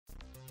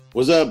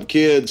What's up,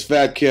 kids?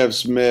 Fat Kev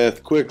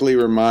Smith, quickly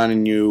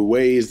reminding you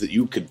ways that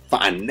you could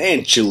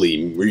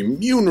financially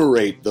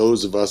remunerate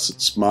those of us at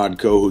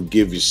Smodco who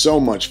give you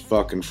so much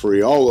fucking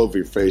free all over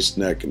your face,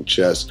 neck, and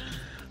chest.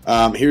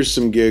 Here's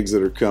some gigs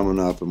that are coming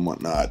up and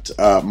whatnot.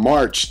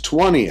 March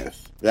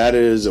 20th, that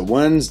is a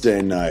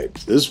Wednesday night,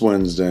 this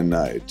Wednesday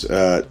night,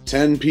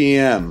 10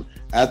 p.m.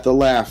 at the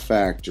Laugh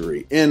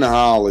Factory in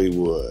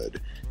Hollywood.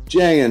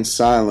 Jay and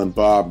Silent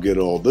Bob Get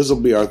Old. This will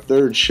be our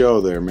third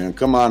show there, man.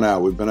 Come on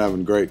out. We've been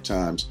having great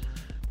times.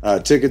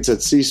 Tickets at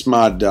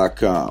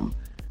csmod.com.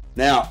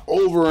 Now,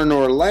 over in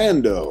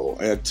Orlando,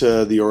 at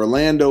the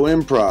Orlando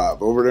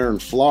Improv, over there in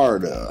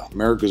Florida,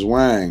 America's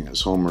Wang,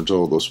 as Homer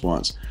told us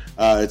once.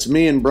 It's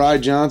me and Bry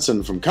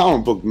Johnson from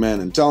Comic Book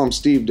Men and Tell 'em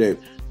Steve Dave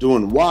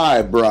doing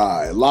Why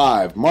Bry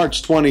live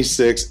March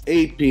 26th,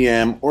 8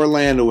 p.m.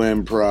 Orlando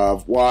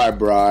Improv. Why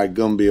Bry?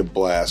 Gonna be a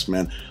blast,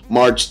 man.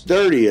 March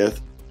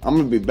 30th, I'm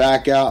going to be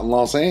back out in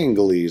Los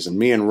Angeles, and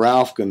me and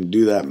Ralph going to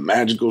do that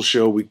magical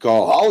show we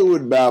call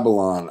Hollywood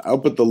Babylon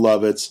up at the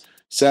Lovitz,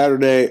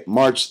 Saturday,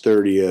 March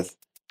 30th,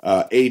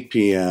 8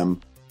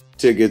 p.m.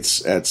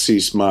 Tickets at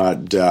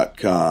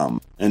csmod.com.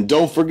 And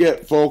don't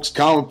forget, folks,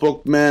 Comic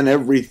Book Men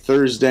every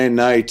Thursday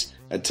night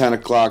at 10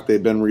 o'clock.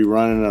 They've been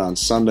rerunning it on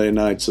Sunday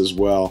nights as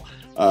well.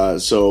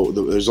 So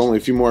there's only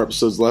a few more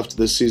episodes left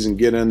this season.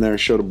 Get in there,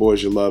 show the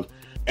boys you love.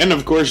 And,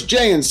 of course,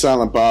 Jay and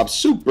Silent Bob,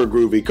 super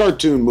groovy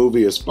cartoon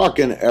movie is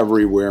fucking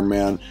everywhere,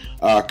 man.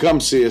 Come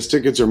see us.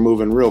 Tickets are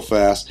moving real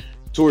fast.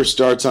 Tour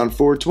starts on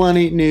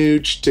 4/20.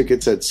 Nooch.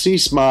 Tickets at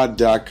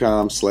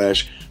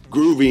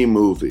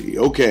csmod.com/groovymovie.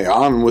 Okay,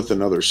 on with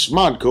another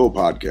Smodco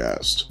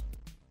podcast.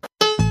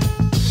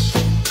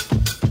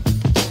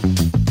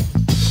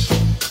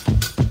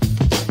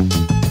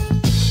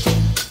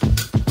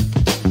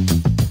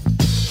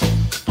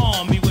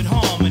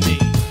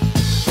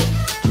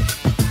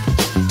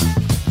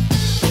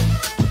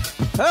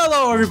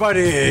 Hello,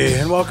 everybody,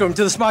 and welcome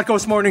to the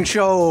Smodco's Morning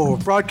Show,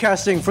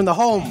 broadcasting from the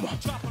home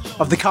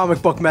of the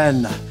comic book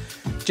men,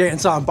 Jay and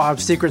Silent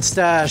Bob's Secret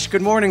Stash.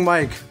 Good morning,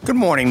 Mike. Good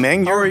morning,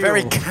 Ming. How are you?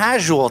 Very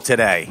casual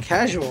today.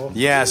 Casual?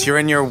 Yes, you're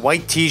in your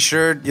white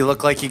T-shirt. You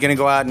look like you're going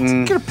to go out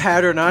and... Get a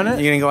pattern on it.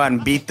 You're going to go out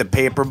and beat the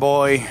paper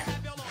boy.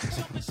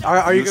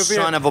 Are you You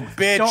son of a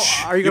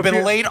bitch. You've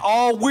been late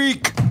all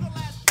week.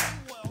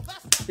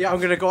 Yeah, I'm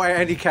going to go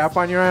Andy Cap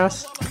on your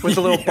ass with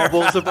the little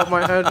bubbles above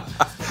my head.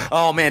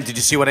 Oh, man, did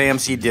you see what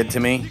AMC did to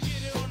me?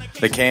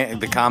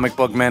 The Comic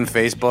Book Men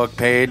Facebook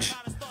page?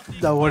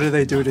 No, what did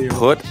they do to you?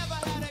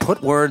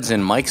 Put words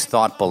in Mike's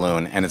thought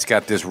balloon, and it's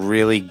got this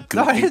really goofy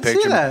No, I didn't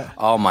picture. see that.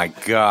 Oh, my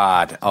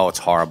God. Oh, it's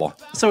horrible.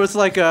 So it's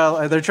like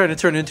they're trying to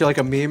turn it into like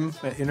a meme,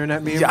 an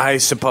internet meme? Yeah, I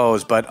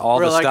suppose, but all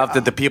We're the like, stuff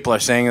that the people are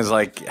saying is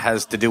like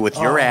has to do with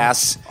your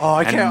ass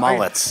and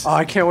mullets.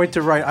 I can't wait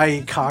to write I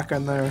eat cock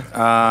on there.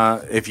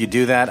 If you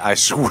do that, I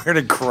swear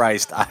to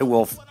Christ, I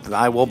will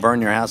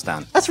burn your house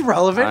down. That's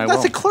relevant. I That's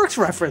will. a Clerks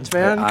reference,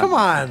 man. Come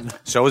on.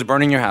 So is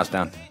burning your house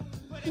down.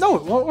 No,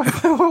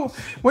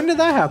 when did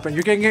that happen?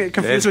 You're getting it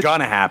confused. It's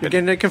gonna happen. You're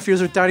getting it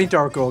confused with Donnie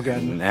Darko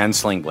again. And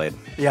Sling Blade.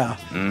 Yeah.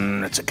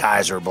 It's a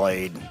Kaiser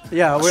blade.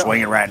 Yeah. I'll swing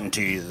it right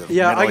into the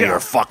Yeah, middle of your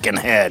fucking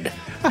head.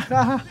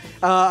 I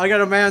got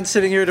a man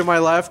sitting here to my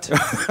left.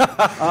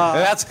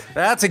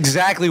 That's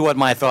exactly what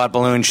my thought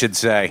balloon should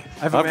say.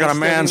 I've got a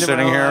man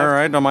sitting here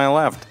right on my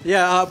left.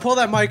 Yeah, pull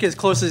that mic as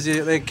close as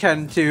they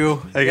can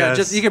to. Hey, yeah, guys.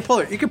 just you can pull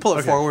it. You can pull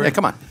it forward. Yeah,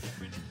 come on.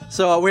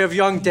 So we have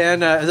young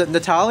Dan. Is it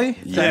Natali?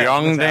 Yeah.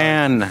 Young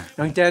Dan.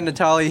 Young Dan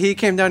Natali. He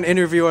came down to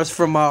interview us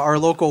from our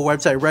local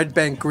website, Red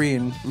Bank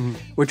Green,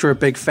 which we're a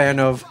big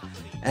fan of,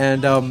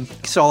 and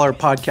saw our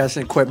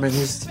podcasting equipment.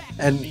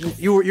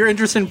 You're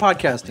interested in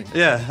podcasting?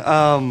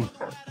 Yeah.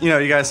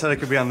 You guys said I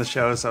could be on the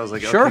show, so I was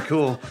like, Sure. okay,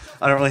 cool.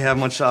 I don't really have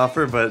much to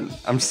offer, but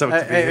I'm stoked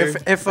to be here.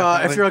 If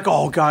you're like,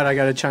 oh God, I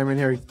got to chime in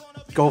here,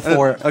 go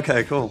for it.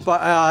 Okay, cool.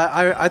 But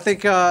I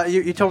think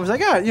you told me,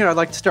 like, yeah, I'd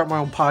like to start my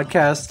own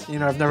podcast.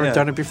 I've never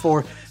done it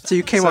before. So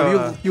you came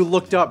up, you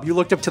looked up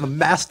to the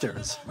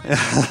masters,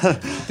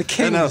 the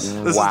kings. No,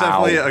 this is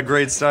definitely a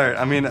great start.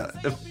 I mean,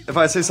 if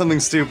I say something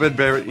stupid,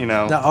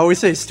 No, I always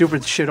say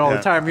stupid shit all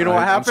the time. You know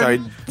what happened?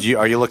 I'm sorry,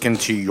 are you looking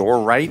to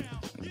your right?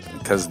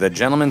 Because the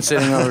gentleman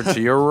sitting over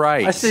to your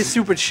right. I say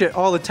stupid shit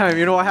all the time.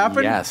 You know what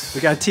happened? Yes. We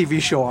got a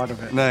TV show out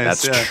of it.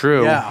 Nice. That's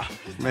true. Yeah.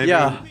 Maybe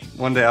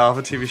one day I'll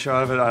have a TV show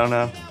out of it. I don't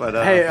know. But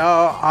Hey,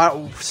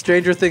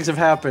 stranger things have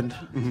happened.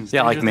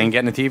 Yeah, like me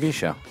getting a TV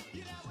show.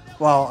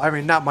 Well, I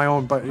mean, not my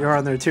own, but you're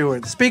on there too.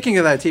 And speaking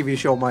of that TV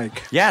show,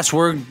 Mike. Yes,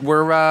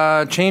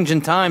 we're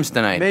changing times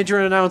tonight. Major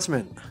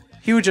announcement.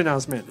 Huge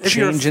announcement. If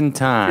Changing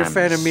times. You're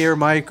a fan of me or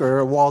Mike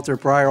or Walter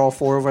Pryor, all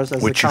four of us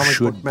as Which the you comic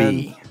should book men.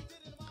 be.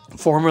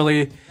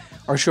 Formerly,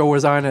 our show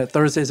was on at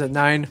Thursdays at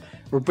 9.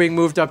 We're being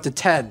moved up to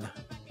 10.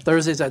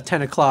 Thursdays at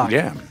 10 o'clock.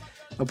 Yeah.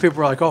 But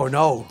people are like, oh,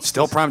 no.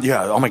 Still prime.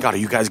 Yeah. Oh my God, are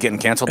you guys getting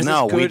canceled? Is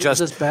No, this good? we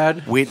just. Is this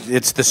bad?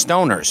 It's the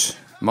stoners.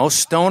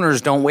 Most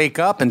stoners don't wake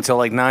up until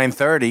like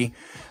 9:30,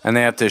 and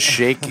they have to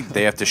shake.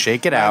 They have to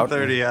shake it out.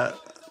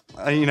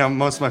 9:30.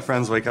 Most of my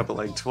friends wake up at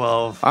like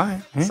 12. All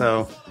right. Yeah.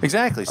 So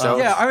Exactly. So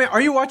Yeah, I mean,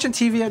 are you watching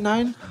TV at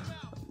 9?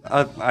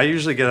 I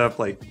usually get up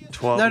like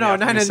 12. No, in the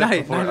 9 at afternoon,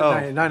 night. before- 9 at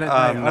night. 9 at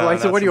night. no, I'm like,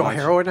 so not what are you, so a much.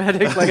 heroin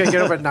addict? Like, I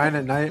get up at 9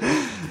 at night.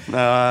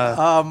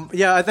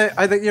 Yeah,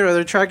 I think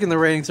they're tracking the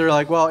ratings. They're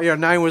like, well,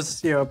 9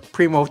 was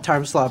primo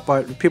time slot,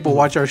 but people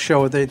watch our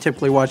show. They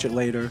typically watch it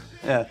later.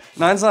 Yeah,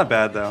 9's not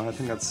bad though. I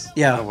think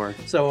that'll work.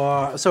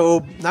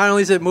 So not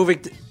only is it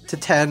moving to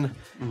 10,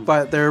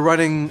 but they're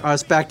running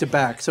us back to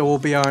back. So we'll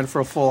be on for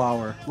a full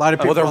hour. A lot of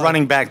people. Well, they're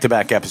running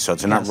back-to-back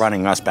episodes. They're not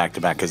running us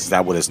back-to-back because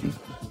that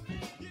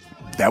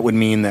would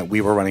mean that we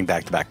were running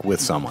back-to-back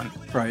with someone.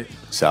 Right.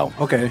 So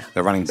okay,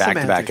 they're running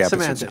back-to-back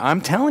episodes. Semantics. I'm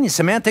telling you,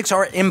 semantics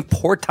are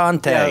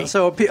importante. Yeah,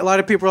 so a lot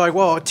of people are like,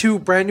 well, 2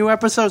 brand new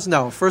episodes?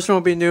 No, first one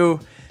will be new.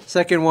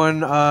 Second one,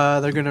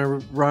 they're going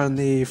to run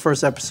the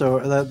first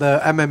episode,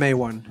 the MMA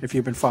one, if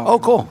you've been following. Oh,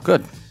 cool.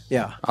 Good.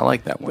 Yeah. I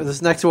like that one. But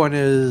this next one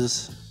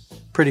is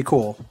pretty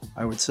cool,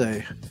 I would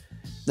say.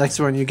 Next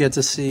one, you get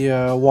to see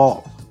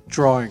Walt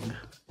drawing.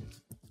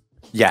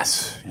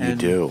 Yes, you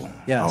do.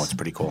 Yes. Oh, it's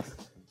pretty cool.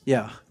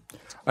 Yeah.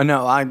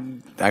 No,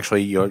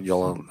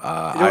 you'll.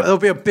 It'll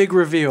be a big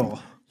reveal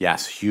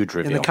Yes, huge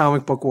reveal in the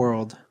comic book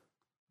world.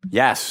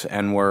 Yes,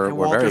 and we're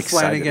Walter very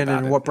excited Flanagan about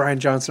and it. what Brian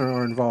Johnson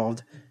are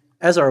involved,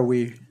 as are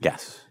we.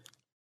 Yes.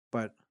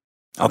 But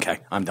Okay,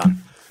 I'm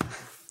done.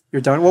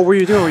 you're done. What were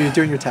you doing? Were you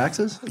doing your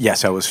taxes?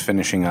 Yes, I was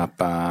finishing up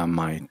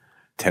my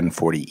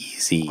 1040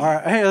 Easy. All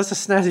right. Hey, that's a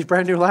snazzy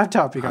brand new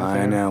laptop you got I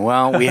there. know.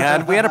 Well, we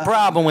had a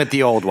problem with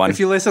the old one. If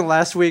you listened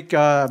last week,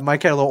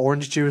 Mike had a little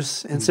orange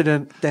juice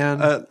incident,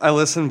 Dan. I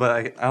listened, but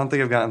I don't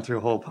think I've gotten through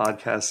a whole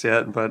podcast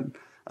yet. But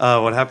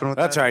what happened with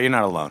That's that? all right. You're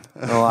not alone.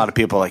 A lot of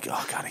people are like,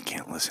 oh God, I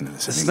can't listen to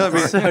this No, I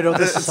anymore. mean, I know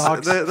this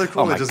sucks. they're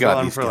cool Oh my to just God, go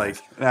on these for guys.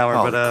 like an hour.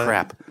 Oh, but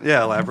crap.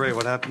 Yeah, elaborate.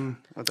 What happened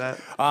with that?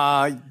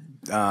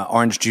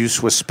 Orange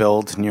juice was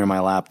spilled near my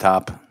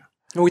laptop.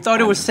 And we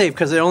thought it was safe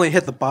because it only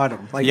hit the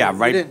bottom. Like, Yeah,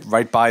 we didn't-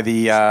 right by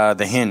the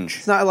hinge.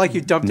 It's not like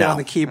you dumped it on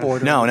the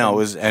keyboard. or No, anything. it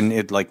was, and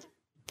it like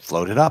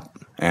floated up,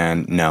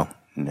 and no.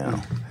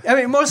 I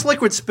mean, most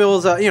liquid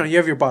spills, you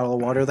have your bottle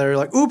of water there,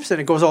 like, oops, and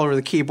it goes all over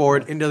the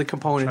keyboard, into the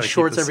component, Try to keep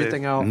shorts it safe.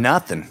 everything out.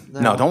 Nothing.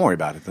 No, don't worry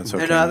about it. That's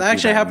okay. And that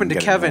actually happened to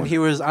Get another Kevin. one. He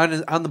was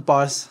on the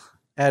bus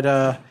at,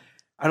 I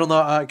don't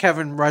know,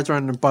 Kevin rides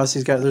around in the bus.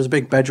 There's a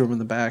big bedroom in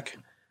the back,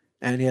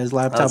 and he has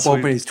laptop sweet.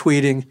 open. He's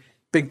tweeting,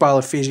 big bottle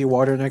of Fiji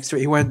water next to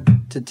it. He went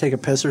to take a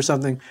piss or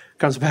something,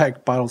 comes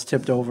back, bottle's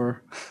tipped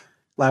over,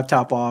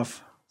 laptop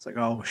off. It's like,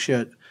 oh,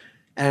 shit.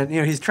 And,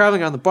 he's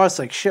traveling on the bus,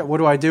 like, shit, what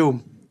do I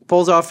do?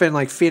 Pulls off in,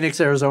 like,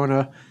 Phoenix,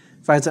 Arizona,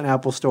 finds an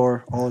Apple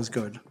store, all is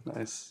good.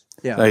 Nice.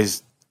 Yeah.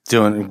 He's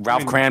doing.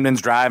 Ralph Cramden's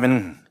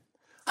driving.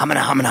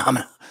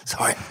 Humming.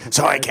 Sorry,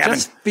 Kevin.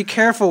 Just be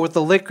careful with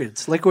the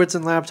liquids and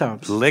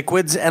laptops.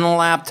 Liquids and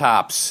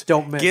laptops.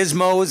 Don't mix.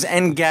 Gizmos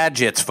and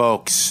gadgets,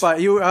 folks. But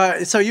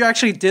so you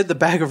actually did the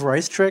bag of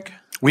rice trick?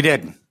 We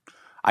did.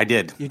 I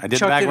did. You I did the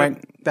chucked bag in right.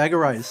 a bag of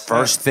rice.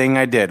 First thing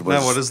I did was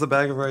Now, what is the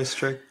bag of rice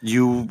trick?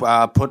 you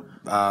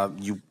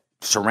you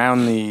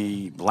surround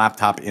the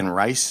laptop in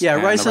rice. Yeah,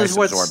 and rice the is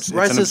what's absorbs. It's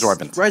rice an is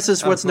absorbent. rice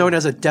is what's known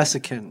as a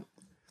desiccant.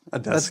 A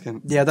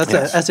desiccant. Yeah, that's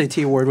Yes. a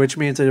SAT word, which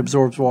means it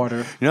absorbs water.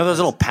 You know those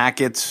little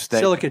packets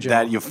Silica gel.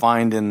 that you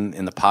find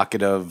in the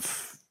pocket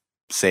of,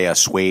 say, a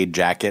suede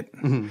jacket?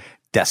 Mm-hmm.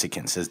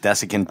 Desiccant says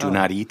desiccant, do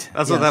not eat.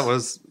 That's what that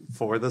was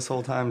for this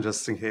whole time,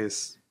 just in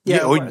case.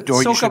 Yeah, or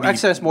you soak should up be-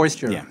 excess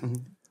moisture. Yeah.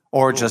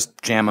 Or just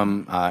jam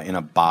them in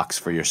a box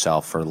for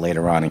yourself for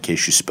later on in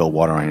case you spill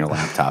water on your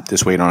laptop.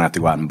 This way you don't have to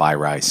go out and buy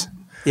rice.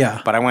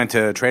 Yeah. But I went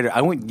to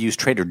use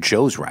Trader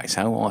Joe's rice.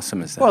 How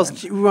awesome is that? Well,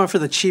 we went for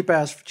the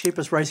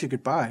cheapest rice you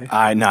could buy.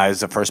 No, it was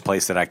the first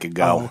place that I could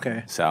go. Oh,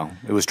 okay. So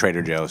it was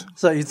Trader Joe's.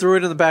 So you threw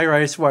it in the bag of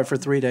rice, for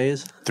 3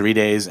 days? 3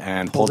 days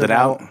and pulled it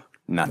out.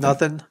 Nothing.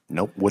 Nothing?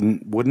 Nope.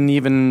 Wouldn't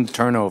even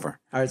turn over.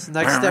 All right, so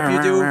next step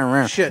you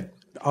do, shit,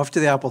 off to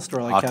the Apple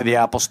store. Like Off to the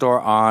Apple store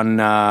on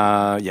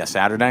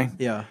Saturday.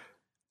 Yeah.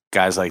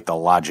 Guys, like the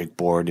logic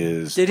board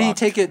is. Did he fucked.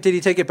 take it? Did he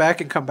take it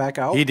back and come back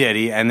out? He did.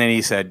 And then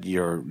he said,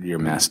 "You're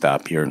messed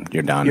up. You're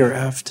done. You're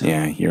effed."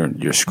 Yeah,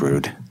 you're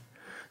screwed."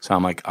 So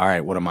I'm like, "All right,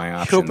 what are my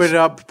options?" Open it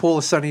up, pull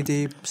a Sunny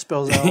D,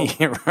 spills out.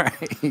 You're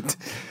right.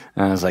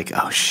 And I was like,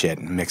 "Oh shit!"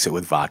 Mix it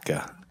with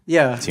vodka.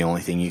 Yeah. It's the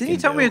only thing you Didn't can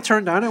you tell do. me it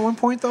turned on at one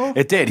point though?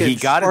 It did. He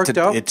got it. sparked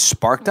up? It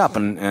sparked up,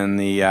 and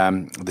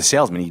the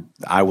salesman.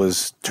 I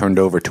was turned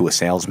over to a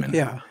salesman.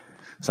 Yeah.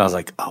 So I was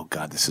like, "Oh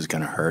God, this is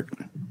gonna hurt."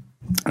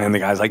 And the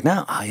guy's like,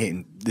 "No."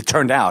 It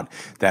turned out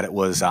that it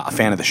was a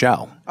fan of the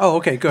show. Oh,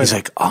 okay, good. He's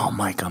like, "Oh,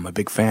 Mike, I'm a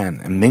big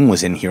fan." And Ming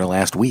was in here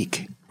last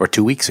week or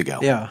 2 weeks ago.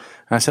 Yeah. And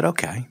I said,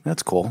 "Okay,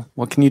 that's cool.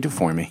 What can you do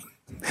for me?"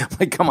 I'm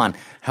like, "Come on,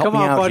 help Come me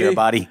on, out buddy. here,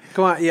 buddy."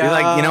 Come on, yeah. You're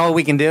like, you know what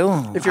we can do?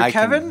 if you're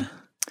Kevin,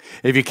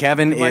 If you're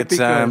Kevin, might be it's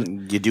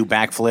good. you do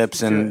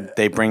backflips and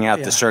they bring out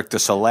yeah. the Cirque du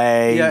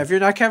Soleil. yeah. If you're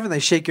not Kevin, they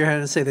shake your hand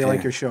and say they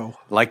like your show.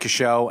 Like your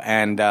show,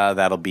 and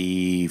that'll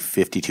be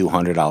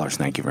 $5,200.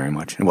 Thank you very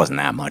much. It wasn't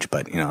that much,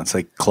 but it's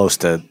like close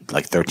to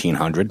like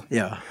 $1,300.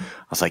 Yeah. I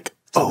was like,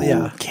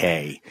 yeah.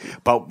 okay,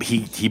 but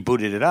he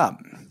booted it up.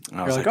 And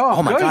I was like, like, oh,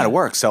 oh my good. God, it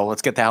works. So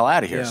let's get the hell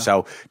out of here. Yeah.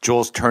 So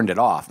Jules turned it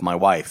off. My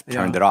wife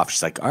turned it off.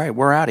 She's like, all right,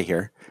 we're out of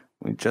here.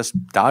 We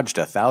just dodged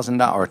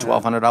 $1,000 or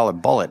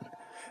 $1,200 bullet.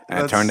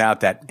 And it turned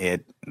out that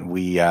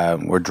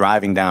we're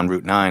driving down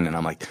Route 9, and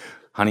I'm like,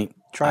 honey,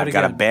 I've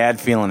got a bad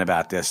feeling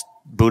about this.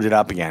 Boot it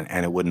up again,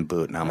 and it wouldn't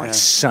boot. And I'm like,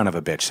 son of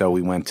a bitch. So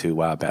we went to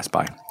Best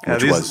Buy.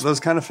 Those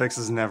kind of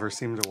fixes never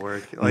seem to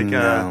work. Like,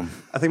 I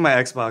think my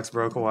Xbox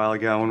broke a while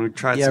ago when we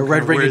tried some Red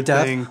kind of Ring weird of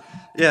Death. thing.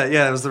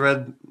 Yeah, it was the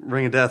Red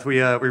Ring of Death. We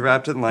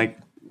wrapped it in like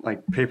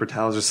paper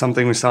towels or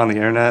something we saw on the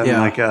internet.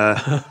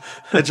 Yeah.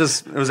 And it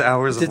was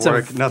hours of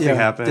work. Nothing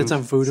happened. Did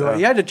some voodoo. So.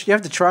 You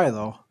have to try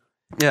though.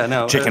 Yeah,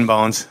 no. Chicken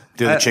bones.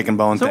 Do the chicken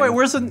bone So thing. wait,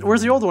 where's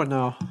the old one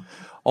now?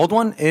 Old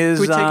one is...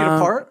 Can we take it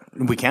apart?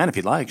 We can if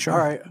you'd like, sure. All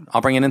right. I'll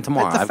bring it in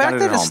tomorrow. The I've fact got it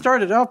that at it home.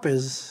 started up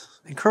is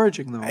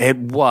encouraging though. It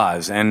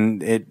was,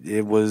 and it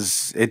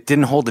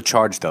didn't hold the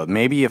charge though.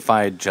 Maybe if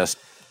I had just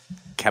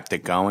kept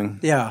it going.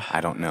 Yeah. I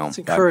don't know. It's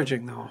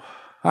encouraging though.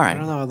 All right. I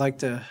don't know. I'd like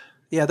to...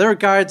 Yeah, there are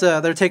guides.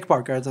 There are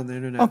take-apart guides on the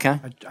internet. Okay.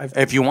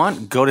 If you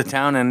want, go to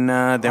town, and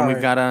then we've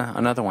right. got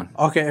another one.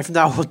 Okay, if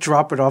not, we'll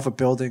drop it off a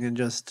building and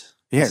just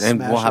Then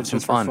smash we'll have it some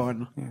just for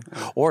fun.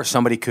 Yeah. Or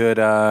somebody could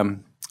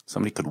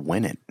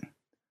win it.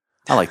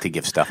 I like to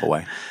give stuff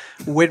away.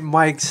 Win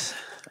mics,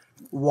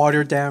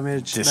 water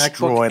damage,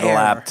 Destroy MacBook the Air.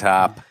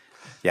 laptop.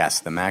 Yes,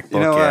 the MacBook You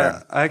know,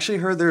 Air. I actually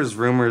heard there's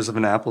rumors of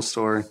an Apple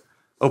store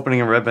opening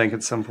in Red Bank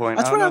at some point.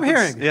 That's what I'm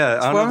hearing. Yeah,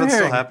 I don't know if it's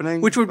still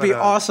happening. Which would be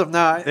awesome.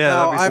 Now,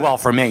 Well,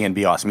 for me, it'd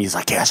be awesome. He's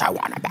like, yes, I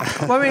want it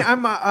back. Well, I mean,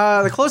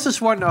 I'm the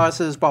closest one to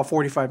us is about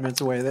 45 minutes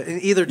away in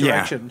either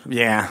direction.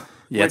 Yeah,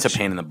 it's a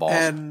pain in the balls.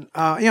 And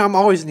I'm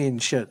always needing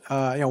shit.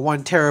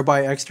 1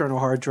 terabyte external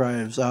hard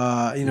drives.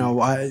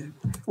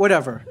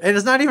 Whatever. And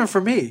it's not even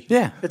for me.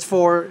 Yeah, it's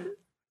for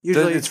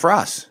usually it's for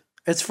us.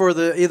 It's for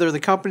either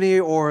the company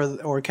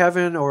or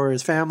Kevin or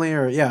his family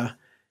or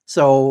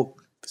So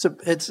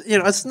it's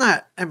it's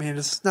not. I mean,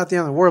 it's not the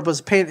end of the world, but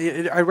it's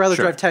pain. I'd rather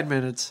drive 10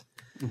 minutes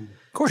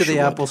to the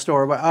Apple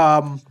store.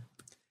 But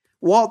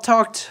Walt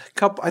talked.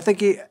 I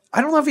think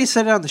I don't know if he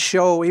said it on the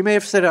show. He may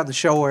have said it on the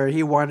show where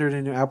he wandered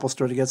into an Apple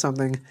store to get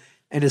something,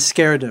 and it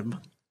scared him.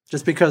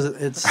 Just because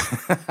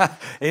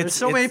there's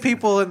so many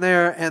people in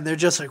there, and they're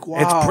just like, wow.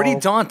 It's pretty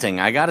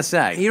daunting, I gotta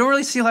say. You don't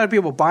really see a lot of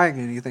people buying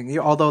anything,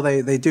 although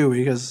they do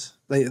because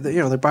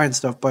they're buying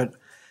stuff. But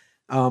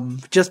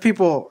just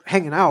people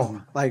hanging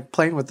out, like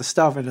playing with the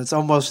stuff, and it's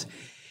almost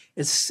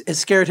it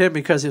scared him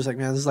because he was like,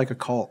 man, this is like a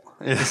cult.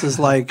 Yeah. This is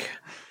like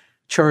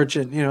church,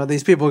 and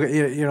these people,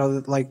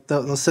 like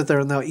they'll sit there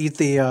and they'll eat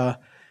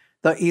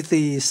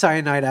the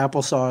cyanide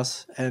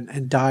applesauce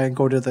and die and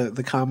go to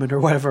the common or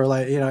whatever.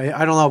 Like,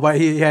 I don't know, but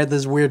he had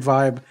this weird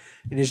vibe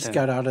and he just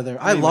got out of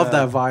there. I love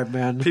that vibe,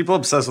 man. People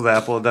obsessed with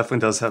Apple, it definitely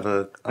does have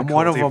a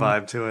culty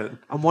vibe to it.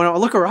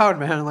 Look around,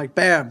 man. I'm like,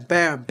 bam,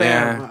 bam,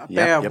 bam,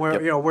 bam.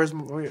 Where's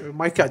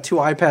Mike got 2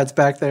 iPads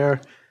back there.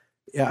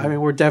 Yeah. I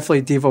mean, we're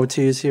definitely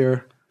devotees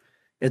here.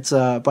 It's,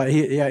 but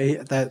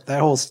that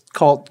whole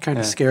cult kind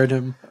of scared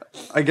him.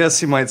 I guess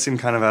he might seem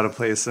kind of out of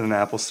place in an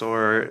Apple store,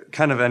 or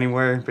kind of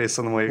anywhere, based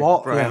on the way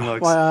Brian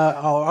looks.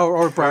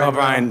 Or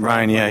Brian.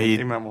 Brian, yeah,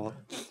 he meant Walt.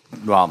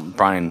 Well,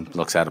 Brian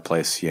looks out of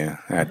place. Yeah,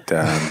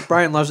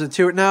 Brian loves it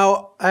too.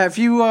 Now, have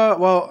you?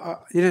 You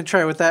didn't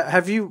try it with that.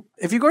 Have you?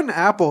 If you go to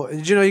Apple,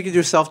 did you know you can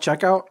do self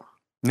checkout?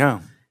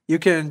 No. You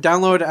can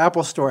download the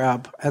Apple Store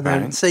app, and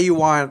then say you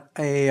want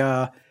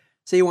a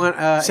new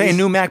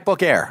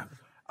MacBook Air.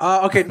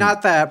 Okay,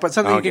 not that, but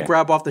something you can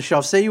grab off the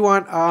shelf. Say you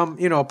want,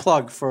 a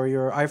plug for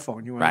your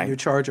iPhone. You want a new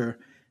charger.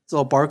 There's a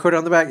little barcode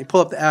on the back. You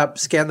pull up the app,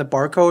 scan the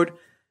barcode,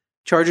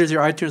 charges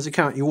your iTunes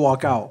account. You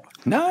walk out.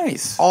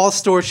 Nice. All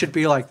stores should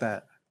be like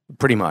that.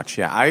 Pretty much,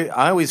 yeah. I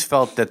always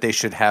felt that they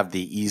should have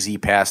the Easy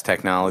Pass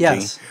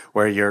technology,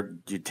 where you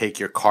take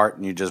your cart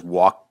and you just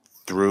walk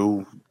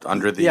through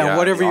under the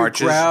whatever the you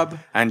arches, grab,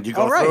 and you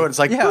go through. It's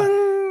like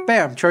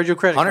bam, charge your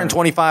credit card.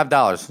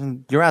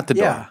 $125. You're out the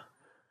door. Yeah.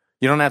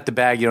 You don't have to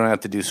bag. You don't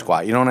have to do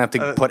squat. You don't have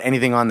to put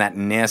anything on that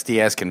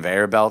nasty-ass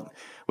conveyor belt,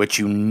 which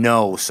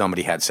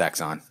somebody had sex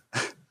on.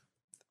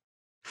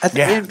 At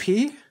the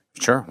A&P?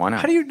 Sure, why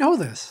not? How do you know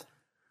this?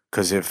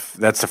 Because if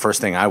that's the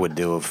first thing I would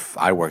do if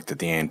I worked at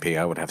the A&P,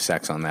 I would have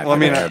sex on that. Well, I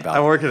mean, I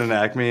work at an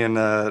Acme, and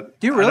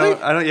do you really?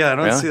 I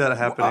don't see that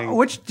happening.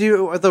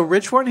 The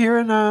rich one here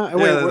in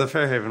the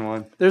Fairhaven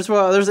one. There's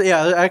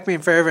Acme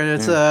and Fairhaven.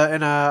 It's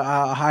in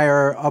a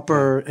higher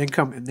upper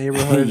income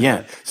neighborhood.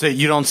 Yeah, so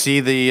you don't see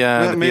the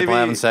people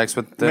having sex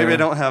with. Maybe I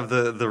don't have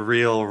the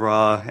real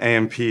raw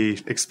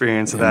A&P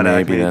experience of that.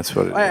 Maybe Acme. That's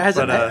what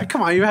it is.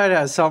 Come on, you had to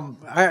have some.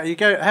 You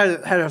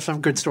had to have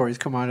some good stories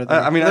come out of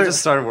there. I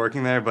just started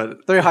working there,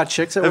 but there are hot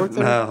chicks that work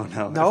there.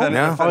 No.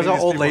 If I was all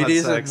old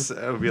ladies. Sex,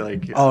 it would be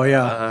like, oh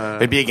yeah,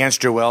 it'd be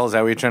against your will. Is that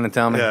what you're trying to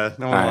tell me? Yeah,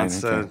 no one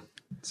wants to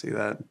see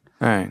that.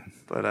 All right,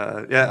 but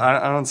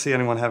I don't see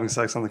anyone having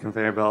sex on the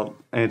conveyor belt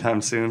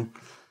anytime soon.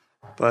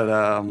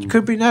 But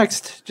could be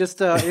next. Just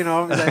they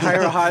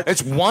hire a hot.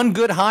 It's one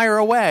good hire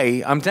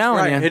away. I'm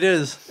telling you, it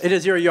is. It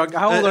is. You're young.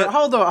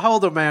 How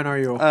old a man are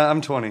you?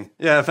 I'm 20.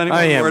 Yeah, if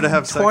anyone were to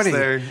have 20. sex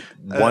there,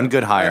 one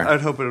good hire.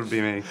 I'd hope it would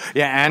be me.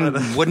 Yeah,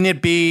 and wouldn't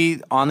it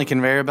be on the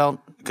conveyor belt?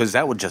 Because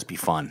that would just be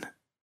fun.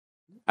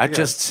 That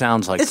just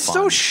sounds like it's fun.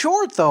 so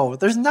short though.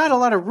 There's not a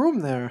lot of room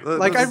there.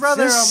 Like I'd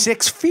rather There's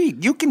 6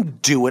 feet. You can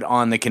do it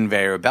on the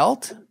conveyor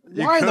belt.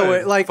 Why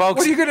though? Like, folks,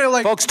 what are you gonna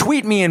like? Folks,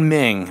 tweet me and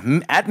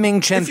Ming at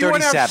Ming1037. If you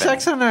want to have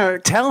sex on a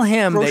Tell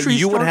him that grocery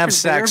you would store have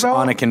sex belt?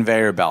 on a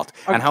conveyor belt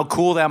and how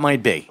cool that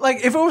might be. Like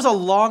if it was a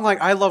long, like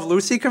I Love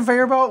Lucy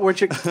conveyor belt,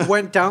 which it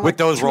went down With like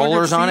those 200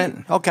 rollers on feet.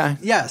 it? Okay.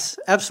 Yes,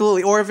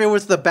 absolutely. Or if it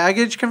was the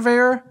baggage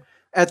conveyor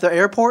at the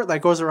airport that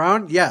goes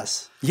around,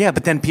 yes. Yeah,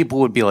 but then people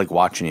would be like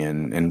watching you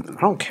and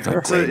I don't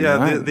care. So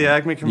yeah, the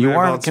Acme conveyor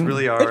belts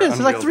really are. It is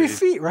like unwieldy.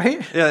 3 feet,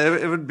 right? Yeah,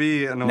 it would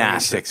be annoying. Nah,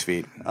 6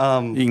 feet. You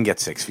can get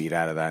 6 feet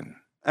out of that.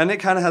 And it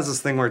kind of has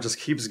this thing where it just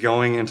keeps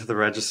going into the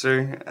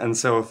register. And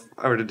so if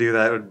I were to do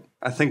that,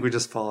 I think we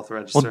just fall off the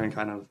register and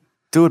kind of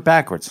do it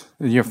backwards.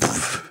 You'll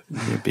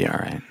be all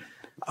right.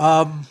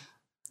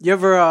 You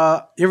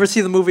ever see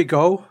the movie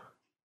Go?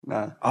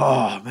 nah.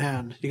 Oh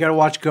man, you got to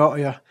watch Go.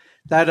 Yeah,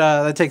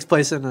 that takes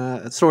place in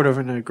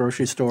a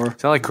grocery store. Is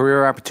that like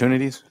career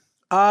opportunities?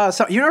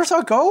 So you never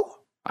saw Go?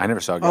 I never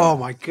saw Go. Oh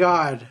my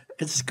god,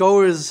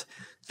 Go is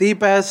the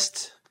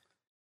best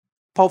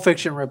Pulp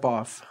Fiction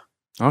ripoff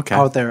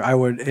out there.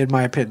 In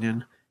my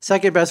opinion,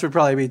 second best would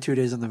probably be 2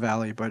 Days in the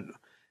Valley, but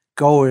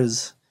Go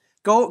is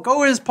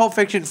Pulp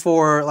Fiction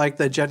for like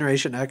the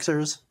Generation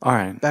Xers. All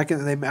right, I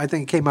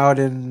think it came out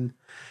in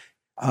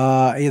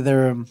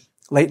either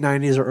late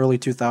 90s or early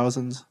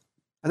 2000s.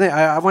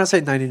 I want to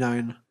say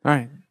 99. All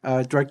right.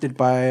 Directed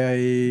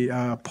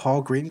by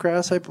Paul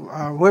Greengrass,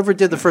 whoever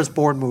did the first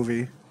Bourne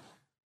movie,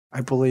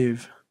 I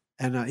believe.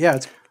 And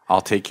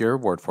I'll take your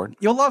word for it.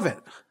 You'll love it.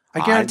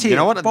 I guarantee you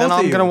know what? Then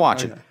I'm going to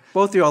watch it.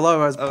 Both of you, I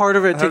love it. As part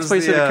of it takes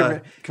place in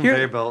a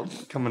conveyor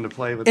belt come into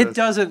play with it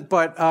doesn't,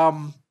 but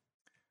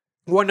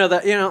one of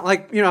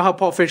the, how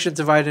Pulp Fiction's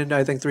divided into,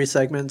 I think, 3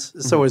 segments.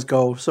 Mm-hmm. So is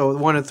Go. So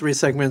one of the 3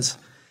 segments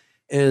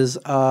is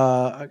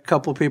a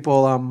couple of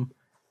people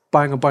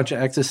buying a bunch of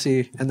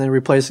ecstasy and then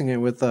replacing it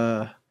with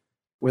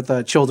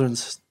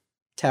children's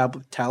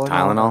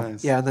Tylenol.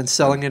 Nice. Yeah, and then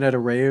selling it at a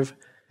rave.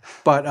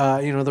 But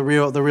the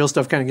real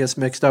stuff kind of gets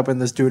mixed up,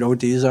 and this dude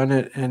ODs on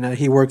it, and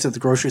he works at the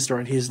grocery store,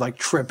 and he's like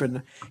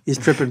tripping. He's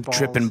tripping balls.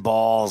 Tripping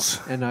balls.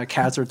 And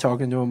cats are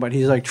talking to him, but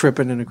he's like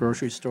tripping in a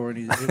grocery store,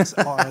 and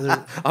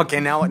okay,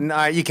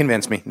 now you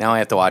convinced me. Now I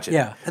have to watch it.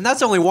 Yeah, and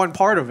that's only one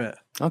part of it.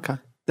 Okay,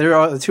 there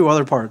are 2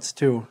 other parts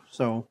too.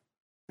 So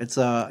it's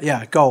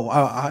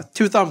Go.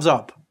 2 thumbs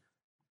up.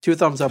 2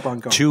 thumbs up on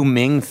Go. 2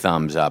 Ming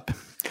thumbs up.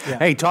 Yeah.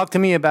 Hey, talk to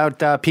me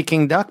about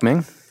Peking duck,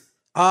 Ming.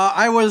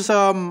 I was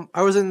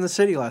in the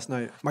city last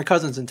night. My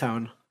cousin's in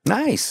town.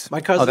 Nice. My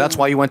cousin. Oh, that's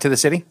why you went to the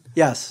city?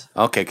 Yes.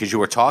 Okay, because you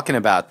were talking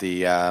about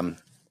going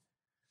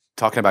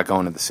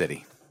to the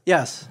city.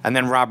 Yes. And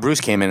then Rob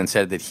Bruce came in and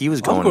said that he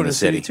was going to the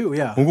city too.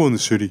 Yeah. I'm going to the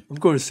city. I'm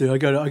going to the city. I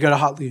got a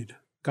hot lead.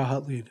 I got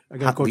hot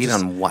lead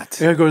on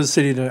what? I got to go to the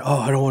city today. Oh,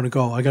 I don't want to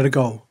go. I got to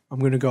go. I'm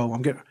going to go.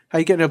 How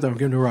you getting up there? I'm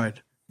getting a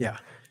ride. Yeah.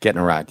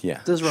 Getting a ride.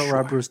 Yeah. This is what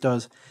Rob Bruce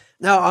does.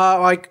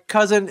 Now, my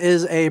cousin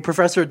is a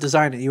professor of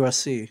design at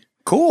USC.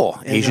 Cool.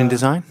 Asian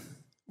design?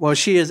 Well,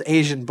 she is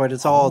Asian, but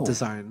it's all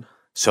design.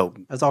 So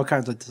it's all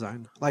kinds of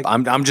design. Like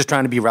I'm just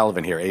trying to be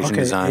relevant here. Asian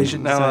design.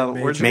 Asian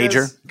design where'd you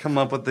major. guys come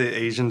up with the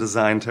Asian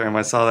design term?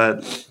 I saw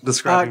that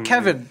describing.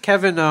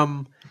 Kevin,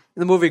 in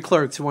the movie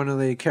Clerks, one of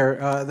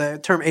the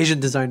term Asian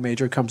design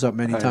major comes up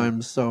many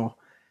times. So,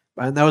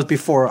 and that was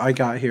before I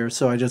got here,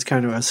 so I just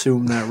kind of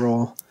assumed that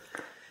role.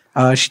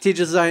 She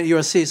teaches design at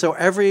USC, so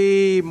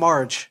every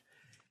March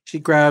she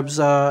gathers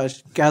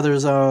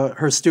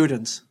her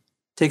students.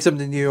 Takes them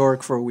to New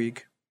York for a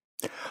week.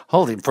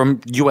 Holy, from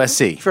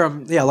USC?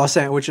 From Los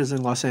Angeles, which is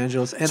in Los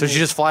Angeles. And so she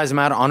just flies them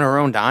out on her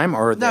own dime,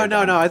 or no?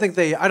 I think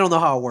I don't know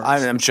how it works.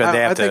 I'm sure they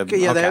have to.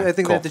 I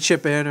think they have to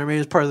chip in, or maybe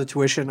it's part of the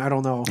tuition. I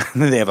don't know.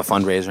 They have a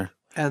fundraiser.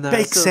 And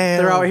Bake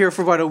sale. They're out here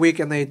for about a week,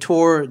 and they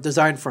tour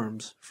design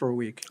firms for a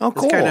week. Oh,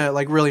 cool! It's kind of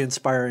like really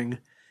inspiring.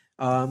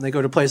 They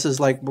go to places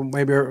like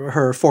maybe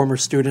her former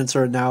students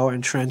are now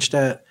entrenched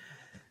at.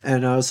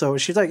 And so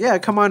she's like, yeah,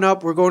 come on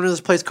up. We're going to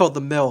this place called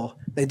The Mill.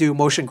 They do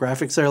motion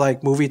graphics. They're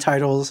like movie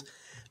titles,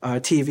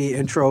 TV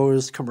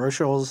intros,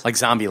 commercials. Like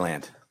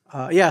Zombieland.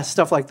 Yeah,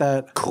 stuff like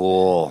that.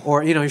 Cool.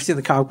 Or, you've seen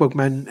the Comic Book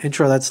Men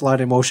intro. That's a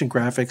lot of motion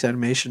graphics,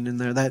 animation in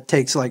there. That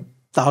takes like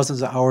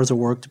thousands of hours of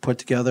work to put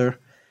together.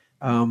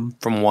 From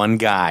one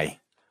guy.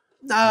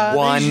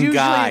 One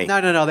guy.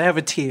 No. They have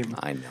a team.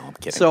 I know. I'm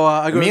kidding. So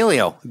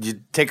Emilio.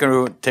 You take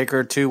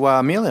her to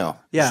Emilio.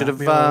 Yeah. Should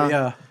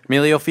have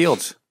Emilio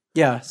Fields.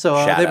 Yeah,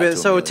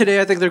 so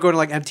today I think they're going to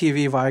like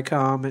MTV,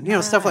 Viacom,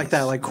 and stuff like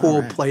that, like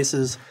cool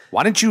places.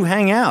 Why didn't you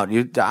hang out?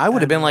 I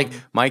would have been like,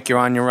 Mike, you're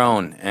on your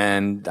own,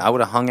 and I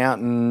would have hung out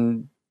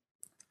and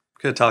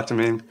could have talked to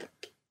me.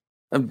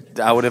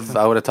 I would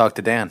have talked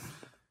to Dan.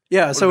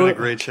 Yeah, so a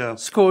great show.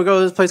 It's cool. We go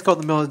to this place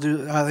called The Mill.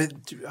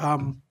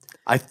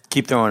 I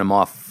keep throwing him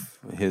off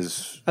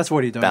his. That's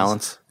what he does.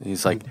 Balance.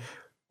 He's like.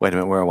 Wait a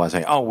minute, where was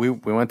I? Oh, we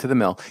went to the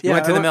mill. You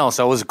went to the mill,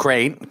 so it was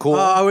great, cool.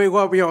 You've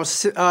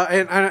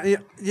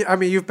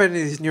been to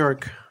these New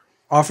York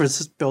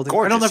office buildings.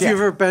 Gorgeous, I don't know if you've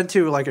ever been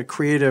to like a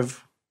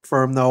creative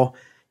firm though.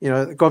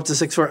 Go up to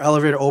 6th floor,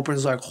 elevator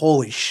opens, like,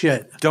 holy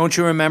shit. Don't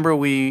you remember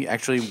we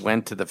actually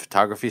went to the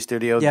photography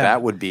studio? Yeah.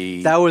 That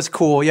was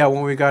cool. Yeah,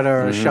 when we got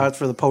our shots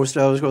for the poster,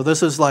 that was cool.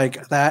 This is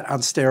like that on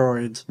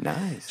steroids.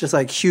 Nice. Just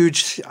like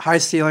huge, high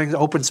ceilings,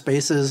 open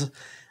spaces.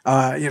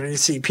 You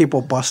see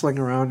people bustling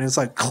around. And it's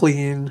like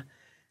clean,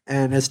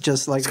 and it's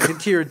just like the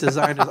interior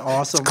design is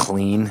awesome. It's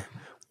clean.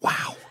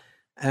 Wow.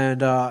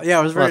 And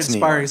it was very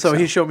inspiring. York, so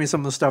he showed me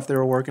some of the stuff they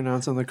were working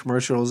on, some of the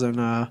commercials, and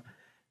then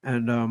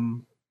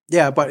I'm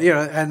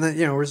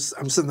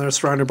sitting there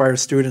surrounded by our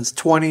students.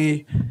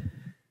 I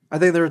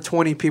think there were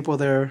 20 people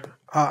there.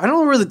 I don't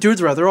know where the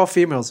dudes were at. They're all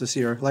females this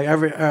year. Like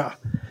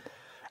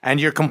and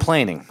you're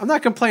complaining. I'm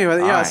not complaining about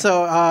it. Yeah. Right.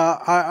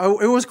 So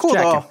it was cool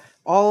though.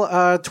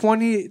 All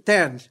 20.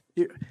 Dan,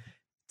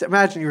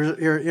 imagine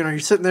you're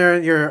sitting there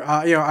and you're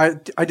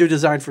I do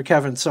design for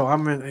Kevin, so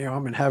I'm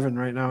in heaven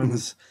right now in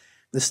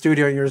the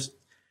studio. And you're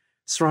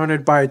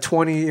surrounded by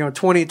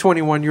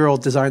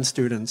 21-year-old design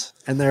students,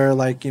 and they're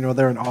like,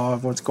 they're in awe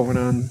of what's going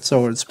on.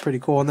 So it's pretty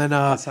cool. And then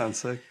that sounds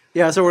sick.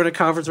 Yeah, so we're in a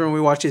conference room.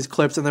 We watch these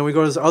clips, and then we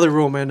go to this other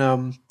room,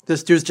 and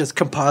this dude's just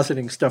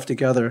compositing stuff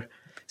together.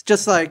 It's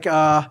just like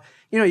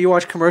you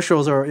watch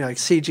commercials or like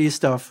CG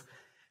stuff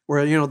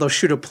where they'll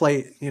shoot a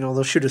plate,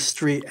 they'll shoot a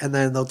street, and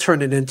then they'll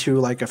turn it into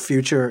like a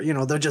future.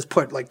 They'll just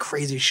put like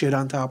crazy shit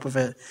on top of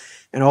it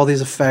and all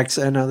these effects.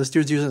 And this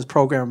dude's using this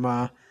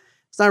program.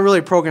 It's not really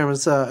a program.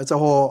 It's a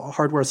whole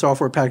hardware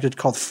software package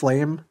called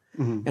Flame,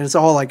 and it's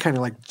all like kind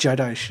of like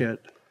Jedi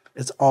shit.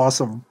 It's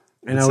awesome,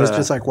 and I was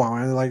just like,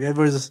 wow, like it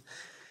was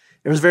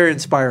very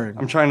inspiring.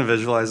 I'm trying to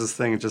visualize this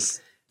thing. It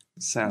just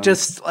sounds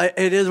just like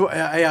it is.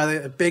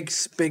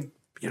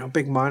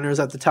 Big monitors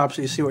at the top,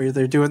 so you see what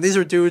they're doing. These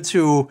are dudes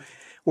who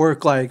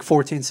work like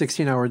 14,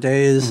 16-hour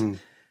days,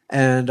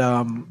 and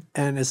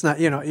it's not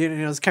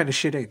it's kind of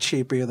shit ain't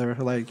cheap either.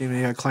 Like you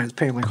have clients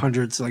paying like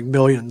hundreds, like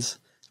millions.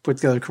 Put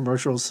together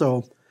commercials.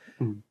 So,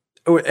 in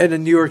a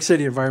New York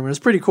City environment, it's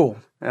pretty cool.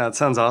 Yeah, it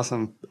sounds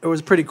awesome. It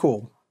was pretty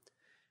cool.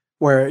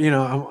 Where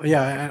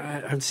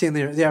I'm seeing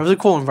it was a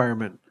cool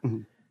environment.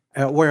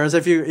 Whereas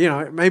if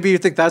maybe you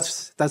think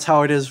that's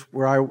how it is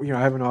where I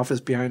have an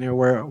office behind here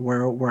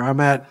where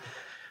I'm at,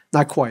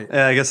 not quite.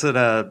 Yeah, I guess it's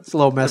a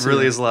little messy. It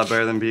really is a lot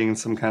better than being in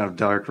some kind of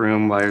dark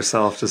room by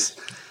yourself.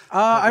 Just.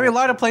 A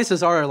lot of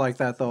places are like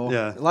that, though.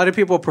 Yeah. A lot of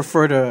people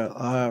prefer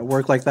to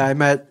work like that. I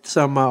met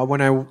some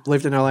when I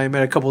lived in LA. I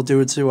met a couple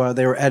dudes who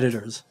they were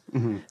editors.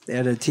 They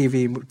edited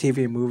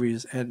TV and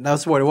movies, and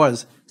that's what it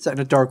was. Sat in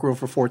a dark room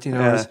for 14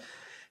 hours,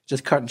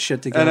 just cutting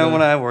shit together. I know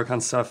when I work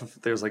on stuff,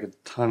 if there's like a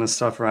ton of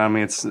stuff around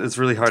me, it's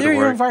really hard to work.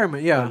 Your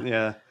environment,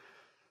 yeah.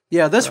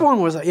 This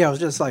one was it was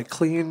just like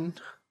clean,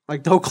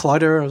 like no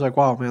clutter. I was like,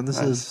 wow, man, this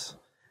is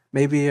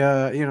maybe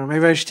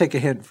maybe I should take a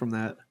hint from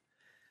that.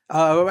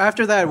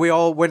 After that, we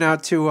all went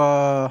out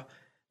to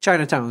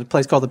Chinatown, a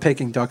place called the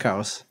Peking Duck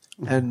House,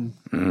 and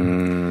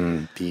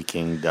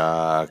Peking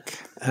duck.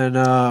 And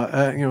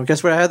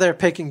guess what I had there?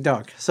 Peking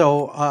duck.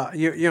 So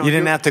you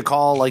didn't have to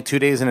call like 2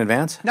 days in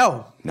advance.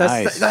 No,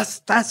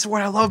 that's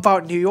what I love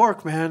about New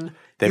York, man.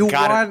 You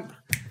want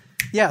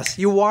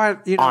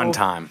on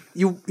time.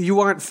 You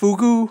want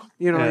fugu.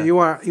 You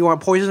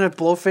want poisonous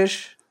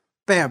blowfish.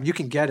 Bam, you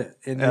can get it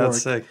in New York.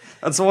 That's sick.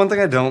 That's the one thing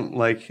I don't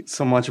like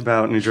so much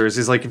about New Jersey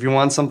is like if you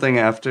want something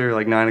after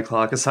like 9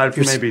 o'clock, aside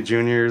from maybe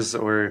Junior's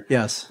or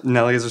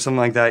Nellie's or something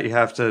like that, you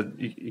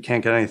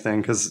can't get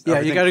anything because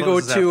you got to go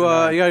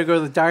to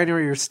the diner.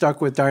 Or you're stuck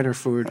with diner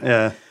food.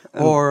 Yeah.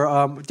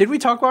 Or did we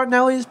talk about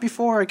Nellie's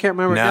before? I can't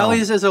remember. No.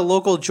 Nellie's is a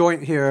local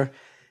joint here.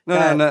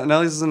 No,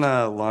 Nellie's is in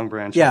Long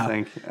Branch, I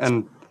think,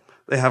 and.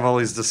 They have all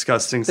these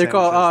disgusting sandwiches.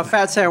 They're called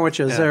fat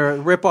sandwiches. Yeah. They're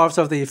rip-offs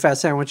of the fat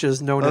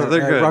sandwiches known at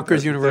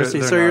Rutgers University.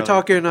 They're so you're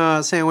talking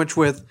a sandwich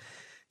with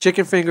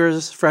chicken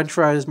fingers, french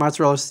fries,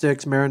 mozzarella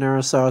sticks,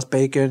 marinara sauce,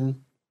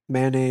 bacon,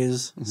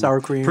 mayonnaise,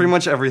 sour cream. Pretty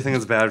much everything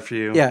is bad for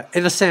you. Yeah,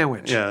 in a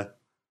sandwich. Yeah.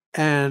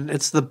 And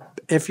it's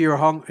if you're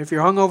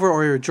hungover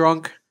or you're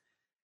drunk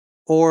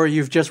or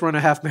you've just run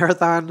a half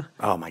marathon.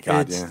 Oh my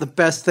God, it's the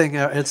best thing.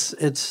 That's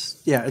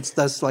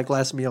like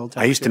last meal.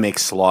 I used to make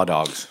slaw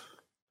dogs.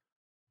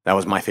 That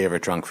was my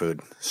favorite drunk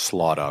food,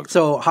 slaw dogs.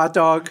 So hot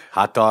dog,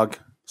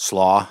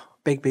 slaw.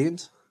 Baked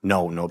beans?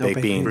 No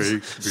baked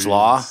beans.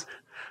 Slaw,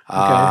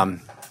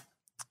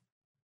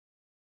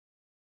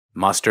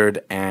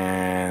 mustard,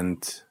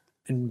 and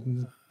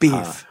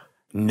beef.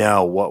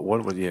 No, what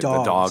was it?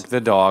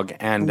 The dog,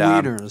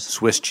 and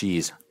Swiss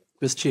cheese.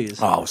 Swiss cheese.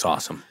 Oh, it was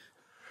awesome.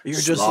 You're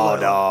just slaw like,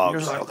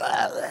 dogs. You're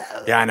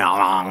like, yeah, I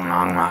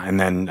know. And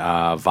then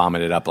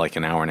vomited up like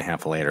an hour and a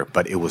half later,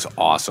 but it was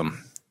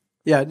awesome.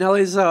 Yeah,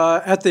 Nellie's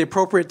at the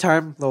appropriate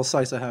time, little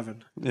slice of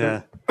heaven.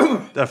 Yeah,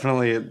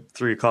 definitely at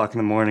 3 o'clock in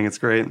the morning. It's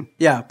great.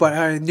 Yeah, but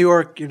in New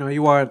York, you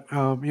want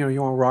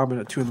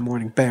ramen at 2 in the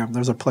morning. Bam,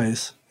 there's a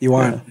place. You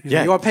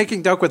want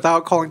Peking duck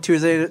without calling 2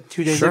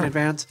 days in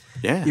advance.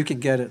 Yeah, you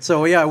can get it.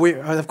 So yeah, we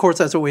of course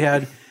that's what we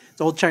had.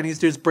 The old Chinese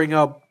dudes bring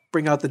out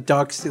the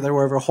ducks. They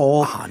were over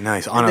whole. Oh,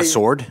 nice on a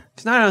sword.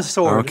 It's not on a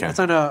sword. Oh, okay. It's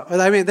on a.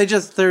 I mean, they're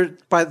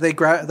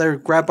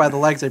grabbed by the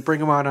legs. They bring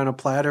them out on a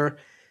platter,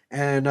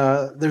 and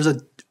there's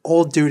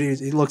old dude.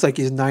 He looks like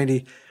he's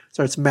 90.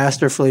 Starts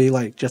masterfully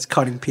like just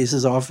cutting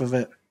pieces off of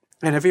it.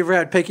 And if you ever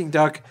had Peking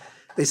duck,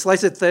 they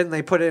slice it thin.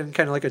 They put it in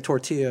kind of like a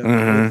tortilla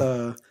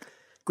with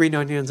green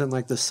onions and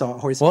like the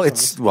hoisin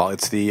sauce.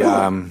 It's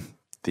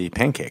the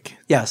pancake.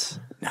 Yes.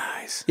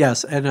 Nice.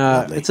 Yes, and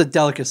it's a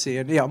delicacy.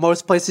 And yeah,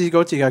 most places you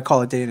go to, you gotta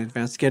call a day in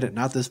advance to get it.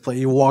 Not this place.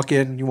 You walk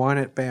in, you want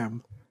it,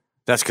 bam.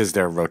 That's because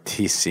they're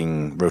rotisserie.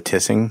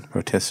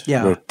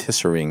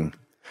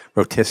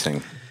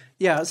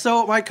 Yeah,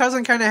 so my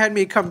cousin kind of had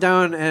me come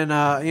down and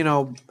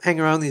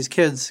hang around these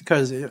kids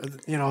because I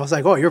was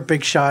like, oh, you're a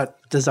big shot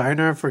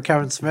designer for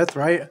Kevin Smith,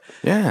 right?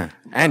 Yeah,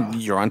 and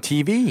you're on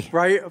TV,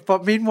 right?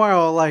 But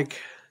meanwhile, like.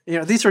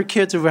 These are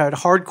kids who had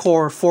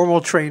hardcore formal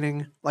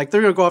training. Like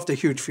they're gonna go off to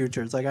huge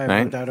futures. Like I have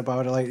no doubt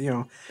about it. Like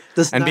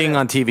this. And being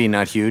on TV,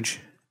 not huge.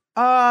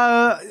 Being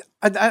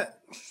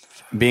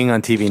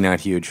on TV,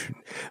 not huge.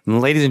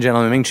 Ladies and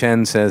gentlemen, Ming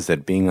Chen says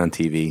that being on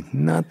TV,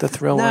 not the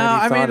thrill. No,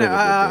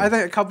 I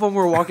think a couple of them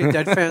were Walking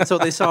Dead fans, so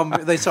they saw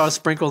us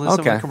sprinkled in some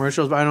of the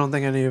commercials, but I don't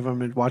think any of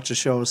them had watched the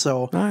show.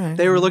 So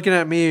they were looking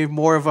at me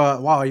more of a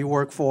wow.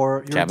 You're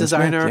a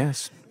designer.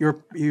 Smith,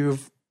 yes.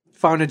 You've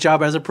found a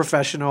job as a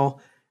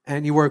professional.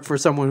 And you work for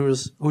someone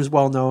who's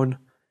well known,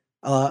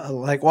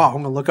 like wow,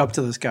 I'm gonna look up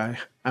to this guy.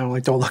 I'm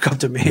like, don't look up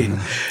to me.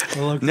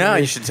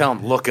 You should tell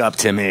him, look up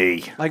to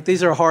me. Like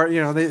these are hard,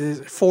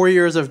 4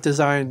 years of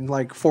design,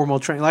 like formal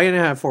training. Like, I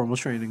didn't have formal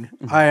training.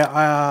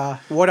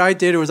 What I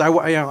did was I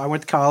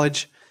went to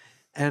college,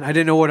 and I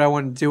didn't know what I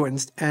wanted to do,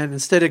 and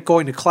instead of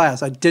going to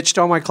class, I ditched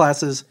all my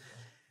classes,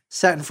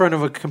 sat in front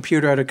of a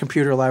computer at a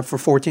computer lab for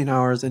 14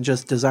 hours, and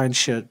just designed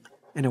shit.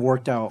 And it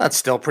worked out. That's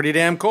still pretty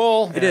damn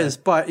cool. It is,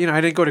 but I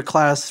didn't go to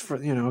class for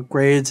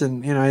grades,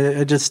 and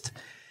I just.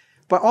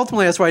 But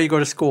ultimately, that's why you go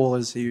to school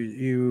is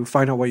you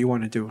find out what you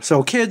want to do.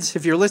 So, kids,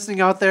 if you're listening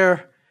out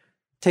there,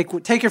 take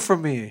it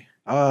from me.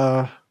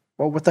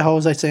 What the hell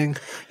was I saying?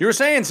 You were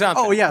saying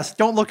something. Oh yes,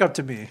 don't look up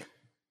to me.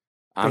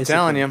 I'm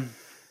telling you.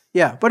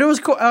 Yeah, but it was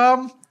cool.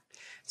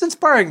 It's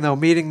inspiring though,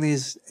 meeting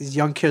these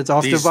young kids.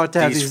 Often about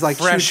to have these like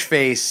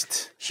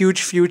fresh-faced,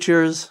 huge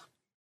futures.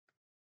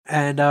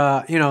 And,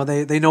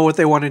 they know what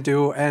they want to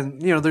do. And,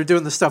 they're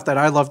doing the stuff that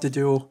I love to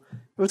do.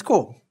 It was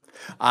cool.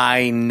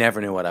 I never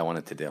knew what I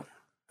wanted to do.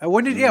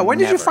 When did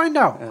you find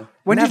out?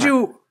 When never. did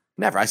you?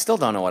 Never. I still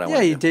don't know what I want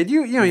to do. Yeah, you did.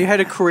 You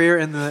had a career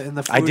in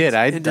the food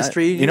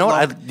industry.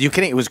 You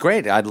kidding? It was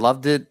great. I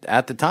loved it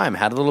at the time.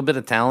 Had a little bit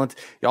of talent.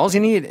 All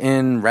you need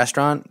in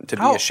restaurant to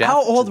be a chef.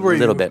 How old were you? A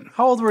little bit.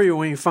 How old were you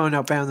when you found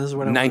out, bam, this is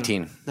what I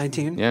 19.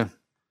 19? Yeah.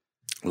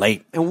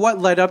 Late. And what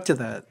led up to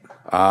that?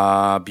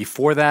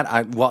 Before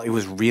that, it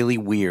was really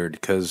weird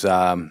because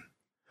I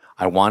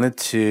wanted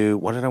to.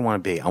 What did I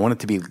want to be? I wanted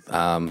to be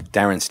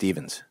Darren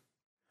Stevens.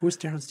 Who's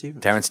Darren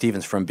Stevens? Darren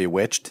Stevens from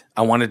Bewitched.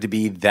 I wanted to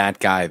be that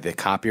guy, the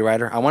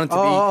copywriter. I wanted to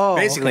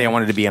I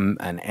wanted to be an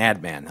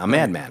ad man, a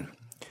madman.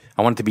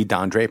 I wanted to be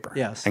Don Draper.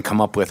 Yes. And come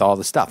up with all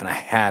the stuff. And I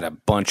had a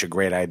bunch of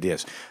great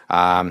ideas.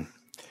 I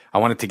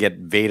wanted to get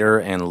Vader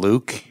and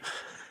Luke.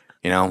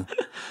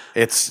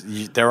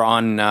 They're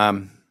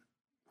on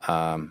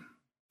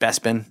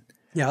Bespin.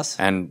 Yes.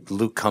 And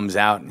Luke comes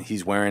out and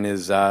he's wearing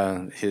his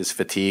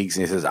fatigues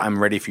and he says,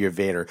 I'm ready for your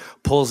Vader.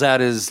 Pulls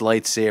out his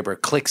lightsaber,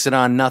 clicks it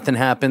on, nothing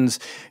happens.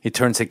 He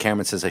turns to the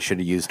camera and says, I should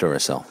have used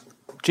Duracell.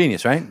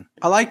 Genius, right?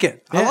 I like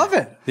it. Yeah. I love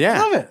it. Yeah. I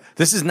love it.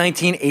 This is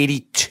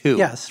 1982.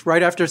 Yes,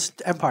 right after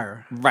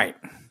Empire. Right.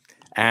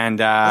 And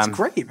that's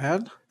great,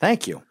 man.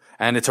 Thank you.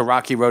 And it's a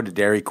rocky road to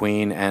Dairy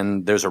Queen,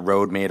 and there's a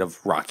road made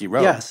of rocky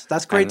road. Yes,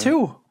 that's great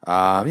too.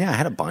 I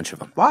had a bunch of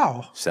them.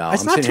 Wow. So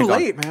it's not too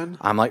late, man.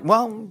 I'm like,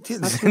 well, it's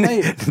not too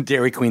late.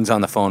 Dairy Queen's on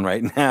the phone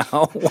right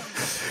now.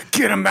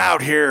 Get him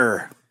out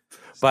here.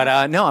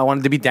 But no, I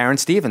wanted to be Darren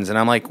Stevens, and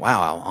I'm like,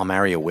 wow, I'll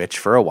marry a witch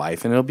for a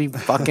wife, and it'll be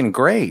fucking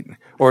great.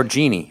 Or a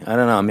genie. I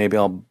don't know. Maybe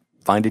I'll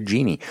find a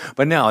genie.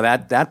 But no,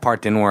 that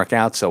part didn't work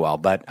out so well.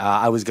 But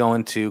I was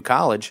going to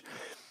college,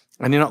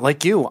 and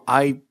like you,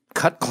 I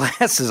cut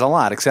classes a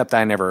lot, except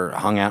I never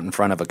hung out in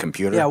front of a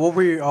computer. Yeah, what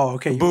were you? Oh,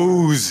 okay.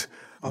 Booze.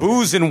 Okay.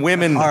 Booze and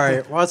women. All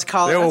right. Well, it's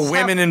college. There were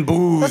women and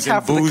booze. That's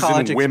half and booze of the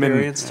college and women.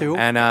 experience, too.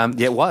 And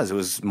it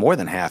was more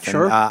than half.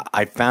 Sure. And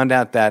I found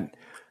out that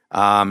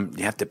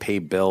you have to pay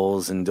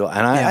bills and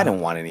I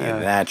don't want any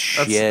of that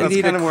shit.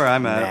 That's kind of where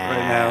I'm at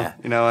right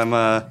now. I'm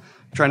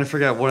trying to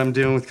figure out what I'm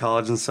doing with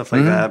college and stuff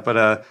like that.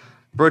 But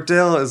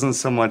Brookdale isn't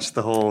so much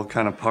the whole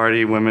kind of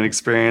party women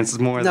experience. It's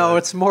more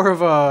it's more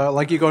of a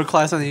like you go to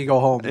class and then you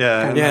go home.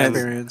 Yeah, kind of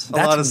experience. A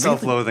lot of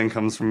self-lothing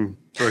comes from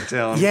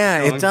Brookdale.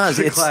 Yeah, it does.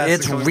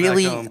 It's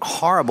really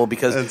horrible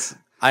because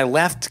I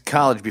left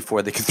college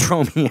before they could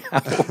throw me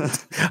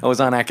out. I was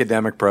on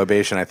academic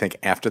probation, I think,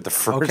 after the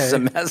first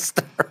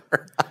semester.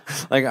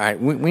 Like, all right,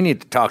 we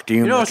need to talk to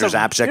you, Mr.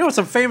 Zapsik.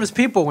 Some famous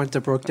people went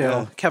to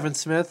Brookdale. Yeah. Kevin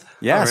Smith.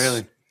 Yes. Oh,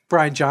 really?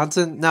 Brian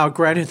Johnson. Now,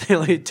 granted, they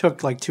only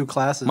took like 2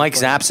 classes. Mike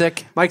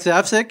Zapsik. Mike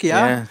Zapsik,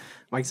 yeah.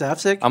 Mike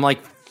Zapsik. I'm like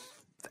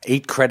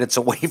 8 credits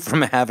away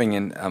from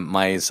having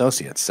my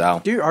associates.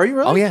 So, are you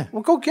really? Oh yeah.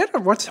 Well, go get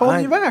him. What's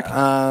holding you back?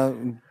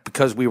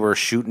 because we were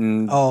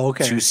shooting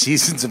 2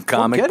 seasons of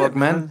Comic Book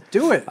Men. Man.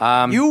 Do it.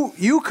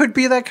 You could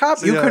be that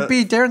cop. You could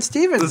be Darren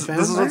Stevens.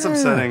 This is what's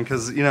upsetting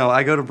because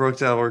I go to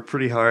Brookdale, work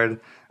pretty hard,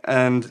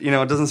 and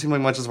it doesn't seem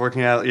like much is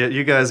working out. Yet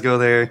you guys go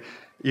there.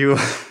 We're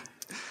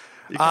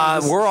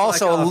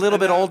also a little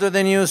bit older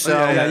than you,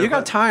 so you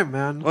got time,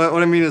 man.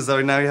 What I mean is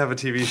though, now you have a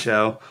TV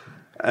show,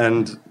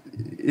 and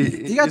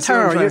you got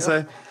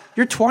time.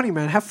 You're 20,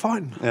 man. Have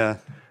fun.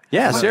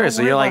 Yeah.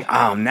 Seriously, you're like,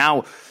 oh,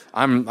 now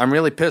I'm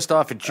really pissed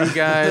off at you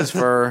guys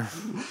for.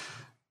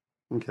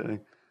 I'm kidding.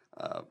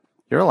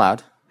 You're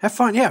allowed. Have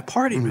fun,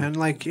 party, man.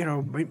 Like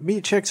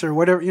meet chicks or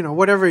whatever,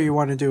 whatever you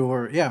want to do,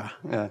 or yeah.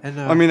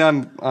 And I mean,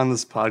 I'm on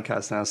this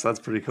podcast now, so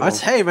that's pretty cool.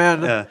 Hey,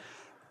 man.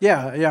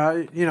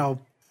 Yeah.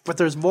 But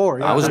there's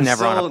more. I was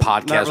never on a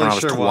podcast when I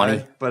was 20,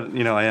 why, but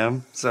I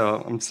am.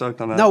 So I'm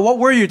stoked on that. No, what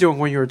were you doing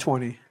when you were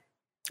 20?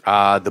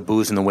 The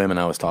booze and the women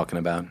I was talking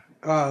about.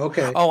 Oh,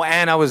 okay. Oh,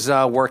 and I was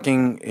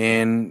working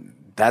in.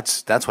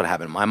 That's what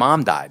happened. My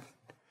mom died,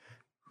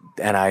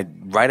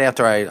 and right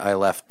after I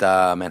left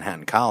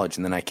Manhattan College,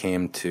 and then I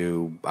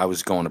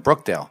was going to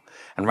Brookdale,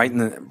 and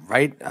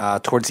right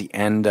towards the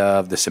end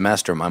of the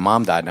semester, my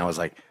mom died, and I was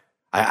like,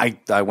 I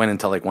went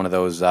into like one of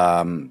those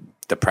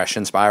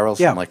depression spirals.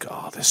 Yeah. I'm like,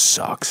 oh, this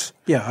sucks.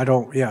 Yeah, I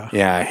don't. Yeah.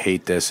 Yeah, I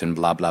hate this and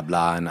blah blah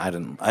blah. And I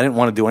didn't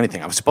want to do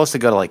anything. I was supposed to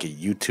go to like a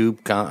YouTube.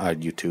 I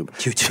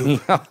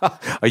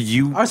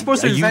was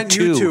supposed to invent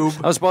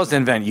YouTube. I was supposed to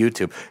invent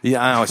YouTube.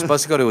 Yeah, I was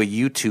supposed to go to a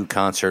YouTube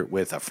concert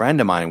with a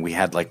friend of mine. We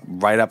had like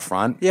right up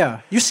front.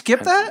 Yeah, you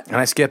skipped that. And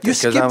I skipped it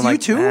because I'm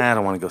like, I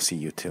don't want to go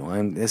see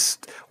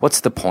YouTube.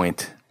 What's the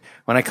point?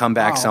 When I come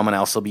back, someone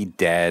else will be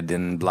dead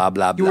and blah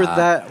blah blah. You were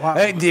that? Wow.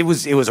 It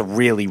was a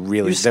really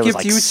there was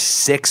like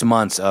 6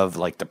 months of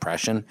like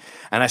depression,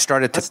 and I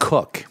started to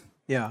cook.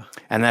 Yeah,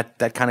 and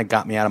that kind of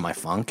got me out of my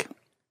funk.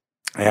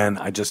 And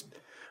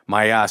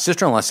my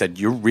sister-in-law said,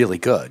 "You're really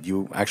good.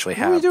 You actually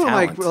have." What were you doing?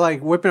 Talent.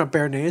 Like whipping up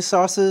béarnaise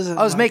sauces?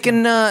 I was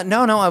making no.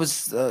 I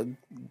was.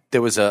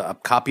 There was a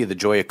copy of The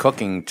Joy of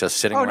Cooking just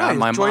sitting around.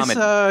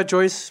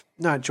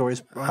 Nice.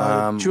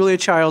 Julia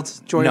Child's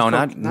Joy. No,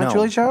 not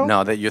Julia Child.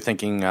 No, that you're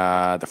thinking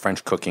the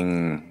French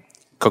cooking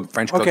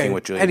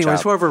with Julia Anyways,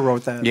 Child. whoever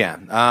wrote that. Yeah,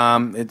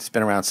 it's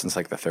been around since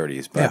like the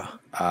 30s. But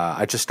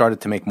I just started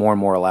to make more and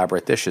more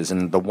elaborate dishes.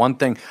 And the one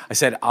thing I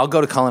said, I'll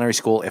go to culinary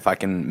school if I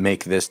can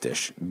make this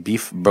dish,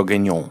 beef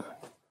bourguignon,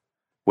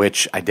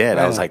 which I did.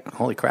 I was like,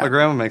 holy crap. My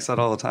grandma makes that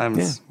all the time.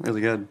 It's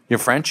really good. You're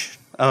French?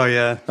 Oh,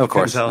 yeah. Of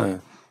course.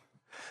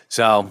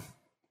 So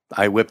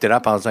I whipped it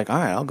up. I was like, all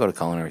right, I'll go to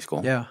culinary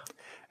school. Yeah.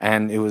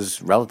 And it was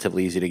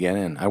relatively easy to get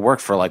in. I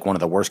worked for like one of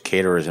the worst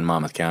caterers in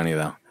Monmouth County,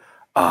 though.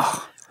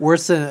 Oh.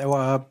 Worse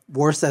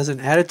as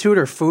an attitude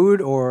or food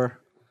or?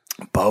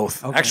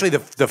 Both. Okay. Actually,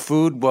 the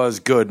food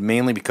was good,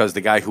 mainly because the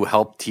guy who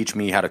helped teach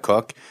me how to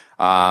cook,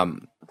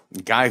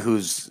 guy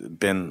who's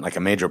been like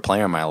a major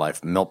player in my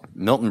life,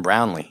 Milton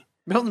Brownlee.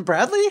 Milton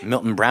Bradley?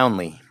 Milton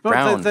Brownlee.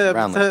 Brownlee.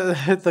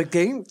 The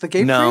game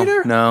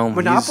creator? No.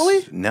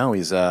 Monopoly?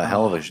 He's a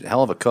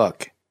hell of a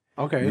cook.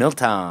 Okay.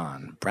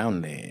 Milton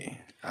Brownlee.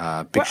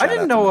 I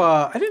didn't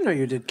know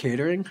you did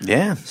catering.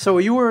 Yeah. So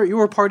you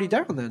were Party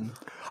Down then.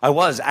 I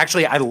was.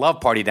 Actually, I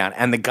love Party Down.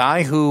 And the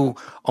guy who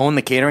owned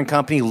the catering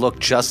company looked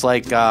just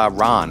like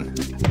Ron.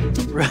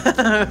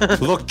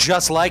 Looked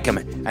just like him.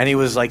 And he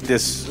was like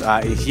this,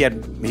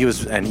 he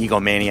was an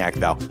egomaniac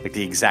though. Like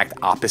the exact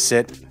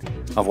opposite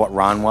of what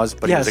Ron was,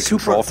 but he was a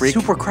control freak.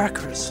 Super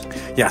crackers.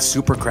 Yeah,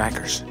 super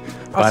crackers.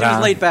 Oh, so he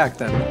was laid back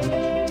then.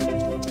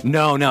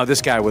 No,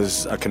 this guy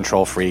was a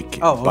control freak.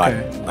 Oh, okay.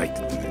 But like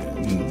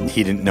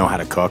he didn't know how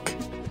to cook.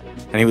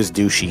 And he was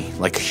douchey,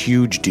 like a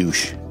huge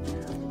douche.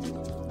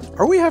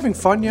 Are we having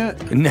fun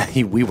yet? No,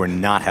 we were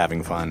not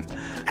having fun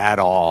at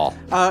all.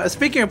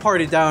 Speaking of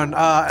Party Down,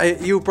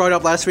 you brought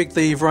up last week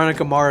the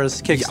Veronica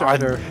Mars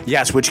Kickstarter.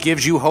 Yes, which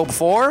gives you hope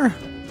for?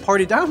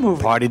 Party Down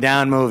movie. Party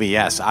Down movie,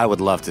 yes. I would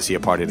love to see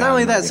a Party Down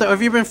movie. Not only that, so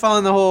have you been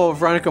following the whole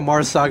Veronica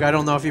Mars saga? I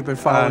don't know if you've been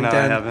following that. No,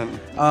 I haven't.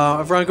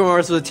 Veronica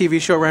Mars was a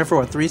TV show, ran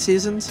for 3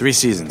 seasons? 3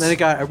 seasons. Then it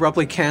got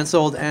abruptly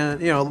canceled, and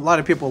a lot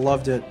of people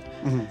loved it.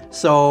 Mm-hmm.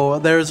 So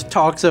there's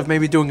talks of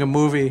maybe doing a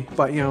movie,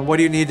 but what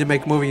do you need to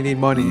make a movie? You need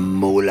money.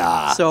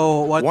 Moolah.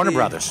 So Warner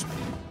Brothers.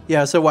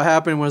 Yeah, so what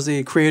happened was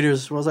the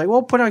creators was like,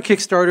 well, put on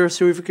Kickstarter,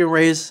 see if we can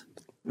raise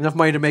enough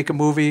money to make a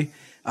movie.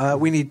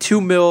 We need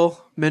 $2 million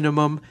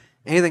minimum.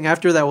 Anything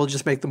after that will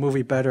just make the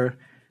movie better.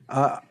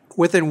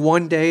 Within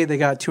 1 day, they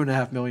got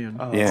 $2.5 million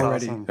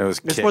already. Awesome. It was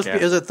supposed to be.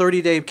 It was a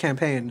 30-day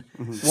campaign.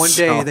 Mm-hmm. 1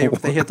 day they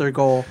hit their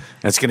goal.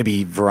 It's going to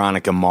be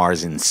Veronica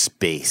Mars in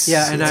space.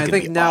 Yeah, and I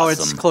think now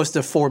it's close to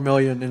 $4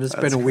 million, and it's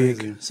been a week.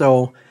 Crazy.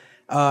 So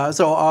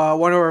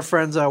one of our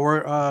friends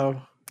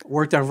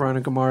worked on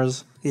Veronica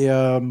Mars. He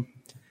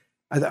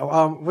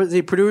was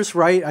he produced,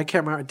 right? I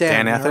can't remember.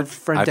 Dan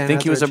Ethridge. I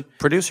think he was a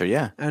producer,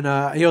 yeah. And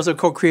he also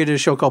co-created a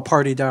show called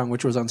Party Down,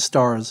 which was on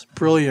Starz.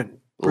 Brilliant.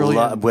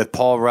 With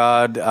Paul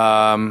Rudd.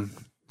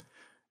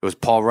 It was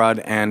Paul Rudd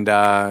and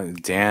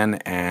Dan,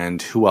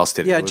 and who else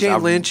did it? Yeah,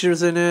 Jane Lynch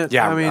was in it.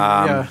 Yeah,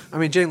 I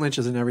mean, Jane Lynch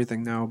is in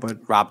everything now, but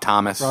Rob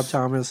Thomas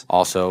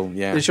also.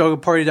 Yeah, they show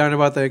Party Down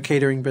about the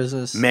catering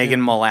business.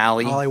 Megan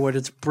Mullally, Hollywood.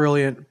 It's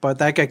brilliant, but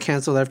that got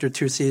canceled after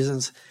 2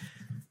 seasons.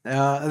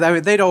 I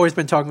mean, they'd always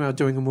been talking about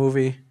doing a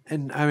movie,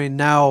 and I mean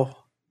now,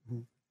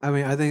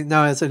 I think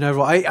now it's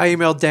inevitable. I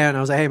emailed Dan.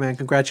 I was like, "Hey man,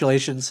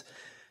 congratulations."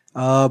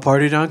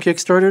 Party Down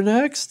Kickstarter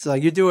next.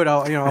 Like you do it,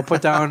 I'll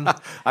put down.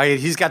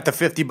 He's got the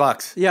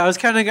 $50. Yeah, I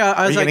was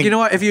like, you know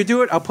what? If you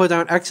do it, I'll put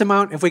down X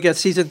amount. If we get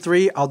season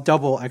 3, I'll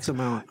double X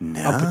amount.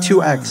 Nice. I'll put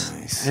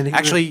 2X. And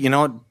actually, you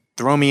know what?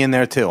 Throw me in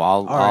there too.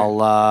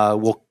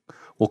 We'll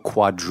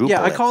quadruple.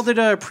 Yeah, I called it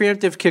a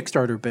preemptive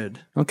Kickstarter bid.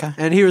 Okay,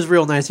 and he was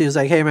real nice. He was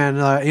like, "Hey man,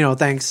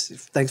 thanks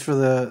for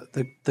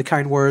the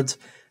kind words.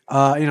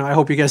 I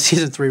hope you get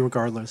season 3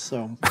 regardless."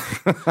 So,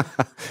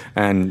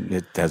 and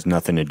it has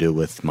nothing to do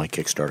with my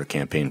Kickstarter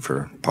campaign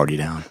for Party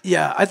Down.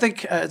 Yeah, I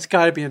think it's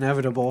got to be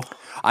inevitable.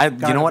 You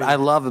know what I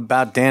love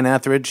about Dan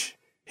Etheridge?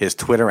 His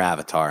Twitter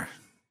avatar.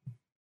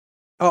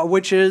 Oh,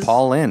 which is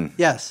Paul Lynn.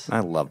 Yes,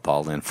 I love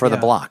Paul Lynn for the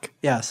block.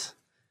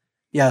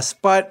 Yes,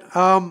 but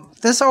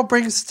this all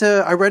brings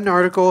to. I read an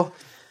article.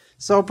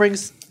 This all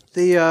brings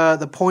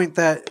the point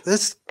that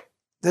this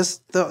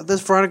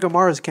Veronica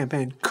Mars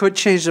campaign could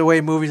change the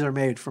way movies are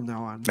made from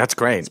now on. That's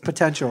great. It's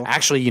potential.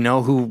 Actually, you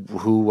know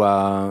who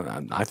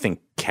I think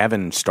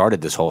Kevin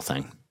started this whole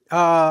thing.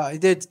 He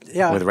did,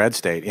 yeah. With Red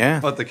State, yeah.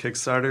 But the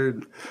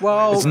Kickstarter?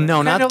 Well,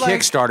 no, not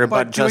Kickstarter,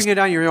 but just doing it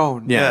on your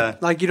own. Yeah.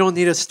 Like you don't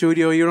need a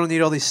studio. You don't need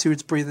all these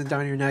suits breathing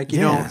down your neck.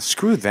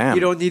 Screw them.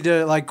 You don't need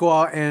to go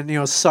out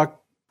and suck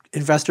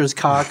investors'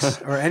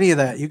 cocks or any of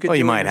that. You could. Well,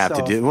 you might have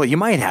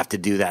to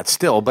do that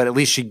still, but at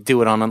least you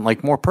do it on a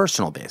more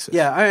personal basis.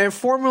 Yeah,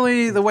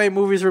 formerly the way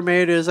movies were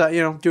made is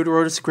dude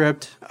wrote a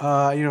script.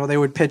 They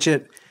would pitch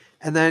it,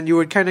 and then you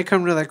would kind of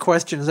come to that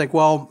question. It's like,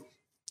 well,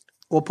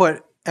 we'll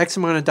put X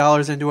amount of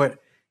dollars into it.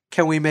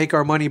 Can we make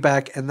our money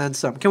back and then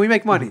some? Can we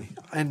make money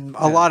and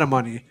a lot of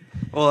money?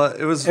 Well,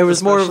 it was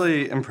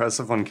especially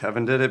impressive when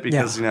Kevin did it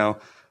because that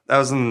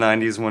was in the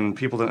 90s when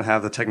people didn't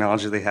have the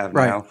technology they have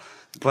now.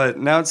 But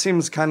now it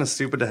seems kind of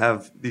stupid to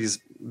have these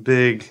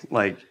big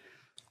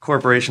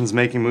corporations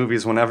making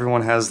movies when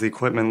everyone has the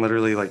equipment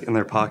literally in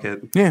their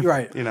pocket. Yeah,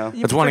 right.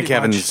 It's one of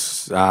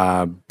Kevin's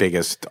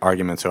biggest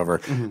arguments over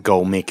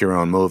go make your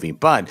own movie.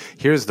 But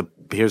here's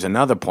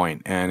another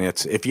point, and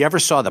it's if you ever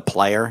saw The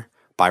Player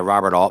by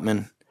Robert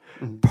Altman,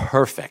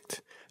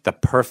 perfect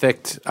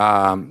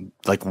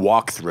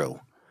walkthrough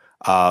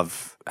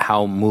of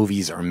how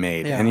movies are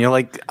made, and you're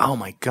like, oh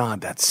my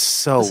god, that's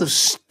so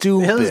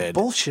stupid. It is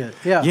bullshit.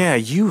 Yeah,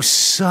 you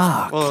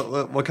suck.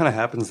 Well, what kind of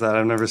happens that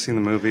I've never seen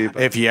the movie.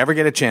 But if you ever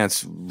get a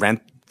chance,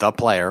 rent The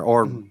Player,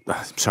 or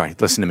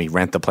listen to me,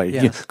 rent The Player.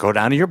 Yes. Go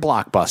down to your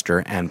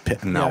Blockbuster and go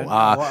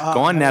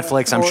on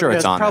Netflix. I'm sure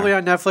it's on probably there.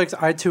 on Netflix,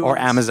 iTunes, or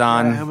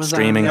Amazon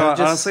streaming.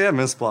 Honestly, I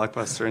miss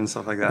Blockbuster and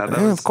stuff like that.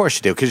 Of course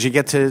you do, because you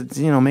get to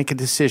make a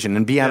decision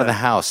and be out of the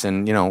house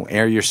and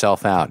air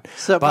yourself out.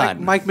 So but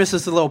Mike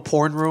misses the little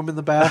porn room in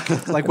the back,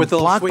 with the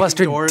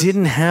Blockbuster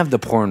didn't have the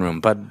porn room,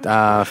 but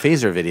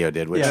Phaser Video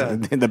did, which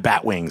the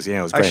Bat Wings.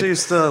 It was great. I actually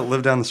used to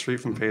live down the street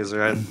from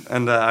Phaser,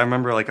 and I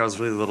remember I was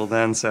really little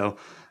then, so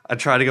I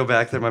tried to go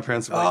back there. My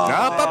parents were like,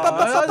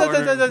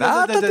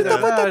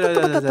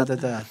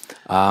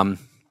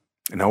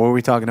 what were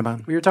we talking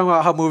about? We were talking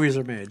about how movies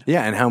are made.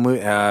 Yeah, and how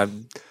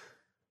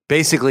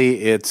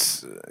basically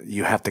it's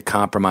you have to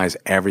compromise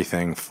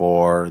everything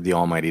for the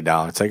almighty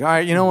dollar. It's like, all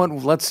right, you know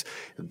what?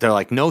 They're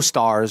like, no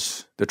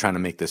stars. They're trying to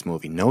make this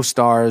movie. No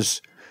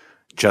stars,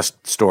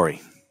 just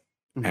story.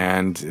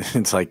 And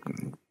it's like,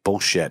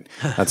 bullshit.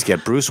 Let's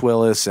get Bruce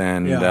Willis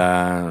and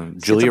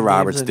Julia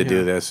Roberts to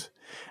do this.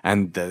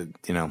 And the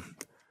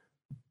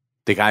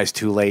guy's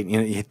too late.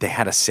 They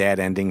had a sad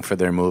ending for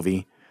their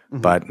movie,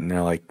 but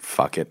they're like,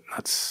 "Fuck it,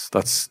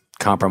 let's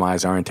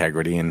compromise our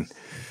integrity." And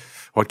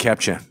what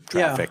kept you?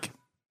 Traffic. Yeah.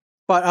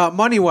 But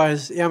money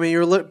wise,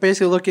 you're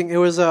basically looking. It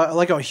was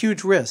a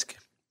huge risk,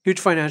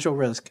 huge financial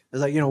risk.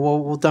 It's like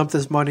we'll dump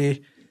this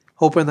money,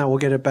 hoping that we'll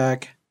get it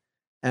back.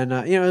 And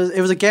it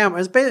was a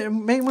gamble.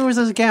 Making movies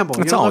is a gamble.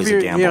 It's always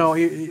a gamble.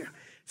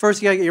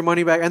 First you gotta get your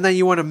money back, and then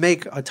you want to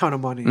make a ton of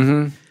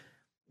money.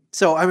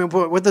 So,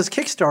 with this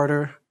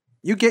Kickstarter,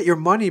 you get your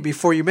money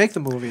before you make the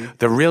movie.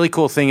 The really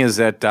cool thing is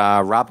that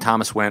Rob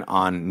Thomas went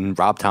on.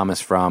 Rob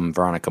Thomas from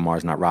Veronica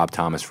Mars, not Rob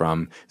Thomas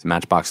from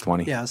Matchbox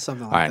 20. Yeah,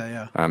 something like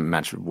that,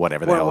 yeah.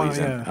 Whatever the hell he's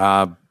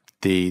in.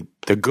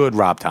 The good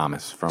Rob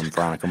Thomas from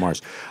Veronica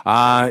Mars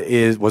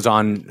was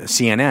on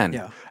CNN.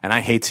 Yeah. And I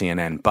hate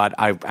CNN, but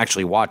I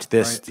actually watched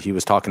this. Right. He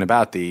was talking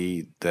about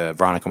the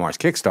Veronica Mars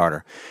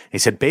Kickstarter. He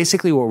said,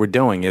 basically what we're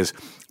doing is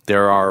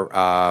there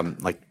are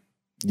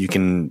you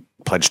can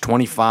pledge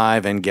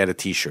 $25 and get a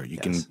T-shirt. You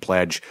can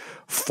pledge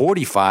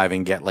 $45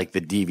 and get the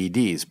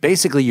DVDs.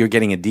 Basically, you're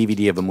getting a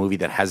DVD of a movie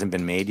that hasn't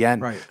been made yet.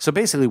 Right. So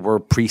basically, we're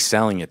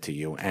pre-selling it to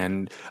you,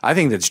 and I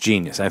think that's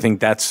genius. I think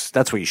that's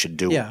what you should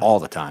do all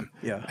the time.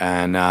 Yeah.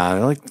 And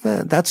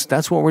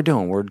that's what we're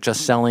doing. We're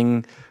just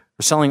selling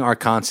We're selling our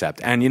concept.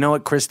 And you know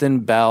what? Kristen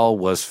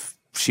Bell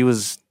she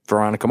was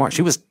Veronica Mars.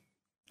 She was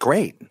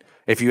great.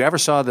 If you ever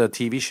saw the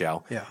TV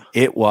show,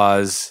 it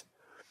was,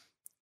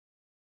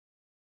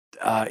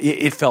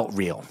 it felt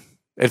real.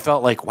 It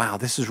felt like, wow,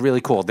 this is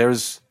really cool. There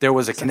was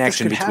a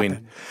connection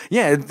between,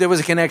 there was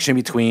a connection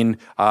between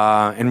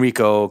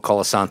Enrico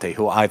Colasanti,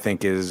 who I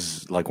think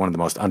is like one of the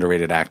most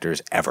underrated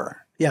actors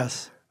ever.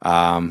 Yes.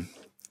 And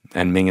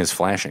Ming is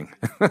flashing.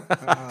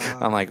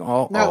 I'm like,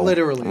 not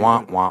literally.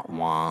 Wah, wah,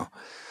 wah.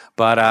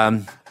 But, I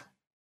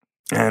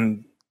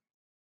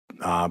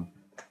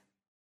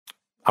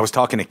was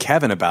talking to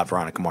Kevin about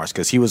Veronica Mars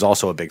because he was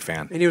also a big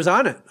fan. And he was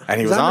on it. And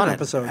he was on it.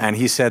 Episode. And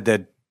he said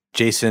that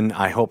Jason,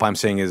 I hope I'm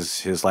saying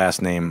his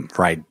last name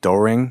right,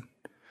 Doring,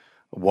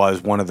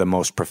 was one of the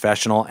most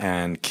professional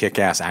and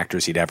kick-ass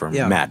actors he'd ever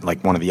met,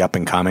 like one of the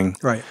up-and-coming.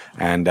 Right.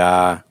 And,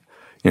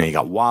 you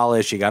got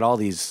Wallace, you got all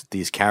these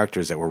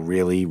characters that were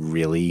really,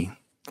 really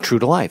true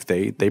to life.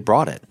 They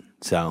brought it.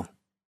 So,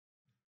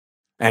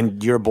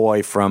 and your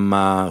boy from,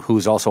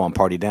 who's also on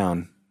Party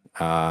Down,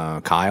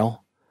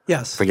 Kyle.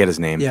 Yes. Forget his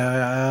name. Yeah.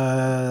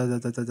 I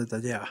have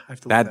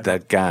to look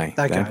that guy.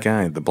 That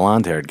guy. The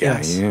blonde-haired guy.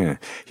 Yes. Yeah.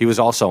 He was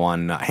also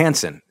on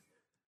Hanson.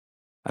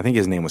 I think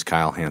his name was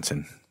Kyle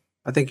Hanson.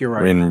 I think you're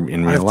right. In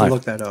real life. I have to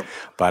look that up.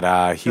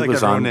 But he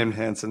was everyone on. named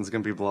Hanson's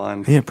gonna be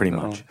blonde. Yeah, pretty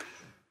much.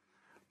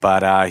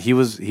 But he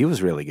was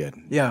really good.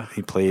 Yeah,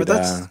 he played. But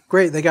that's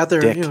great. They got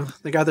their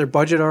they got their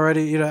budget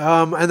already.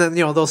 And then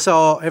they'll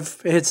sell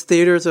if it hits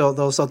theaters.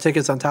 They'll sell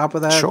tickets on top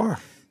of that. Sure.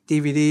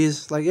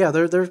 DVDs. Like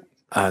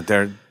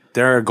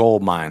they're a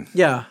gold mine.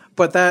 Yeah,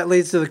 but that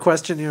leads to the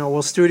question.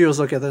 Will studios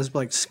look at this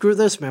like, screw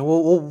this, man?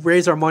 We'll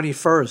raise our money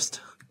first,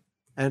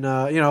 and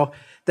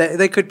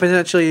they could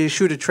potentially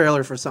shoot a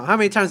trailer for something. How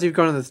many times have you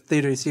gone to the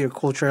theater to see a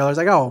cool trailer? It's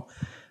like, oh,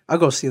 I'll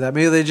go see that.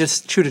 Maybe they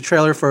just shoot a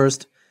trailer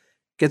first.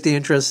 Get the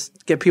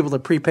interest, get people to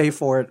prepay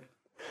for it.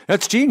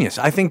 That's genius.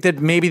 I think that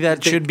maybe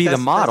that should be the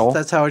model.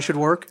 That's how it should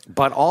work.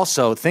 But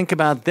also, think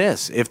about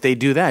this. If they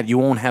do that, you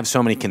won't have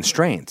so many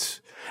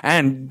constraints.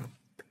 And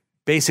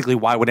basically,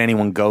 why would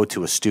anyone go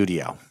to a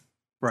studio?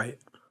 Right.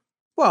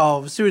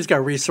 Well, the studio's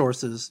got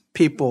resources,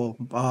 people,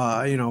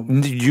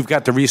 You've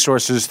got the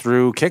resources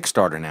through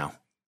Kickstarter now.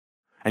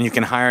 And you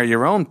can hire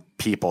your own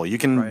people. You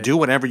can do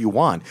whatever you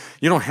want.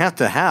 You don't have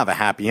to have a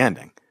happy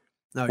ending.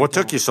 No, what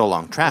took you so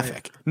long?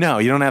 Traffic. Right. No,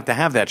 you don't have to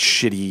have that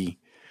shitty,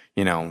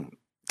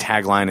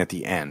 tagline at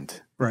the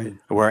end. Right.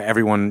 Where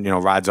everyone,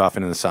 rides off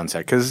into the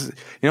sunset. Because,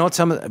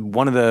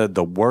 one of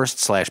the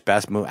worst /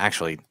 best movie,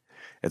 actually,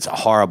 it's a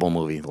horrible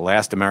movie. The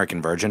Last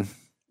American Virgin.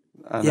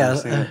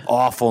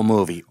 Awful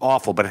movie.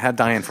 Awful. But it had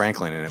Diane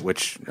Franklin in it,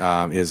 which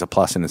is a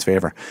plus in its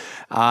favor.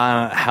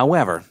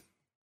 However,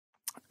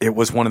 it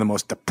was one of the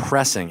most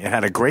depressing. It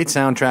had a great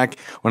soundtrack.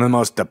 One of the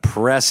most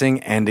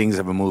depressing endings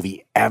of a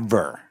movie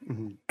ever.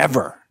 Mm-hmm.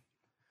 Ever.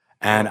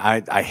 And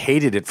I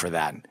hated it for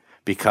that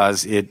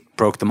because it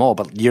broke the mold.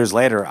 But years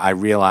later, I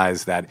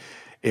realized that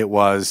the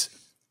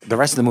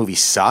rest of the movie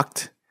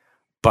sucked,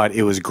 but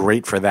it was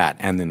great for that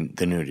and then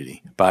the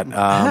nudity. But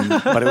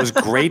but it was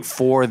great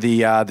for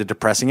the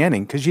depressing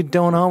ending because you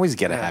don't always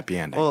get a happy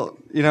ending. Well,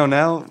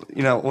 now,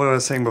 what I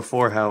was saying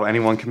before, how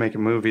anyone can make a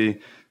movie.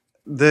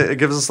 It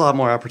gives us a lot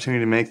more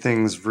opportunity to make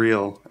things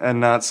real and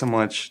not so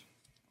much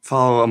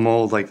follow a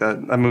mold like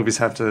that movies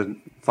have to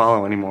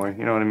follow anymore.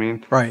 You know what I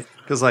mean? Right.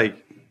 Because,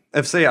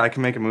 if, say, I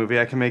can make a movie,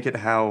 I can make it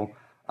how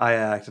I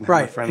act and how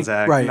my friends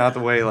act, not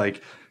the way,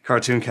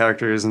 cartoon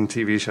characters and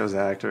TV shows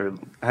act or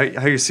how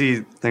you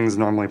see things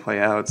normally play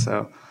out.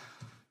 So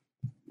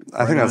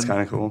I think that's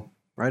kind of cool.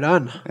 Right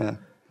on. Yeah.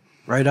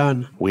 Right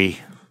on.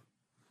 Mike,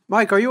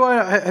 Mike, you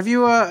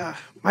gotta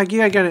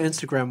get an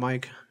Instagram,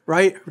 Mike.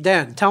 Right,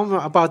 Dan. Tell them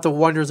about the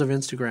wonders of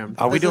Instagram.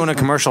 Are we doing a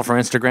commercial for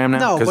Instagram now?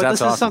 No, but that's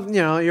this is something.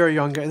 You're a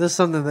young guy. This is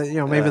something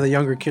that maybe the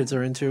younger kids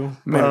are into.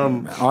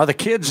 Are the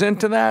kids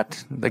into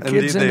that? The kids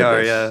indeed into they are.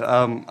 this?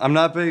 Yeah. I'm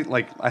not big.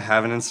 I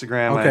have an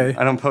Instagram. Okay.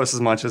 I don't post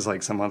as much as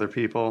some other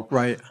people.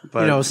 Right.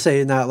 But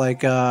say not like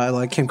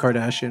Kim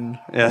Kardashian.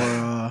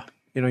 Yeah.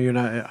 Or you're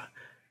not.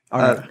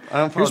 I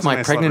don't post Here's my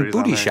any pregnant celebrities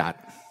on booty there.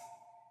 shot.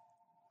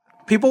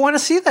 People want to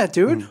see that,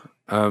 dude.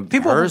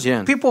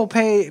 People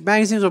pay.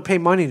 Magazines will pay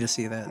money to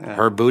see that. Yeah.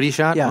 Her booty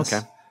shot? Yes.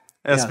 Okay.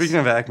 Yeah, speaking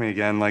of Acme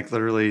again,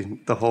 literally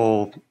the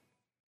whole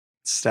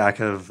stack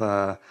of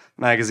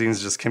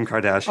magazines, just Kim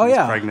Kardashian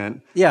is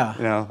pregnant. Yeah.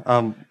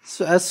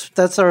 So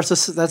that's our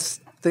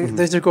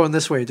things are going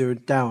this way,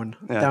 dude.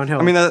 Downhill.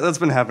 I mean that's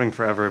been happening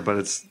forever, but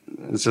it's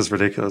just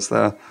ridiculous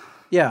though.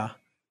 Yeah.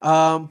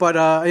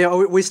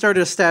 We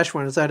started a stash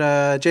one. It's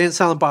at Jay and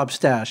Silent Bob's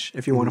Stash.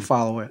 If you want to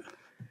follow it.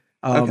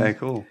 Okay.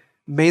 Cool.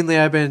 Mainly,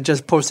 I've been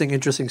just posting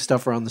interesting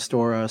stuff around the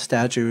store,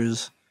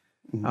 statues,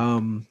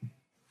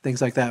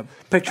 things like that.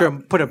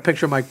 Put a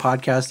picture of Mike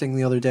podcasting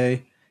the other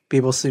day.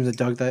 People seem to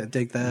dig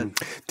that.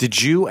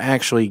 Did you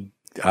actually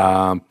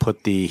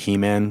put the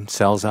He-Man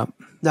cells up?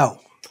 No.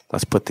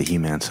 Let's put the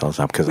He-Man cells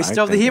up because we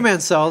still have the He-Man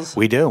cells.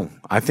 We do.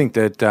 I think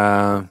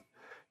that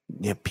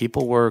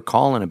people were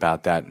calling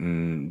about that,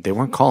 and they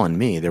weren't calling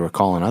me. They were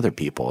calling other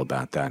people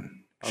about that.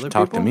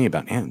 Talk to me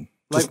about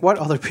Like what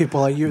other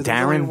people? Like you,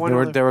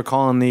 Darren. They were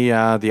calling the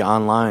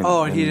online.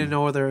 Oh, and he didn't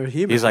know whether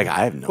He-Man. He's like,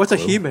 I have no. What's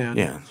clue. a He-Man?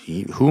 Yeah,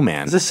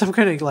 Who-Man. Is this some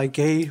kind of like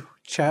gay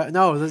chat?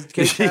 No, this is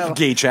gay chat.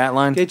 Gay chat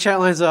line. Gay chat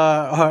lines.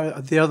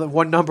 The other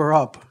one number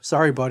up.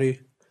 Sorry,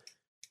 buddy.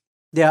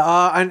 Yeah.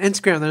 On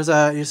Instagram, there's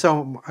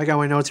I got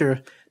my notes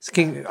here.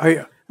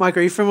 Mike,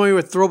 are you familiar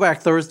with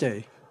Throwback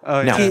Thursday?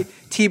 Oh yeah. No.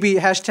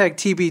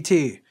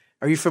 #TBT.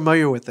 Are you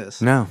familiar with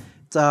this? No.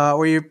 It's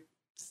where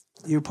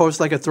you post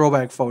like a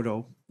throwback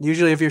photo,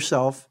 usually of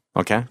yourself.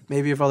 Okay.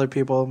 Maybe of other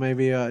people.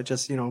 Maybe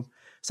just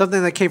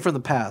something that came from the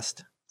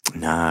past.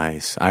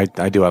 Nice. I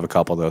do have a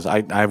couple of those.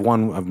 I have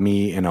one of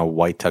me in a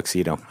white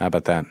tuxedo. How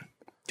about that?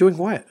 Doing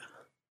what?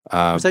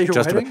 Was that your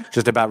wedding?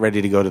 Just about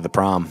ready to go to the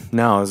prom.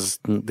 No,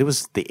 it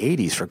was the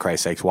 80s, for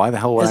Christ's sakes. Why the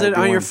hell would I Is it on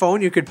doing... your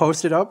phone? You could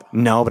post it up?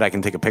 No, but I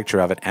can take a picture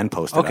of it and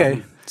post it up.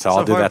 Okay. So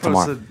I'll do that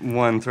tomorrow. I posted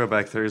one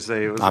Throwback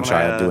Thursday. It was I'm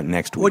sorry, I'll do it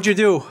next week. What'd you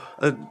do?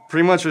 It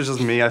pretty much was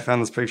just me. I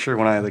found this picture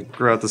when I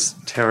grew out this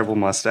terrible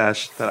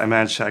mustache that I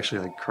managed to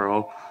actually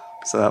curl.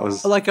 So that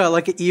was Like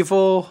an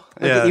evil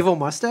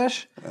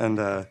mustache?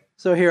 And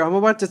So here, I'm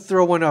about to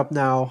throw one up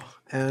now,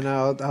 and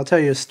I'll tell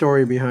you a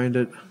story behind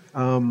it.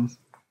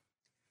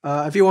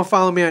 If you want to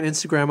follow me on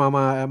Instagram,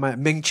 I'm at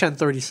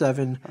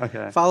Ming-Chen37.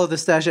 Okay. Follow the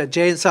stash at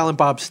Jay and Silent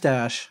Bob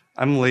Stash.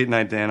 I'm Late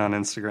Night Dan on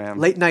Instagram.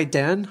 Late Night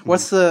Dan?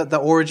 What's the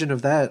origin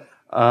of that?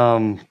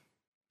 I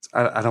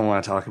don't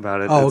want to talk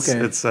about it. Oh, okay.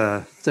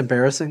 It's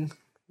embarrassing.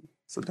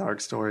 It's a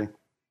dark story.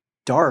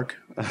 Dark?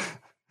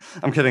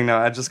 I'm kidding. No,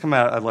 I just come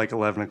out at like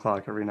 11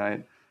 o'clock every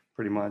night,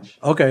 pretty much.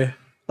 Okay.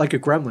 Like a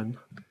gremlin.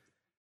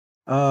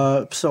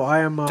 So I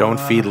am... Don't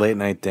feed Late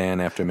Night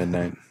Dan after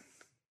midnight.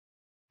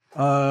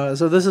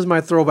 So this is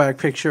my throwback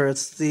picture.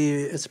 It's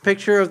a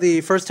picture of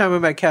the first time I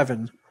met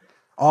Kevin,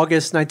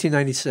 August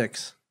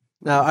 1996.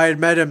 Now I had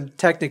met him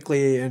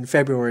technically in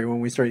February when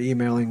we started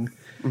emailing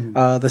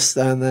this,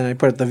 and then I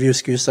put the View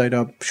Skew site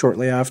up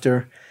shortly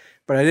after.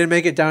 But I didn't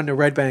make it down to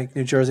Red Bank,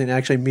 New Jersey, and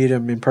actually meet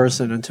him in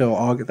person until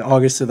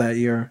August of that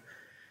year.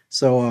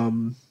 So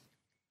I'm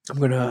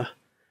gonna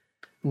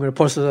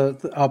post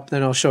it up,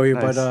 then I'll show you.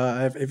 Nice.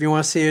 But if you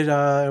want to see it,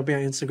 it'll be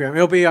on Instagram.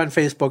 It'll be on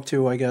Facebook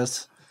too, I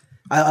guess.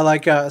 I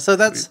like so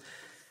that's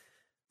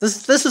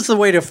this is the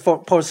way to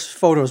post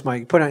photos, Mike.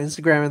 You put it on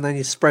Instagram and then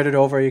you spread it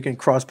over. You can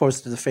cross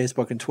post it to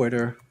Facebook and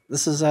Twitter.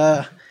 This is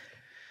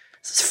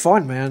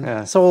fun, man.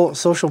 Yeah. It's a whole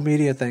social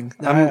media thing.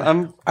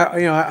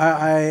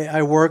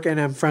 I work and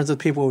I'm friends with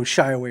people who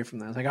shy away from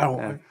that. Like I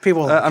don't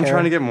people. I'm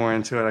trying to get more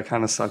into it. I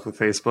kind of suck with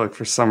Facebook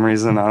for some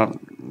reason. I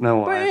don't know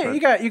why.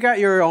 But you got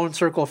your own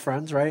circle of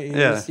friends, right?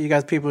 You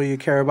got people you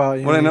care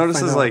about. What I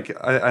notice is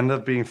I end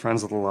up being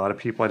friends with a lot of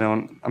people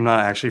I'm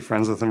not actually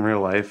friends with in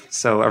real life.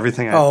 So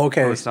everything I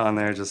post on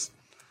there just,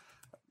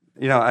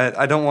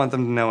 I don't want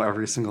them to know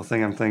every single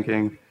thing I'm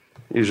thinking.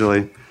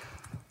 Usually.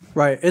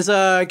 Right. Is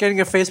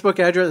getting a Facebook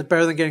address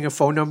better than getting a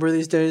phone number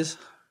these days?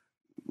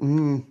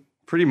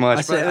 Pretty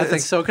much. I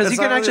think so, because you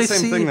can actually see.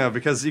 It's not the same thing, though,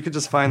 because you could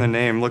just find their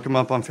name, look them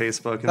up on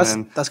Facebook,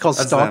 and that's called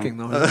stalking,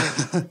 though.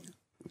 Isn't it?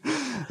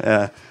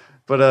 Yeah.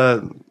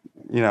 But,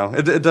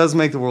 it does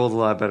make the world a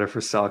lot better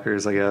for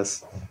stalkers, I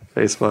guess,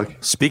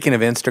 Facebook. Speaking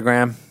of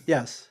Instagram.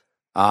 Yes.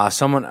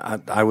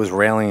 I was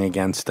railing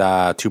against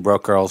Two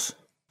Broke Girls.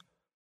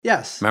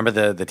 Yes. Remember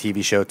the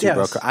TV show Two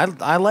Broke Girls?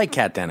 I like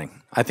Kat Denning.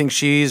 I think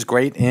she's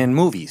great in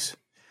movies.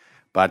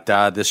 But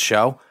this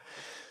show...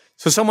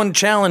 So someone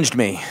challenged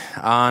me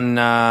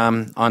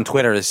on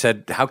Twitter. They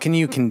said, how can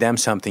you condemn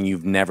something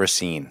you've never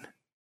seen?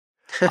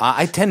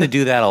 I tend to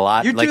do that a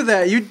lot. You do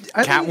that.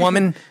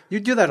 Catwoman. You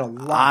do that a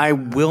lot. I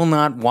will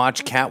not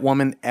watch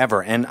Catwoman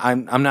ever. And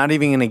I'm not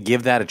even going to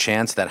give that a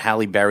chance, that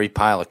Halle Berry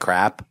pile of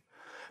crap,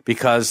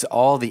 because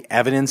all the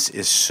evidence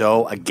is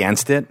so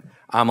against it.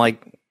 I'm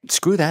like,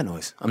 screw that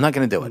noise. I'm not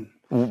going to do it.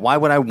 Why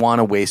would I want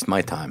to waste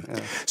my time?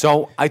 Yeah.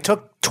 So I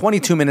took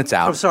 22 minutes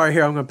out. I'm sorry.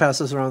 Here, I'm going to pass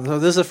this around. So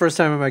this is the first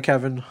time I met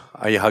Kevin.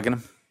 Are you hugging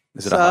him?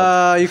 Is it a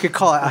hug? You could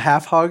call it a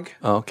half hug.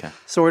 Oh, okay.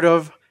 Sort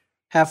of.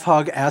 Half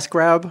hug, ass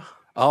grab.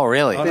 Oh,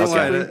 really?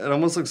 Okay. It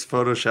almost looks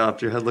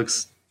photoshopped. Your head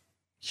looks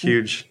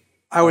huge.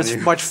 I was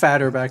much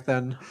fatter back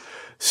then.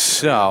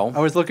 So I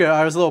was a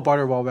little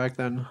butterball back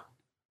then.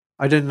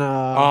 I didn't.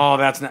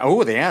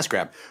 The ass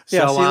grab.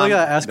 Yeah, so, look at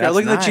that ass grab.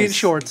 Look at the jean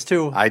shorts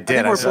too. I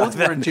did. We're both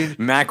wearing jeans.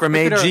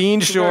 Macrame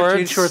jean shorts.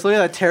 Jean shorts. Look at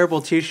that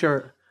terrible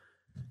T-shirt.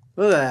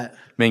 Look at that.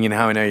 Ming, you know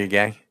how I know you're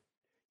gay?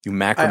 You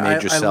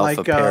macrameed yourself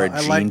a pair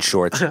of jean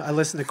shorts. I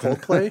listen to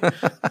Coldplay.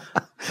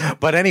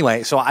 But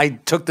anyway, so I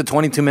took the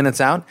 22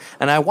 minutes out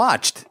and I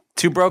watched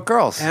Two Broke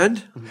Girls.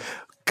 And?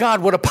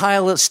 God, what a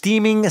pile of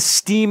steaming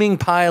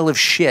pile of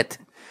shit.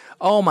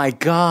 Oh my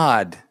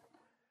God.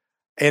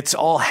 It's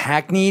all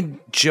hackneyed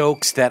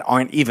jokes that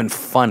aren't even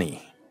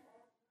funny.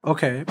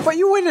 Okay, but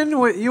you went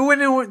into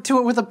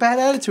it with a bad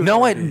attitude.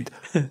 No,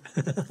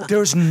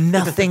 there's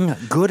nothing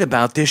good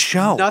about this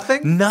show.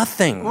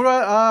 Nothing. What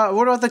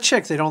about the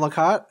chicks? They don't look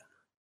hot?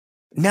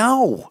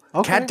 No.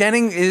 Okay. Kat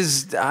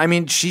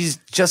Denning she's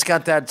just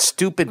got that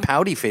stupid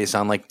pouty face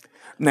on. Like,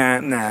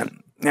 nah.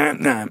 nah,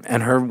 nah.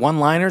 And her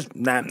one-liners,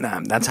 nah,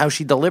 nah. That's how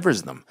she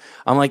delivers them.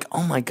 I'm like,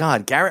 oh my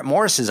God, Garrett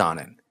Morris is on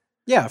it.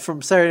 Yeah,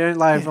 from Saturday Night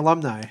Live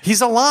alumni.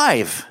 He's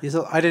alive.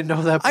 I didn't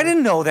know that. I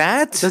didn't know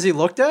that. Does he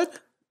look dead?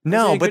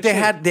 No, but they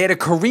had a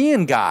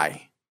Korean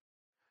guy.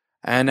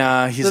 And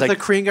he's like the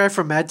Korean guy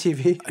from Mad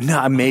TV.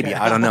 No, maybe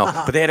I don't know.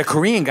 But they had a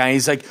Korean guy.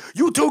 He's like,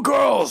 "You two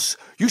girls,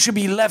 you should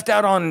be left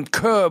out on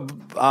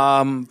curb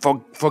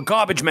for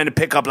garbage men to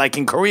pick up, like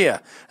in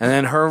Korea." And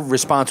then her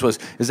response was,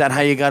 "Is that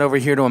how you got over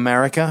here to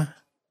America?"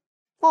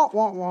 Wah,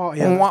 wah, wah.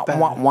 Yeah, that's bad.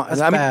 Wah, wah. That's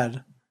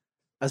bad.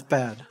 That's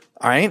bad.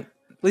 All right.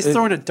 At least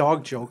throw in a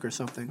dog joke or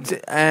something.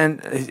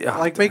 And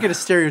like make it a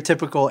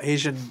stereotypical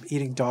Asian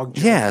eating dog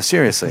joke. Yeah,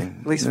 seriously.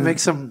 At least make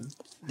some.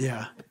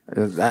 Yeah.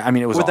 I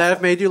mean, it was. Would that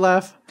have made you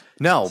laugh?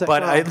 No,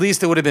 but at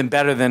least it would have been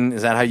better than,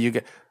 is that how you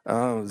get,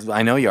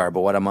 I know you are,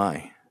 but what am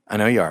I? I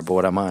know you are, but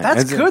what am I?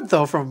 That's good,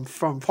 though, from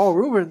Paul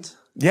Rubens.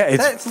 Yeah,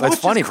 it's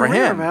funny for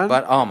him. Man.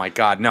 But, oh, my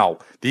God, no.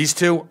 These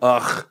two,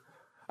 ugh.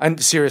 And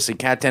seriously,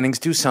 Kat Dennings,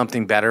 do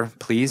something better,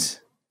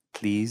 please.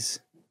 Please.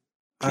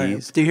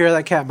 Please. Right. Do you hear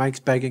that, Kat? Mike's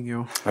begging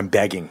you. I'm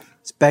begging.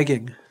 It's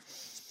begging.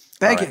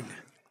 Begging.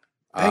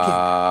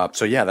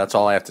 So yeah, that's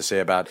all I have to say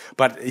about it.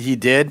 But he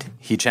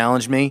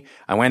challenged me.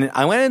 I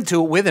went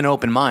into it with an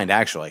open mind,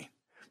 actually.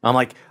 I'm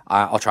like,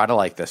 I'll try to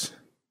like this.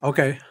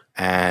 Okay.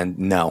 And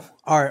no.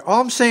 All right. All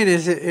I'm saying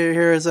is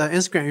here is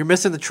Instagram. You're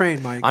missing the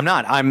train, Mike. I'm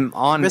not. I'm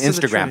on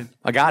Instagram.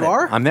 I got it.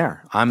 Are? I'm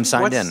there. I'm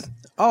signed in.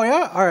 Oh,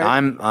 yeah? All right.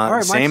 I'm all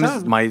right, same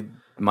as my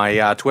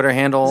Twitter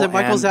handle. Is it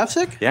Michael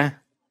Zapsik? Yeah.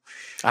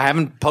 I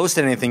haven't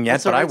posted anything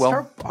yet, but I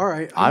will. All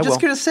right. I'm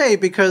just going to say,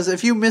 because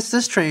if you miss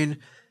this train,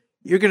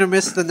 you're going to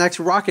miss the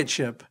next rocket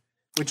ship,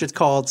 which is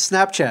called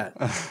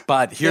Snapchat.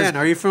 But here's... Dan,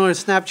 are you familiar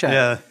with Snapchat?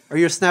 Yeah. Are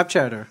you a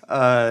Snapchatter?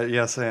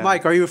 Yes, I am.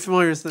 Mike, are you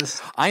familiar with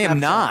this? I am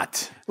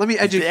not. Let me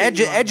educate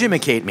you.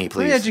 Educate me, please.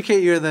 Let me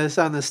educate you on the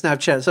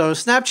Snapchat. So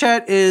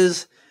Snapchat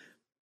is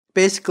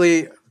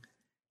basically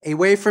a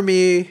way for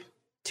me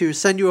to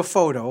send you a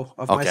photo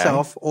of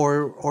myself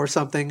or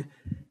something.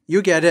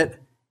 You get it,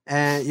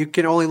 and you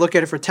can only look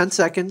at it for 10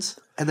 seconds,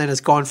 and then it's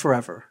gone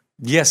forever.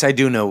 Yes, I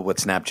do know what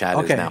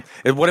Snapchat is now.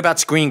 What about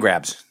screen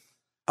grabs?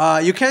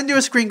 You can do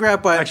a screen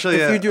grab, but actually,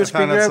 if you do a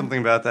screen grab,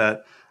 something about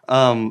that.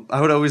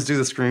 I would always do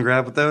the screen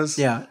grab with those.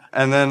 Yeah.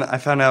 And then I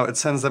found out it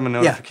sends them a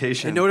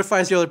notification. Yeah, it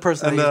notifies the other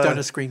person that you've done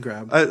a screen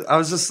grab. I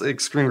was just like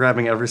screen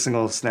grabbing every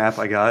single snap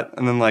I got.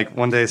 And then like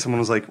one day someone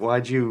was like,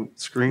 "Why'd you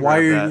screen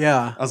grab that?"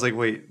 Yeah. I was like,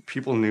 wait,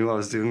 people knew I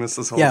was doing this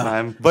whole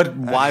time. But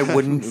why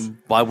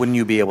wouldn't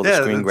you be able to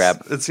screen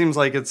grab? It seems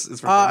like it's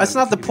it's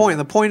not the point.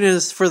 The point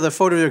is for the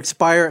photo to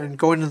expire and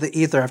go into the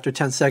ether after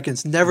 10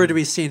 seconds, never to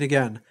be seen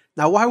again.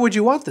 Now, why would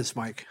you want this,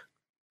 Mike?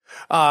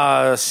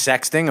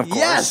 Sexting, of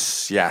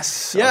course.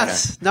 Yes. Okay.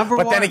 Number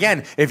one. But then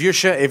again, if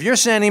you're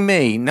sending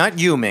me, not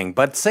you, Ming,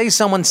 but say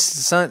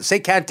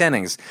Kat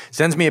Dennings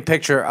sends me a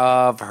picture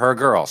of her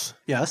girls.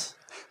 Yes.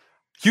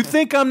 You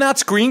think I'm not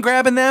screen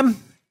grabbing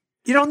them?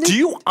 You don't need. Do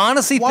you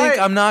honestly think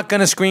I'm not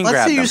going to screen grab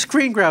them? Let's say you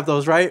screen grab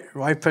those, right?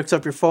 Wife picks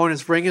up your phone,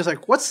 it's ringing. It's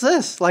like, what's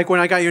this? Like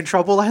when I got you in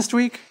trouble last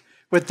week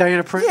with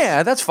Diana Prince?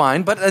 Yeah, that's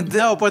fine. But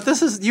no, but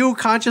this is you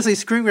consciously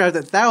screen grab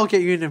that. That'll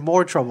get you into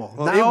more trouble.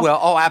 Well, it will.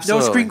 Oh,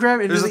 absolutely. No screen grab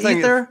into the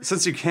ether.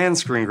 Since you can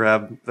screen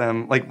grab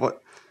them, like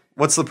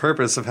what's the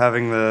purpose of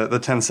having the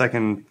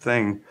 10-second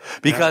thing?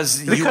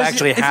 Because you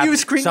actually have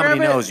somebody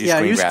knows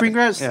you screen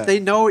grab. They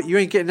know you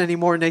ain't getting any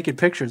more naked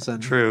pictures. Then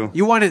true.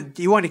 You want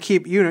to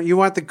keep you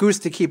want the goose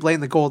to keep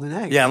laying the golden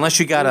egg. Yeah, unless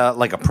you got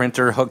a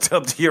printer hooked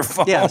up to your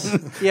phone. Yes.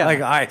 Yeah.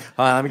 Like, all right,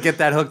 let me get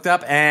that hooked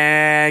up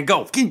and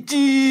go.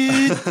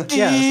 Snapchat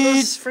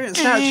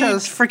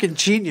is freaking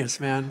genius,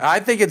 man. I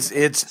think it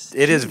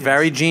is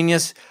very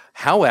genius.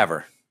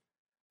 However,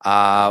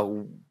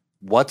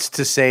 what's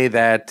to say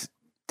that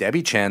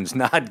Debbie Chen's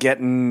not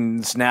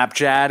getting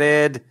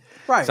Snapchatted?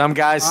 Right. Some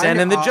guys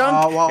sending the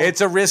junk.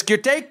 It's a risk you're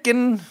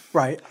taking.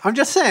 Right. I'm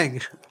just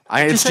saying.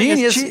 It's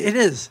genius. It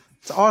is.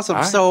 It's awesome.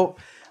 Right. So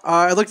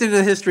I looked into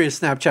the history of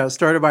Snapchat. It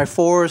started by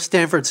 4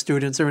 Stanford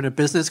students. They were in a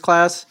business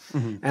class,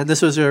 and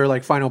this was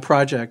their final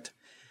project.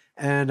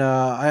 And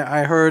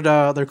I heard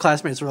their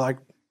classmates were like,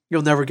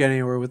 "You'll never get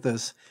anywhere with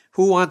this.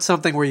 Who wants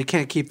something where you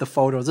can't keep the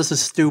photos? This is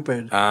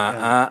stupid."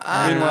 Meanwhile,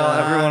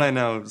 everyone I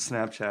know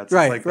Snapchats.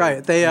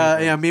 Right.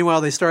 They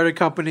meanwhile, they started a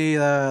company.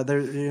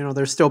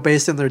 They're still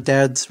based in their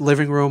dad's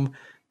living room,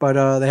 but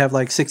they have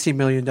like $16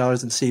 million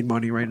in seed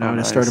money right now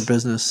to start a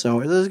business.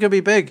 So this is gonna be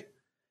big.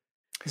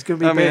 It's gonna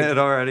be big. I mean, it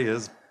already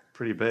is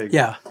pretty big.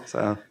 Yeah.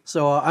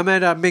 So I'm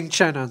at Ming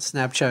Chen on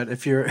Snapchat.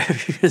 If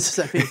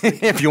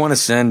you want to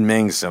send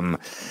Ming some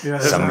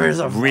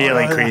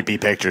really creepy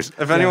pictures.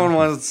 If anyone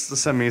wants to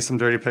send me some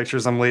dirty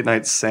pictures, I'm Late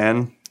Night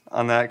San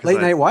on that. Late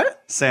night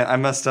what? San. I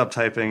messed up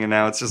typing, and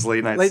now it's just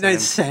Late Night. Late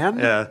Night San.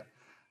 Yeah.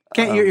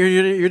 Can't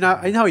you're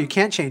not? I know you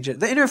can't change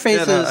it. The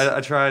interface is. I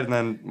tried, and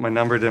then my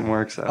number didn't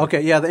work. So okay,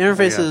 yeah, the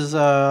interface is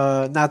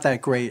not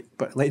that great,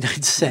 but Late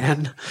Night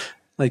San.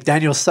 Like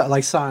Daniel San.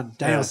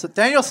 Nice.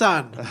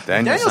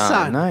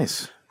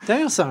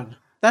 Daniel San.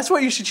 That's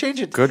what you should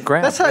change it. Good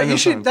grab. That's how you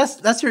should.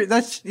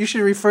 You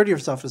should refer to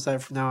yourself as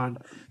that from now on.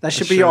 That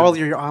should be all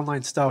your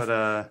online stuff.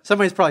 But,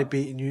 somebody's probably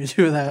beating you to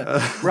do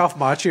that. Ralph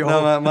Macchio.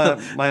 No,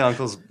 my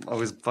uncles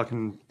always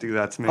fucking do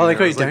that to me. Oh, they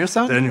call you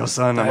Daniel-san?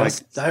 Daniel-san. I'm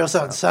like,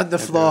 Daniel-san, sun the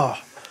floor.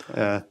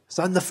 Yeah.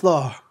 Sun the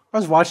floor. I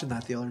was watching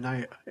that the other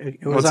night.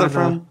 It was What's that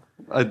from?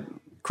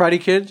 Karate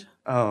Kid.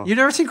 Oh. You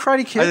never seen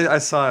Karate Kid? I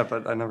saw it,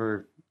 but I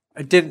never...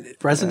 It didn't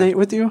resonate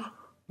with you?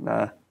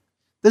 Nah.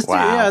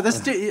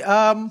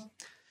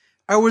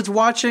 I was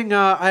watching.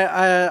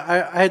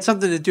 I had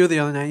something to do the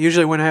other night.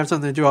 Usually, when I have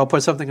something to do, I'll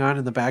put something on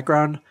in the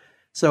background.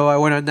 So I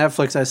went on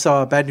Netflix. I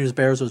saw Bad News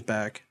Bears was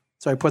back,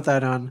 so I put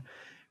that on.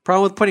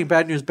 Problem with putting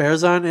Bad News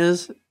Bears on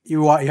is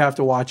you have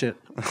to watch it.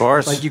 Of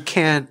course, like you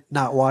can't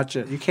not watch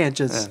it. You can't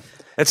just. Yeah.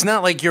 It's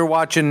not like you're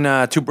watching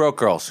Two Broke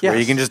Girls, where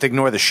you can just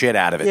ignore the shit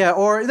out of it. Yeah,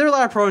 or there are a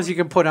lot of programs you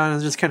can put on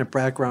as just kind of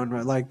background.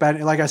 Right? Like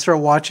I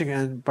started watching it,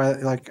 and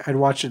I'd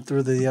watch it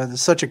through the.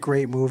 It's such a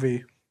great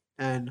movie,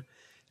 and.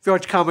 If you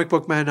watch Comic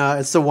Book Man,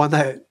 it's the one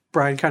that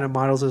Brian kind of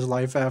models his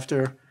life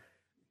after.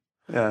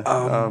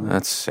 Yeah,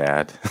 that's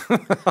sad.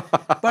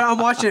 But I'm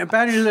watching it.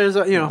 Bad News is,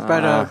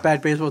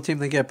 bad baseball team.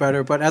 They get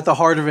better, but at the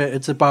heart of it,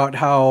 it's about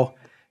how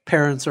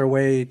parents are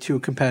way too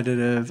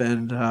competitive,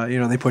 and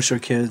they push their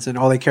kids, and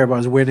all they care about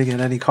is winning at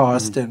any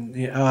cost. And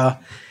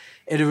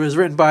it was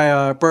written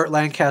by Burt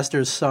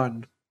Lancaster's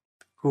son,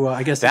 who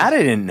I guess I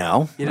didn't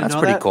know. That's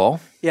pretty cool.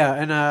 Yeah,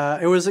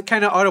 and it was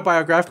kind of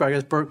autobiographical. I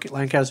guess Burt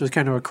Lancaster was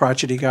kind of a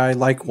crotchety guy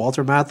like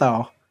Walter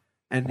Matthau,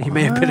 and he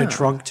may have been a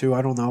drunk too.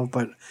 I don't know,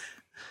 but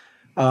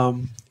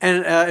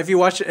if you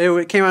watch it,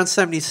 it came out in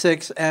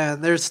 '76,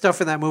 and there's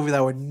stuff in that movie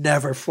that would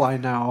never fly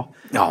now.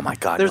 Oh my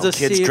God! There's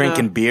kids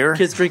drinking beer.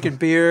 Kids drinking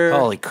beer.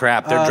 Holy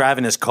crap! They're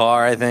driving his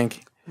car. I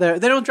think. They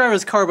don't drive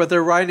his car, but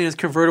they're riding his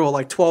convertible.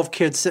 Like 12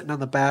 kids sitting on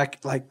the back,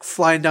 like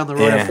flying down the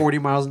road at 40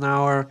 miles an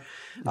hour.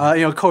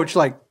 Coach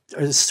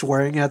is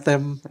swearing at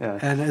them,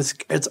 and it's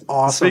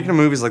awesome. Speaking of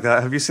movies like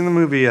that, have you seen the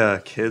movie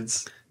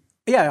Kids?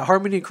 Yeah,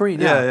 Harmony Korine.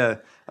 Yeah.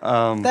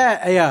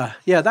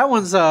 That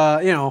one's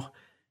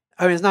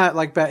it's not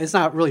like bad. It's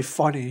not really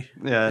funny.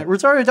 Yeah,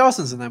 Rosario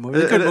Dawson's in that movie.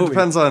 It's a good movie. It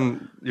depends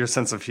on your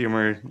sense of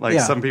humor. Like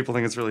some people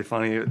think it's really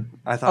funny.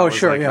 I thought. Oh, it was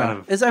sure, kind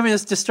of,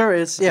 it's disturbing.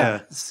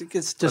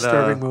 It's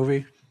disturbing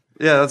movie.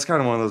 Yeah, that's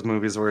kind of one of those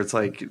movies where it's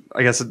like,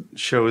 I guess it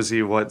shows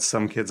you what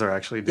some kids are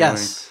actually doing.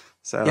 Yes.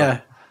 So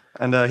yeah.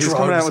 And he's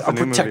coming out with a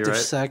new movie, right?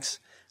 Sex.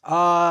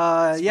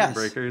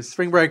 Yes.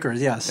 Spring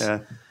Breakers, yes.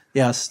 Yeah.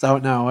 Yes.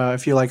 Now,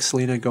 if you like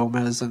Selena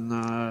Gomez and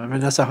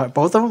Vanessa Hudgens,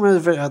 both of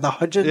them, the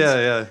Hudgens?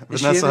 Yeah.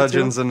 Vanessa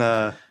Hudgens and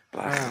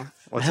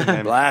what's her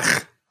name?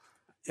 Black.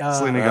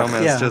 Selena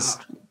Gomez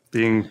just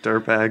being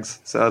dirtbags.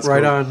 So that's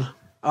right cool.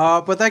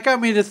 on. But that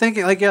got me to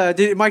thinking,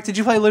 Mike, did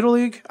you play Little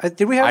League?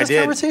 Did we have this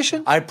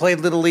conversation? I played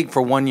Little League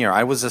for 1 year.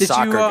 I was a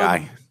soccer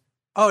guy.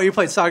 Oh, you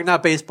played soccer,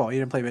 not baseball.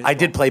 You didn't play baseball. I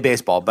did play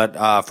baseball,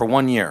 but for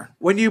 1 year.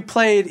 When you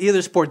played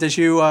either sport, did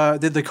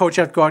the coach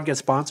have to go out and get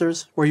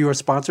sponsors? Were you a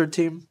sponsored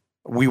team?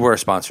 We were a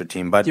sponsored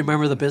team, but do you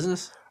remember the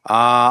business?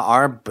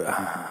 I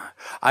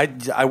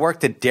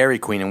worked at Dairy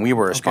Queen, and we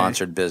were a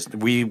sponsored business.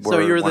 We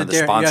were one of the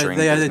sponsoring.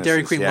 They had the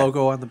Dairy Queen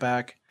logo on the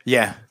back.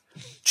 Yeah,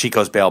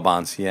 Chico's bail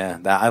bonds. Yeah,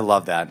 I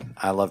love that.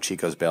 I love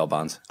Chico's bail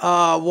bonds. When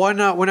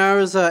I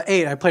was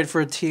 8, I played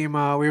for a team.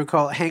 We would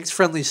call it Hank's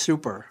Friendly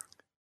Super.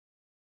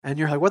 And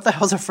you're like, what the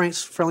hell's a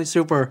Frank's Friendly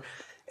Super?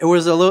 It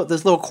was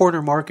this little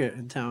corner market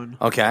in town.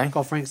 Okay.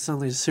 Called Frank's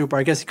Friendly Super.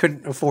 I guess he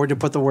couldn't afford to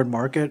put the word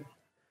market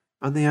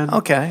on the end.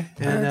 Okay.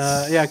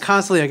 And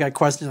constantly I got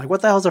questions like,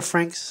 what the hell's a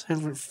Frank's?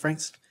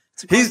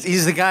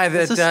 He's the guy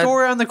that... It's a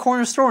store on the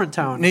corner store in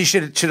town. He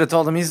should have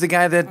told him he's the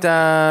guy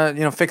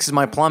that fixes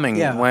my plumbing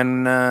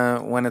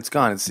when it's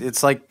gone.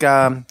 It's like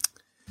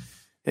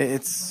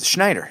it's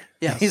Schneider.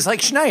 Yeah. He's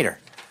like Schneider.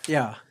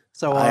 Yeah.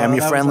 So I am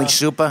your friendly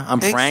super.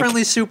 I'm Hank's Frank.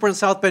 Friendly Super in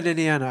South Bend,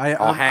 Indiana.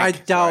 I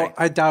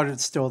doubt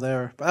it's still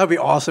there. But that would be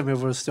awesome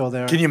if it was still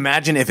there. Can you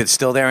imagine if it's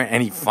still there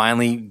and he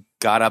finally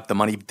got up the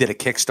money, did a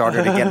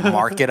Kickstarter to get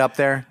Market up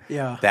there?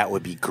 Yeah. That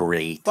would be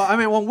great. But I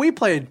mean, when we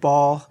played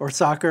ball or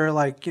soccer,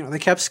 they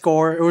kept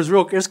score. It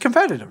was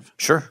competitive.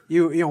 Sure.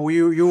 You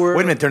were.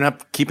 Wait a minute, they're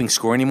not keeping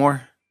score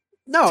anymore?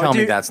 No, tell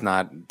me that's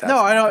not.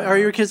 I don't. Are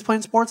your kids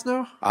playing sports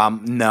now?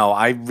 No,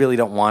 I really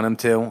don't want them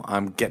to.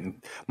 I'm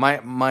getting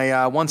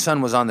my one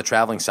son was on the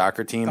traveling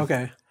soccer team.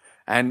 Okay,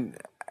 and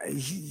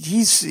he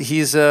was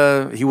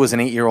an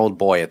 8-year-old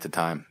boy at the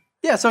time.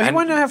 Yeah, so he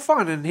wanted to have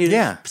fun, and he's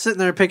sitting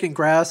there picking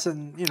grass,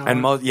 and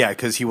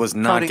because he was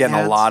not getting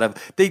a lot of.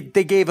 They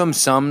gave him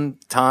some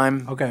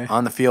time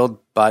on the field,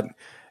 but.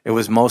 It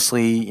was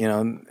mostly,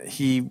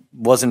 he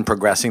wasn't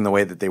progressing the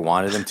way that they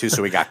wanted him to,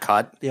 so he got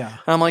cut. Yeah. And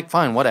I'm like,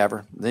 fine,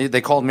 whatever.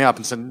 They called me up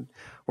and said,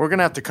 we're going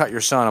to have to cut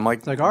your son. I'm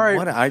like, all right.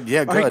 What?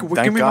 Good. Right,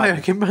 thank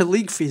God. Give me my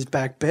league fees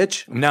back,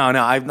 bitch. No,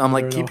 I'm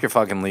like, keep your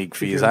fucking league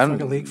fees.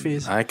 League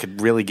fees. I could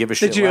really give a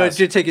shit less. Did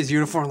you take his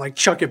uniform and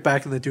chuck it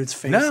back in the dude's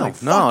face? No,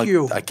 fuck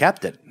you. I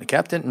kept it.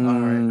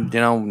 And,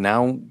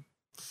 now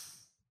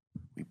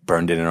we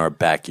burned it in our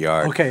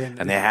backyard. Okay.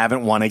 And they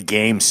haven't won a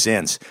game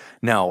since.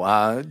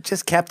 No,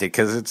 just kept it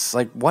because it's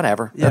like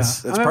whatever. Yeah.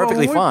 It's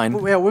perfectly fine.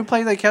 We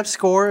played. They kept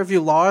score. If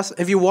you lost,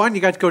 if you won,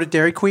 you got to go to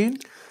Dairy Queen.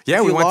 Yeah,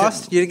 if we you went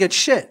lost, you didn't get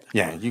shit.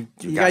 Yeah, you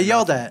got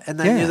yelled at, and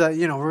then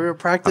we were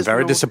practice. I'm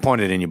very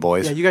disappointed in you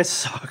boys. Yeah, you guys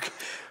suck.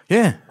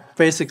 Yeah,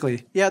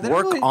 basically. Yeah,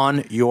 work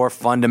on your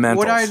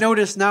fundamentals. What I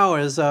notice now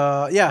is,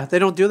 they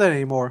don't do that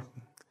anymore.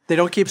 They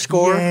don't keep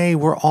score. Yay,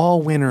 we're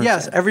all winners.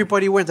 Yes,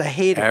 everybody wins. I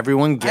hate it.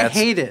 Everyone gets. I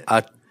hate it.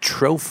 A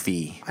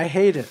trophy. I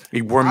hate it.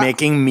 We're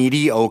making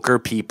mediocre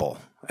people.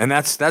 And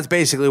that's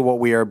basically what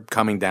we are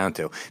coming down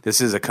to.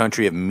 This is a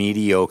country of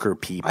mediocre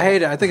people. I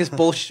hate it. I think it's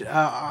bullshit.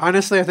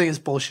 Honestly, I think it's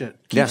bullshit.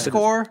 Keep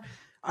score.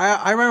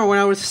 I remember when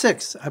I was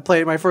 6, I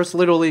played my first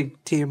Little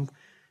League team.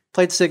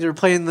 Played 6. We were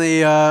playing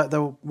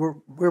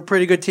we're a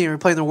pretty good team. We were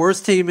playing the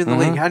worst team in the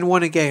league. Hadn't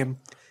won a game.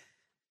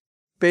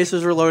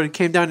 Bases were loaded.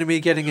 Came down to me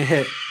getting a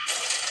hit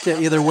to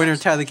either win or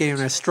tie the game,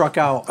 and I struck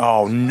out.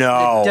 Oh,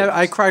 no.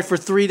 I cried for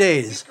 3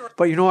 days.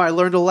 But you know what? I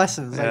learned a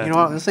lesson. Like, you know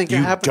what? This thing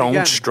can happen again. You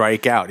don't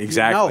strike out.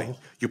 Exactly. No.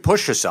 You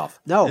push yourself.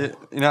 No.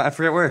 I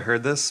forget where I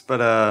heard this,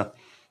 but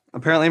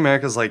apparently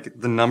America's like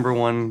the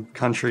 #1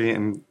 country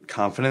in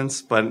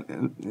confidence, but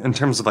in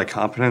terms of like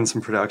competence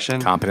and production.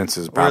 Competence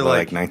is probably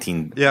like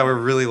 19. Yeah, we're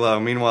really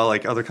low. Meanwhile,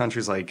 like other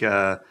countries like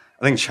I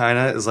think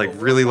China is like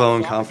really low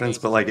in confidence,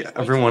 but like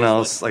everyone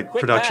else, like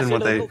production,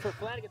 what they,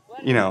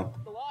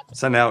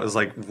 send out is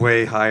like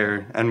way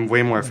higher and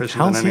way more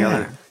efficient than any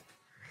other.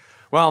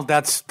 Well,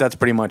 that's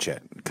pretty much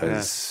it.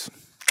 Because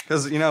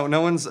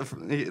no one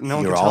can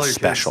tell your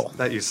special kids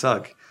that you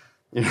suck.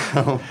 You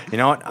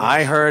know what?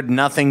 I heard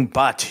nothing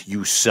but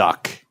you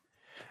suck.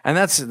 And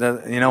that's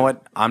you know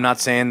what? I'm not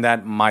saying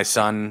that my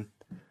son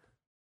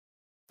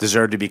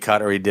deserved to be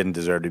cut or he didn't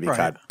deserve to be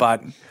cut.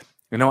 But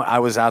I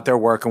was out there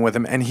working with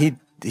him, and he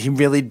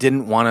really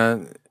didn't want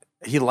to.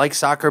 He liked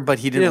soccer, but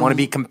he didn't want to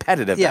be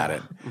competitive at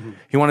it. Mm-hmm.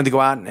 He wanted to go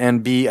out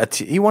and be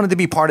he wanted to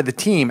be part of the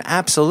team,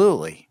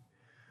 absolutely.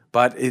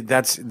 But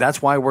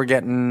that's why we're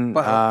getting.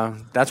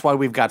 That's why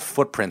we've got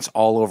footprints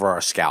all over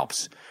our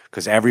scalps,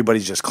 because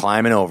everybody's just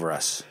climbing over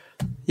us.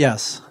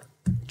 Yes,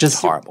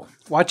 just horrible.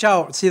 Watch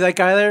out! See that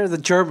guy there? The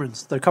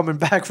Germans. They're coming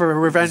back for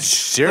revenge.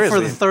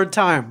 Seriously, for the 3rd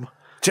time.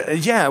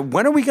 Yeah.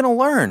 When are we going to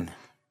learn?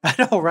 I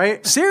know,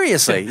 right?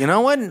 Seriously, you know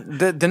what?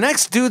 The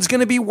next dude's going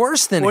to be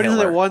worse than Hitler. What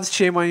is it? Once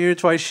shame on you,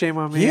 twice shame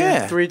on me.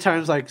 Yeah. 3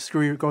 times like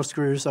screw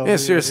yourself. Yeah,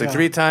 seriously.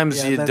 3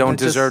 times you don't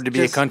deserve to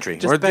be a country.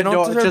 Just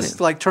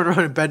turn around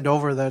and bend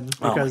over then.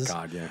 Because, oh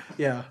my God, yeah.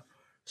 Yeah.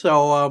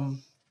 So I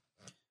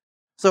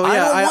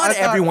don't want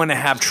everyone to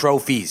have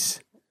trophies.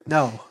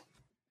 No.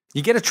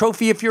 You get a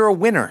trophy if you're a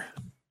winner.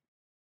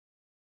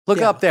 Look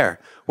up there.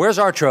 Where's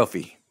our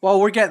trophy? Well,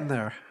 we're getting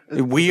there.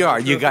 We are.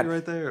 You got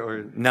right there,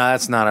 or no?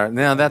 That's not our.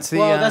 No, that's the.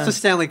 That's a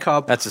Stanley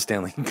Cup. That's a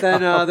Stanley Cup.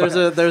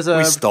 Then there's a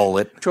we stole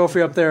it.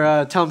 Trophy up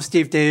there. Tom,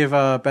 Steve, Dave,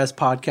 best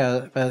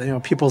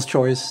podcast. People's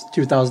Choice,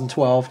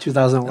 2012,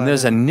 2011. And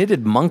there's a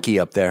knitted monkey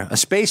up there, a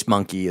space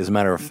monkey, as a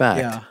matter of fact.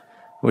 Yeah.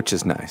 Which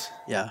is nice.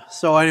 Yeah.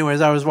 So, anyways,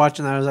 I was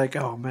watching that. I was like,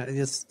 oh man,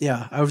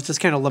 I was just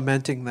kind of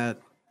lamenting that.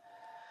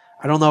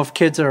 I don't know if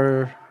kids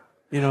are.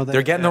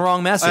 They're getting the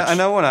wrong message. I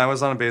know when I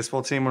was on a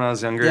baseball team when I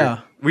was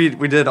younger, we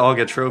did all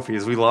get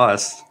trophies. We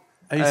lost.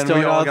 You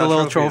still got the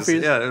little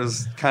trophies? Yeah, it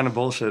was kind of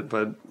bullshit,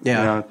 but you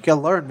gotta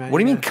learn, man. What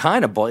do you mean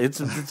kind of bullshit?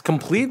 It's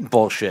complete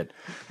bullshit.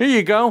 Here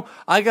you go.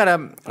 I got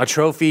a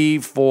trophy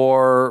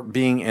for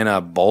being in a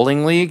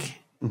bowling league.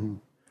 Mm-hmm.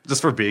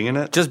 Just for being in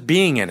it? Just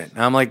being in it.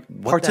 And I'm like,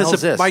 what the hell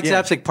is this? Mike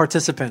Zapsik,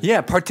 participant. Yeah,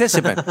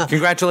 participant.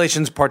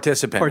 Congratulations,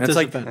 participant. And it's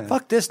like,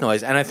 fuck this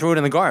noise. And I threw it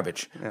in the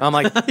garbage. Yeah. I'm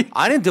like,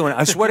 I didn't do it.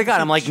 I swear to God,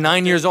 I'm like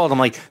 9 years old. I'm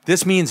like,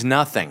 this means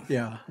nothing.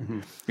 Yeah. Mm-hmm.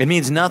 It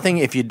means nothing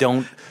if you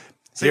don't.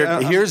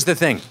 Here's the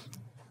thing.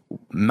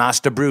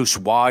 Master Bruce,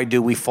 why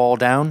do we fall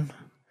down?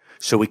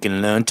 So we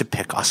can learn to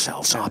pick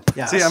ourselves up.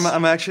 Yes. See,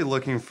 I'm actually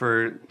looking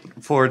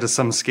forward to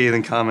some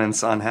scathing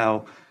comments on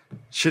how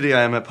shitty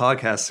I am at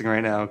podcasting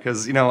right now,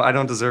 because I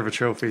don't deserve a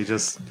trophy.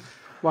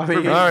 All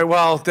right,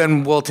 well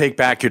then we'll take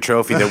back your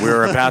trophy that we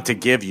were about to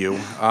give you.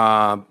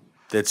 That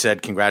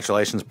said,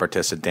 congratulations,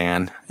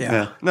 Dan.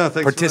 Yeah. No,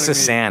 thanks.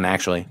 Particisan,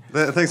 actually.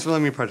 Thanks for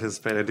letting me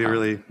participate. I do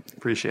really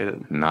appreciate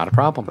it. Not a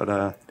problem.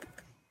 But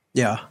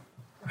yeah.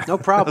 No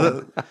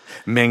problem.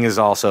 Ming is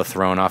also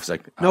thrown off. He's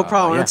like, no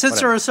problem. And since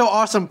there are so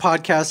awesome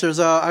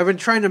podcasters, I've been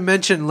trying to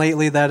mention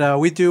lately that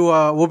we do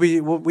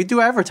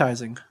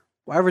advertising.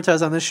 We'll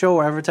advertise on this show.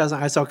 We'll advertise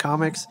on ISL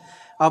Comics.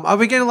 I've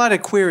been getting a lot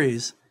of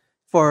queries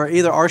for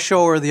either our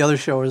show or the other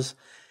shows.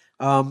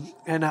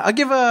 And I'll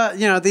give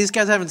these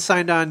guys haven't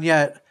signed on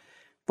yet,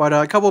 but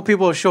a couple of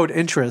people have showed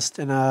interest.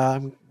 And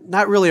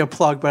not really a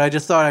plug, but I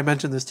just thought I'd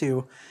mention this to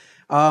you.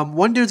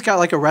 One dude's got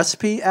like a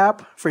recipe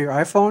app for your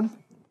iPhone.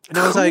 And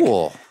I was like,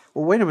 well,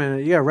 wait a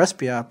minute. You got a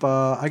recipe app.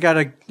 I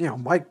got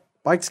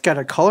Mike's got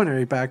a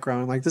culinary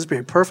background. Like, this would be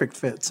a perfect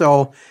fit.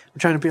 So I'm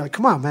trying to be like,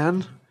 come on,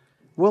 man.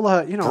 We'll,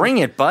 bring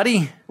it,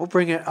 buddy. We'll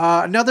bring it.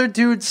 Another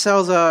dude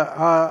sells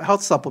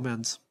health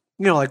supplements,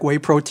 like whey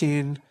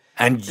protein.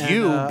 And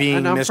you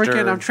being I'm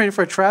Mr. I'm training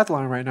for a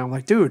triathlon right now. I'm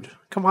like, dude,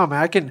 come on,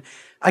 man.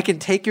 I can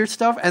take your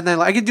stuff and then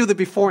I can do the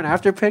before and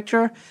after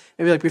picture.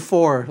 Maybe like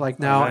before, like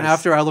now, and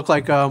after I look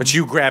like. But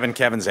you grabbing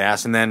Kevin's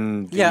ass, and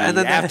then and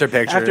then after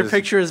picture. After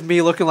picture is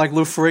me looking like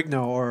Lou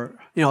Ferrigno, or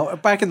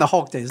back in the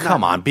Hulk days.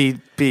 Come on,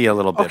 be a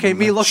little bit. Okay,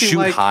 me looking shoot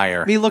like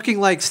higher. Me looking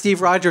like Steve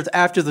Rogers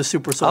after the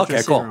Super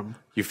Soldier Serum.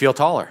 Cool. You feel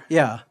taller.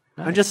 Yeah,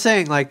 nice. I'm just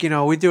saying, like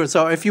we do it.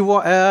 So if you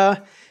want,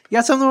 you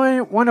got something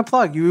you want to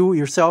plug, you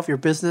yourself, your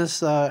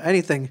business,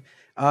 anything.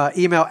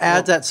 Email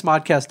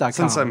ads@smodcast.com.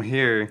 Since I'm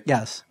here,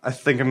 yes, I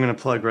think I'm going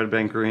to plug Red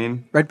Bank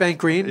Green. Red Bank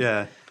Green?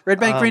 Yeah.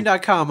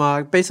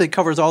 RedBankGreen.com basically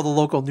covers all the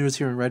local news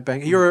here in Red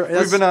Bank.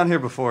 We've been on here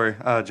before.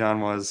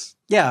 John was.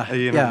 Yeah.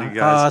 You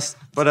guys.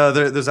 But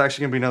there's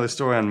actually going to be another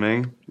story on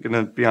Ming. Going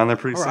to be on there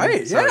pretty soon.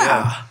 Right, so,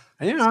 yeah.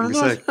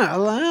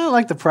 I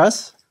like the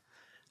press.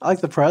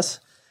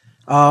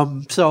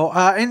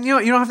 And you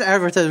don't have to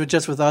advertise it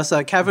just with us.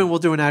 Kevin will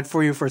do an ad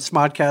for you for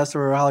Smodcast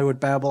or Hollywood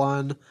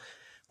Babylon.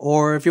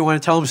 Or if you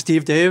want to tell him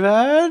Steve Dave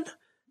ad,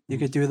 you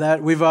could do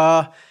that.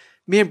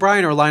 Me and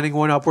Brian are lining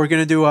one up. We're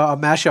going to do a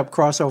mashup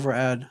crossover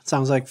ad. It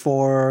sounds like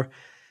for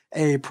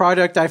a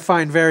product I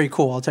find very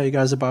cool. I'll tell you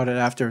guys about it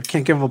after.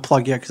 Can't give them a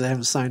plug yet because I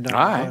haven't signed up. All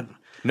right.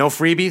 No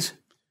freebies?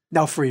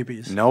 No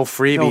freebies. No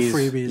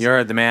freebies.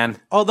 You're the man.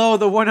 Although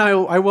the one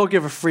I will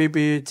give a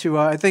freebie to,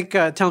 I think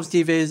Tell 'em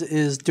Steve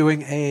is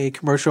doing a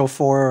commercial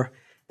for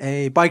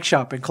a bike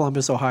shop in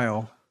Columbus,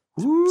 Ohio.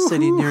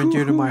 City near and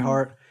dear to my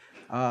heart.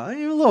 A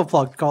little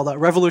plug called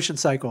Revolution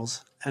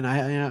Cycles. And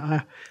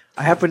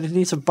I happen to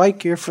need some bike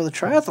gear for the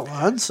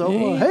triathlon, so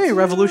hey,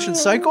 Revolution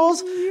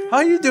Cycles,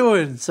 how you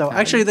doing? So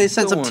actually, they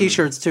sent some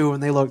T-shirts too,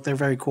 and they're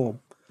very cool.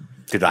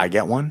 Did I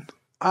get one?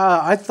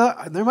 I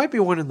thought there might be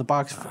one in the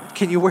box.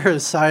 Can you wear a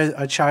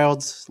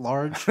child's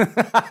large?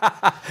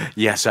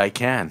 Yes, I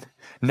can.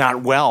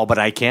 Not well, but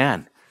I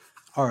can.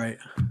 All right.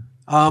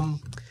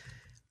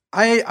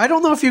 I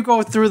don't know if you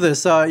go through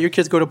this. Your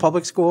kids go to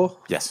public school?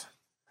 Yes.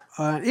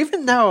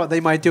 Even now, they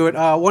might do it.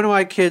 One of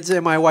my kids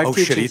and my wife. Oh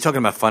shit! Are you talking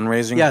about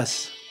fundraising?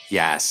 Yes.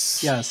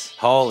 Yes.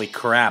 Holy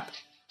crap!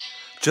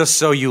 Just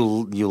so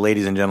you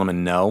ladies and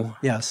gentlemen know.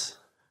 Yes.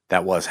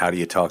 That was How Do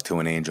You Talk to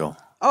an Angel?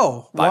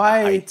 Oh,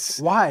 why?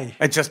 Why?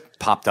 It just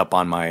popped up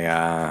on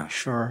my.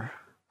 Sure.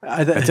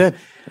 That's it.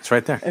 It's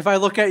right there. If I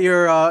look at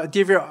your, do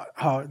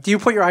you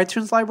put your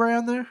iTunes library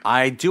on there?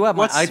 I do have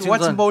my iTunes.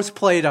 What's most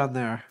played on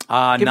there?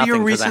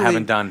 Nothing because I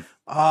haven't done.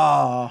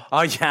 Oh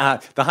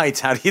yeah, The Heights.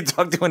 How Do You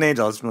Talk to an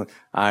Angel?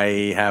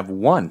 I have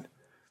one.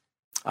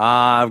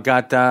 I've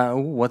got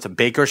what's a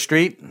Baker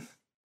Street?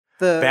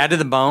 Bad to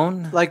the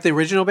Bone, like the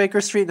original Baker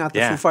Street, not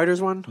the Foo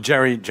Fighters one.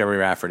 Jerry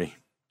Rafferty.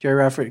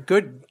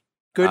 Good.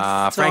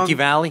 Frankie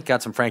Valli,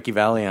 got some Frankie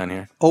Valli on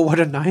here. Oh, what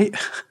a night!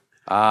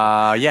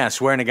 Yeah,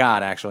 Swearing to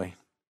God actually,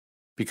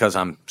 because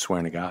I'm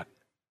swearing to God.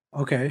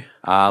 Okay.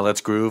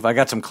 Let's groove. I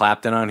got some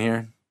Clapton on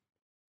here.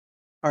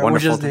 All right, we're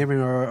just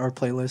naming our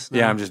playlist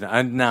now.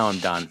 Yeah, now I'm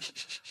done.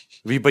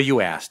 But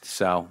you asked,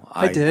 so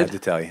I had to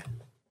tell you.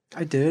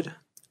 I did.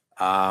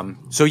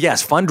 So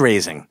yes,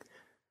 fundraising.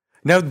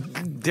 Now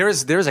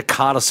there's a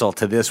codicil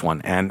to this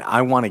one, and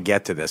I want to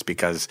get to this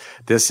because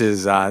this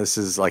is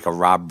like a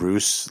Rob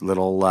Bruce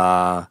little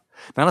not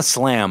a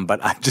slam, but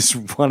I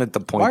just wanted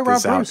to point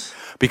this out Bruce?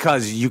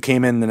 Because you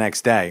came in the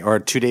next day or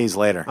 2 days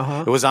later.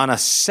 It was on a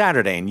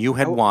Saturday, and you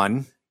had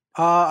won.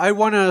 I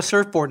won a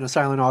surfboard in a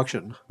silent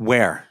auction.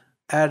 Where?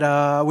 We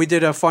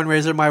did a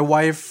fundraiser. My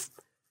wife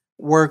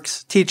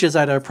teaches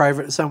at a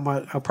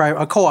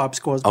co-op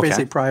school. It's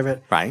basically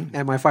private. Right.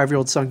 And my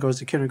 5-year-old son goes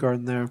to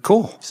kindergarten there.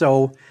 Coll.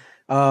 So,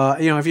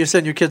 if you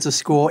send your kids to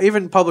school,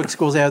 even public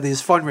schools, they have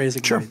these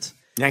fundraising nights.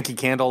 Yankee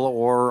Candle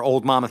or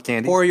Old Mama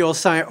Candy. Or you'll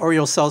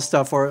sell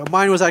stuff. Or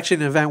mine was actually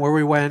an event where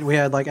we went. We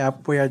had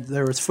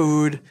there was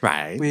food.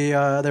 Right.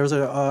 There was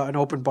an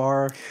open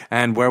bar.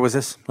 And where was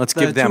this? Let's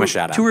give them a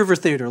shout out. Two River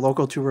Theater,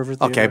 local Two River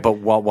Theater. Okay, but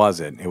what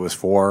was it? It was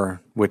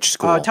for which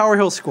school? Tower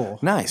Hill School.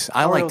 Nice.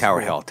 I like Tower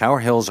Hill. Tower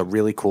Hill's a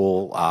really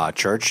cool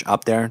church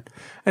up there,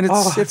 and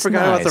I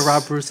forgot about the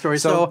Rob Bruce story.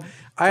 So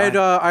I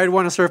had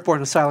won a surfboard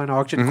in a silent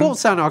auction. Cool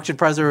silent auction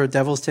prize were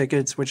Devil's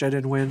tickets, which I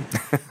didn't win.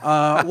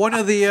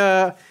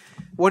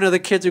 One of the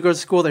kids who goes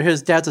to school there,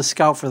 his dad's a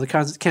scout for the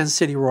Kansas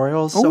City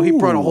Royals. So he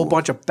brought a whole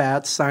bunch of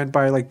bats signed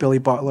by like Billy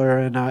Butler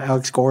and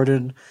Alex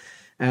Gordon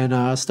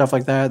and stuff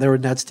like that. There were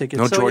Nets tickets.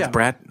 No George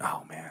Brett?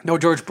 Oh, man. No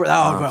George Brett.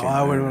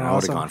 I would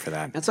have gone for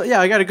that. And so,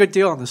 I got a good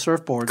deal on the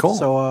surfboard. Cool.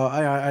 So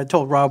I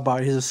told Rob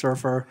about it. He's a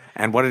surfer.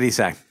 And what did he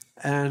say?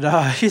 And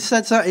he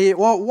said,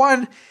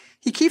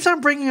 he keeps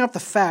on bringing up the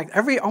fact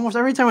almost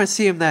every time I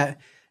see him that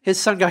his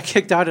son got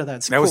kicked out of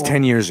that school. That was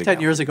 10 years ago.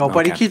 10 years ago,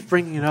 but he keeps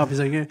bringing it up. He's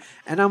like,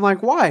 and I'm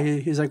like, why?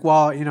 He's like,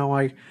 well,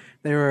 like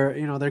they were,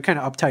 they're kind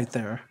of uptight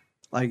there,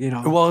 like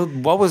Well,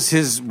 what were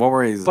his?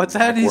 But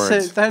then he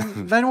said,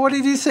 then what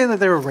did he say that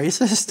they were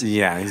racist?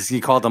 Yeah,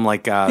 he called them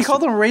like he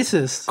called them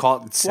racist,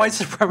 white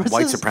supremacists.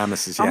 White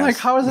supremacists. Yes. I'm like,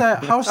 how is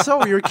that? How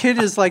so? Your kid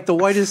is like the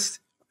whitest.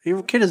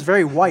 Your kid is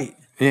very white.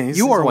 Yeah,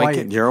 you are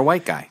white. You're a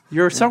white guy.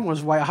 Your son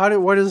was white.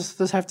 What does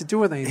this have to do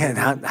with anything?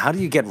 Yeah, how do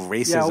you get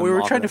racism? Yeah, we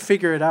were trying to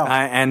figure it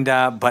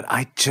out. But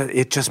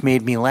it just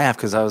made me laugh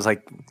because I was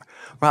like,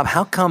 Rob,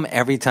 how come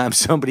every time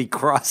somebody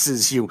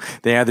crosses you,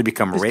 they either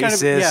become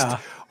racist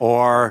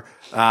or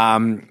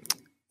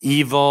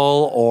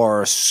evil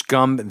or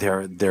scum?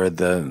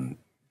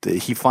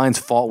 He finds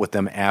fault with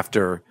them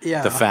after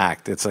the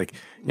fact. It's like,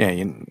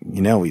 you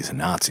know he's a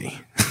Nazi.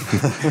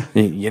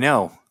 you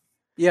know.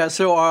 Yeah,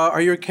 so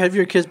have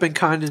your kids been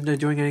conned into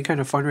doing any kind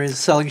of fundraising,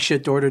 selling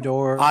shit door to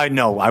door? I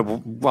know.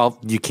 Well,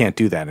 you can't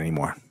do that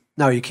anymore.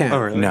 No, you can't. Oh,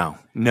 really? No.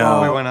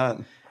 Why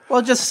not?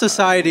 Well, just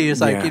society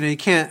is like, you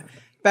can't.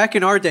 Back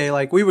in our day,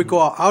 like we would go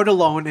out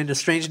alone into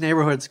strange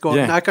neighborhoods,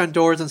 knock on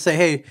doors and say,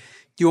 hey, do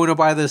you want to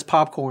buy this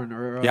popcorn?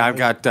 Or I've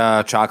got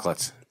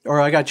chocolates.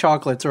 Or I got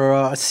chocolates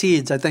or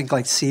seeds. I think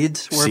like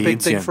seeds were a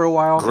big thing for a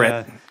while. Grit.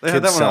 Yeah. They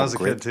had that when I was a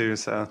kid too,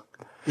 so.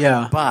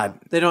 Yeah,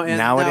 but they don't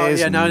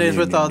nowadays. Nowadays,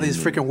 with all these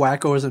freaking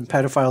wackos and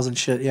pedophiles and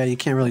shit, you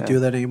can't really do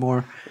that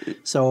anymore.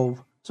 So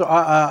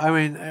I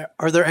mean,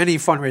 are there any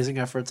fundraising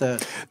efforts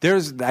that?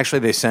 There's actually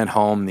they sent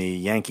home the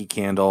Yankee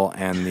Candle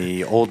and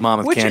the Old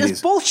Monmouth candies, which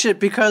is bullshit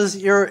because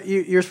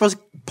you're supposed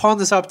to pawn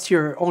this up to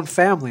your own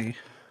family.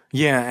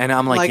 Yeah, and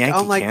I'm like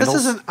Yankee Candles?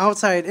 This isn't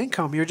outside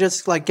income. You're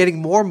just like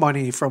getting more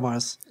money from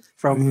us.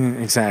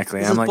 Exactly.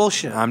 This is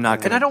bullshit. I'm not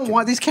gonna. And I don't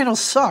want these candles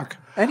suck.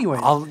 Anyway,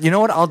 you know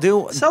what I'll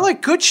do? Sell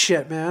like good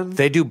shit, man.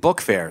 They do book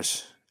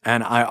fairs,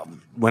 and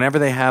whenever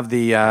they have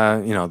the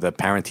the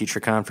parent teacher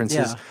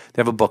conferences, they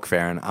have a book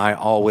fair, and I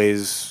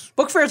always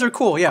book fairs are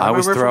cool. Yeah, I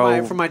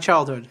remember from my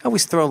childhood. I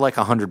always throw like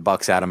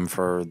 $100 at them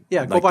for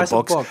go buy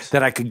some books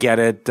that I could get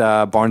at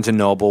Barnes and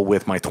Noble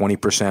with my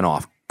 20%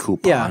 off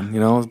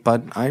coupon.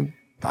 But I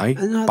buy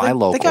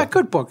local. They got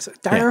good books.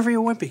 Diary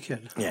of a Wimpy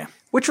Kid. Yeah.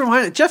 Which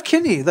reminded Jeff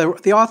Kinney,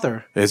 the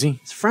author. Is he?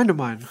 He's a friend of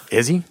mine.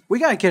 Is he? We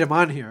got to get him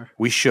on here.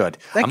 We should.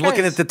 I'm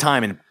looking at the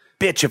time and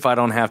bitch if I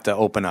don't have to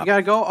open up. You got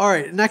to go? All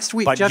right, next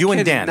week. But Jeff you Kinney.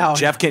 and Dan. No,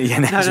 Jeff Kinney. Yeah,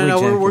 next week.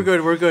 No, we're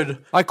good. We're good. All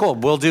right, cool.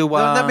 We'll do.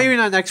 Maybe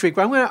not next week,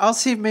 but I'll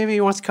see if maybe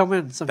he wants to come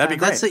in sometime. That'd be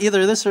great. That's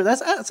either this or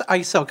that's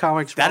I sell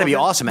comics. That'd be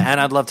awesome. And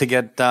I'd love to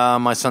get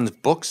my son's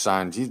book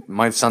signed.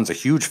 My son's a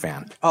huge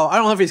fan. Oh, I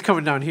don't know if he's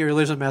coming down here. He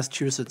lives in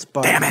Massachusetts.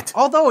 But damn it.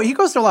 Although he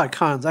goes to a lot of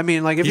cons. I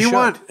mean, like if you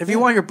want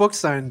your book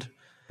signed.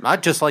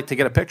 I'd just like to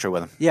get a picture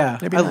with him. Yeah,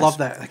 I love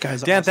that. That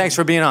guy's Dan, awesome. thanks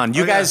for being on.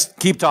 You guys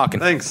keep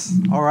talking. Thanks.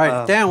 All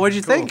right. Dan, what did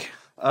you think?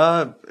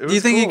 Do you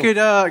think you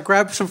could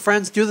grab some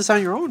friends, do this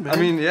on your own, man? I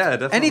mean, yeah,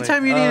 definitely.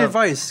 Anytime you need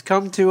advice,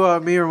 come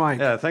to me or Mike.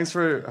 Yeah, thanks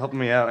for helping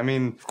me out. I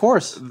mean, of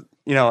course.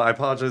 I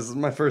apologize. This is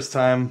my first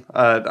time.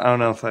 I don't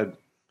know if I'd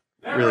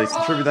really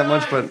contribute that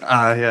much, but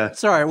yeah.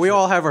 It's all right. We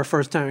all have our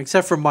first time,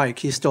 except for Mike.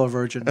 He's still a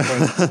virgin.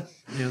 But,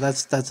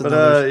 that's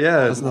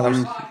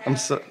another. I'm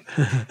so.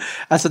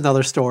 That's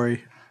another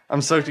story.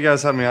 I'm stoked you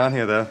guys had me on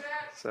here, though.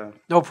 So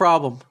no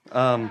problem.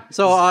 Is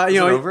it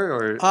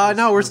over or?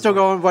 No, we're still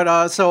going.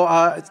 But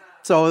so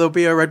there'll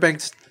be a Red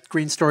Bank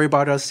Green story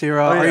about us here.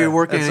 Are you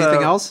working on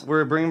anything else?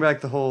 We're bringing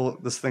back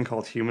this thing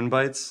called Human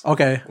Bites.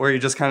 Okay. Where you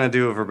just kind of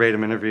do a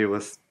verbatim interview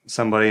with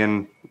somebody,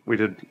 and we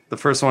did the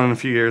first one in a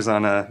few years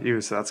on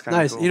you, so that's kind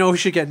of nice. cool. You know who we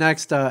should get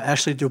next?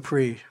 Ashley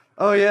Dupree.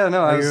 Oh yeah,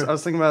 no, I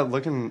was thinking about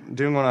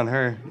doing one on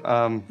her.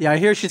 Yeah, I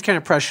hear she's kind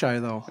of press shy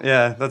though.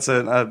 Yeah, that's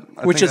it.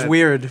 Which is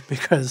weird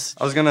because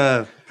I was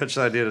gonna pitch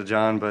the idea to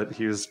John, but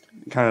he was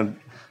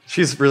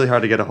she's really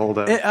hard to get a hold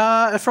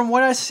of. From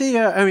what I see,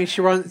 I mean,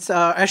 she runs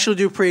Ashley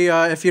Dupree.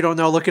 If you don't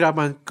know, look it up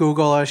on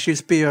Google. She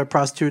used to be a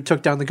prostitute,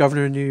 took down the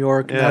governor in New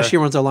York. Now she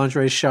runs a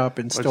lingerie shop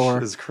and store.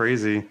 Which is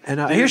crazy. And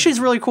I hear she's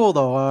really cool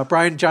though.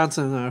 Brian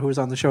Johnson, who's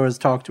on the show, has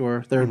talked to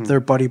her. They're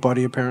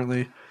buddy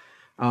apparently.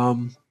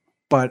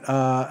 But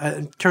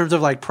in terms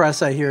of like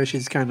press, I hear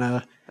she's kind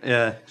of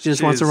she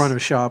just wants to run her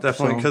shop.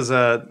 Definitely, because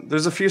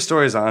there's a few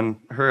stories on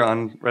her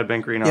on Red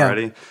Bank Green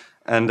already,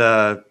 and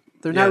they're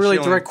not really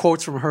direct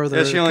quotes from her.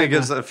 Yeah, she only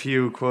gives a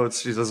few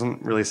quotes. She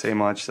doesn't really say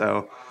much.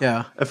 So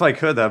yeah, if I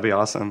could, that'd be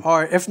awesome.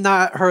 Or if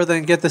not her,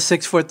 then get the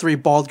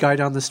 6'3" bald guy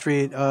down the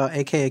street,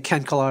 aka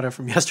Ken Collada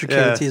from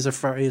Yesterkids.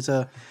 Yeah. He's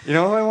a. You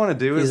know what I want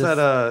to do is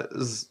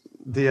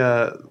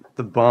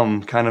the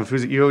bum kind of who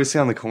you always see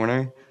on the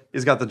corner.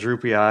 He's got the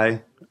droopy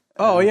eye.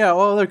 Oh yeah,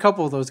 well there are a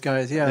couple of those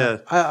guys. Yeah,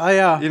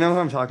 you know who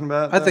I'm talking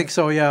about? I think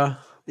so. Yeah.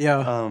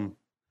 Yeah.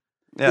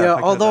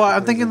 Although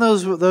I'm thinking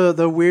those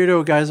the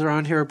weirdo guys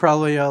around here are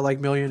probably like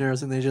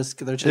millionaires, and they're just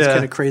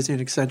kind of crazy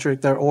and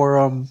eccentric. Or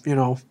I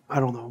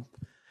don't know.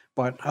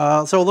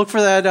 But so look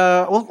for that.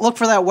 Look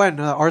for that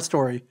when art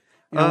story.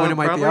 When it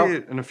might be out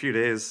in a few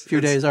days.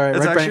 Days. All right.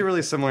 It's actually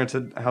really similar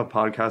to how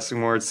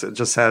podcasting works.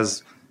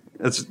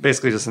 It's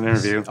basically just an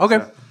interview. Okay.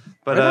 So.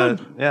 But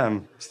yeah,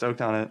 I'm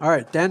stoked on it. All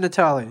right, Dan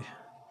Natali.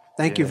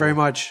 Thank you very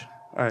much.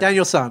 All right.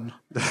 Danielson.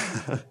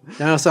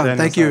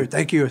 Thank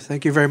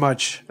you very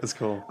much. That's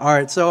cool. All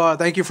right, so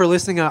thank you for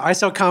listening. I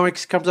Sell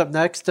Comics comes up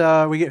next.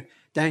 Dan,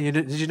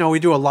 did you know we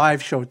do a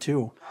live show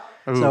too?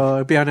 Ooh. So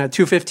it'll be on at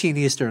 2:15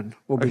 Eastern.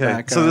 We'll be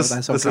back. So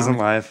this isn't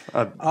live.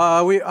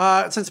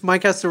 Since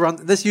Mike has to run,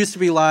 this used to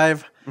be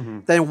live. Mm-hmm.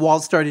 Then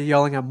Walt started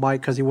yelling at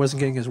Mike because he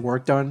wasn't getting his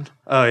work done.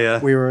 Oh yeah,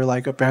 we were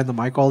like behind the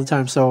mic all the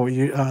time. So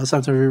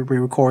sometimes we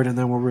record and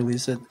then we'll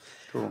release it.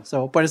 Cool.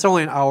 So, but it's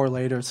only an hour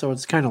later, so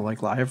it's kind of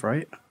like live,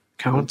 right?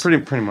 Counts.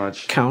 Pretty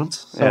much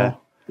counts. So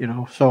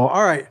So,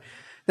 all right.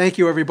 Thank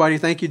you, everybody.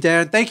 Thank you,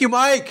 Dan. Thank you,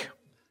 Mike.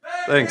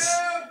 Thanks.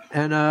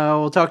 And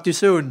we'll talk to you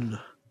soon.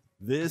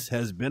 This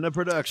has been a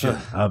production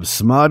of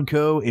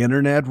Smodco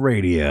Internet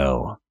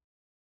Radio.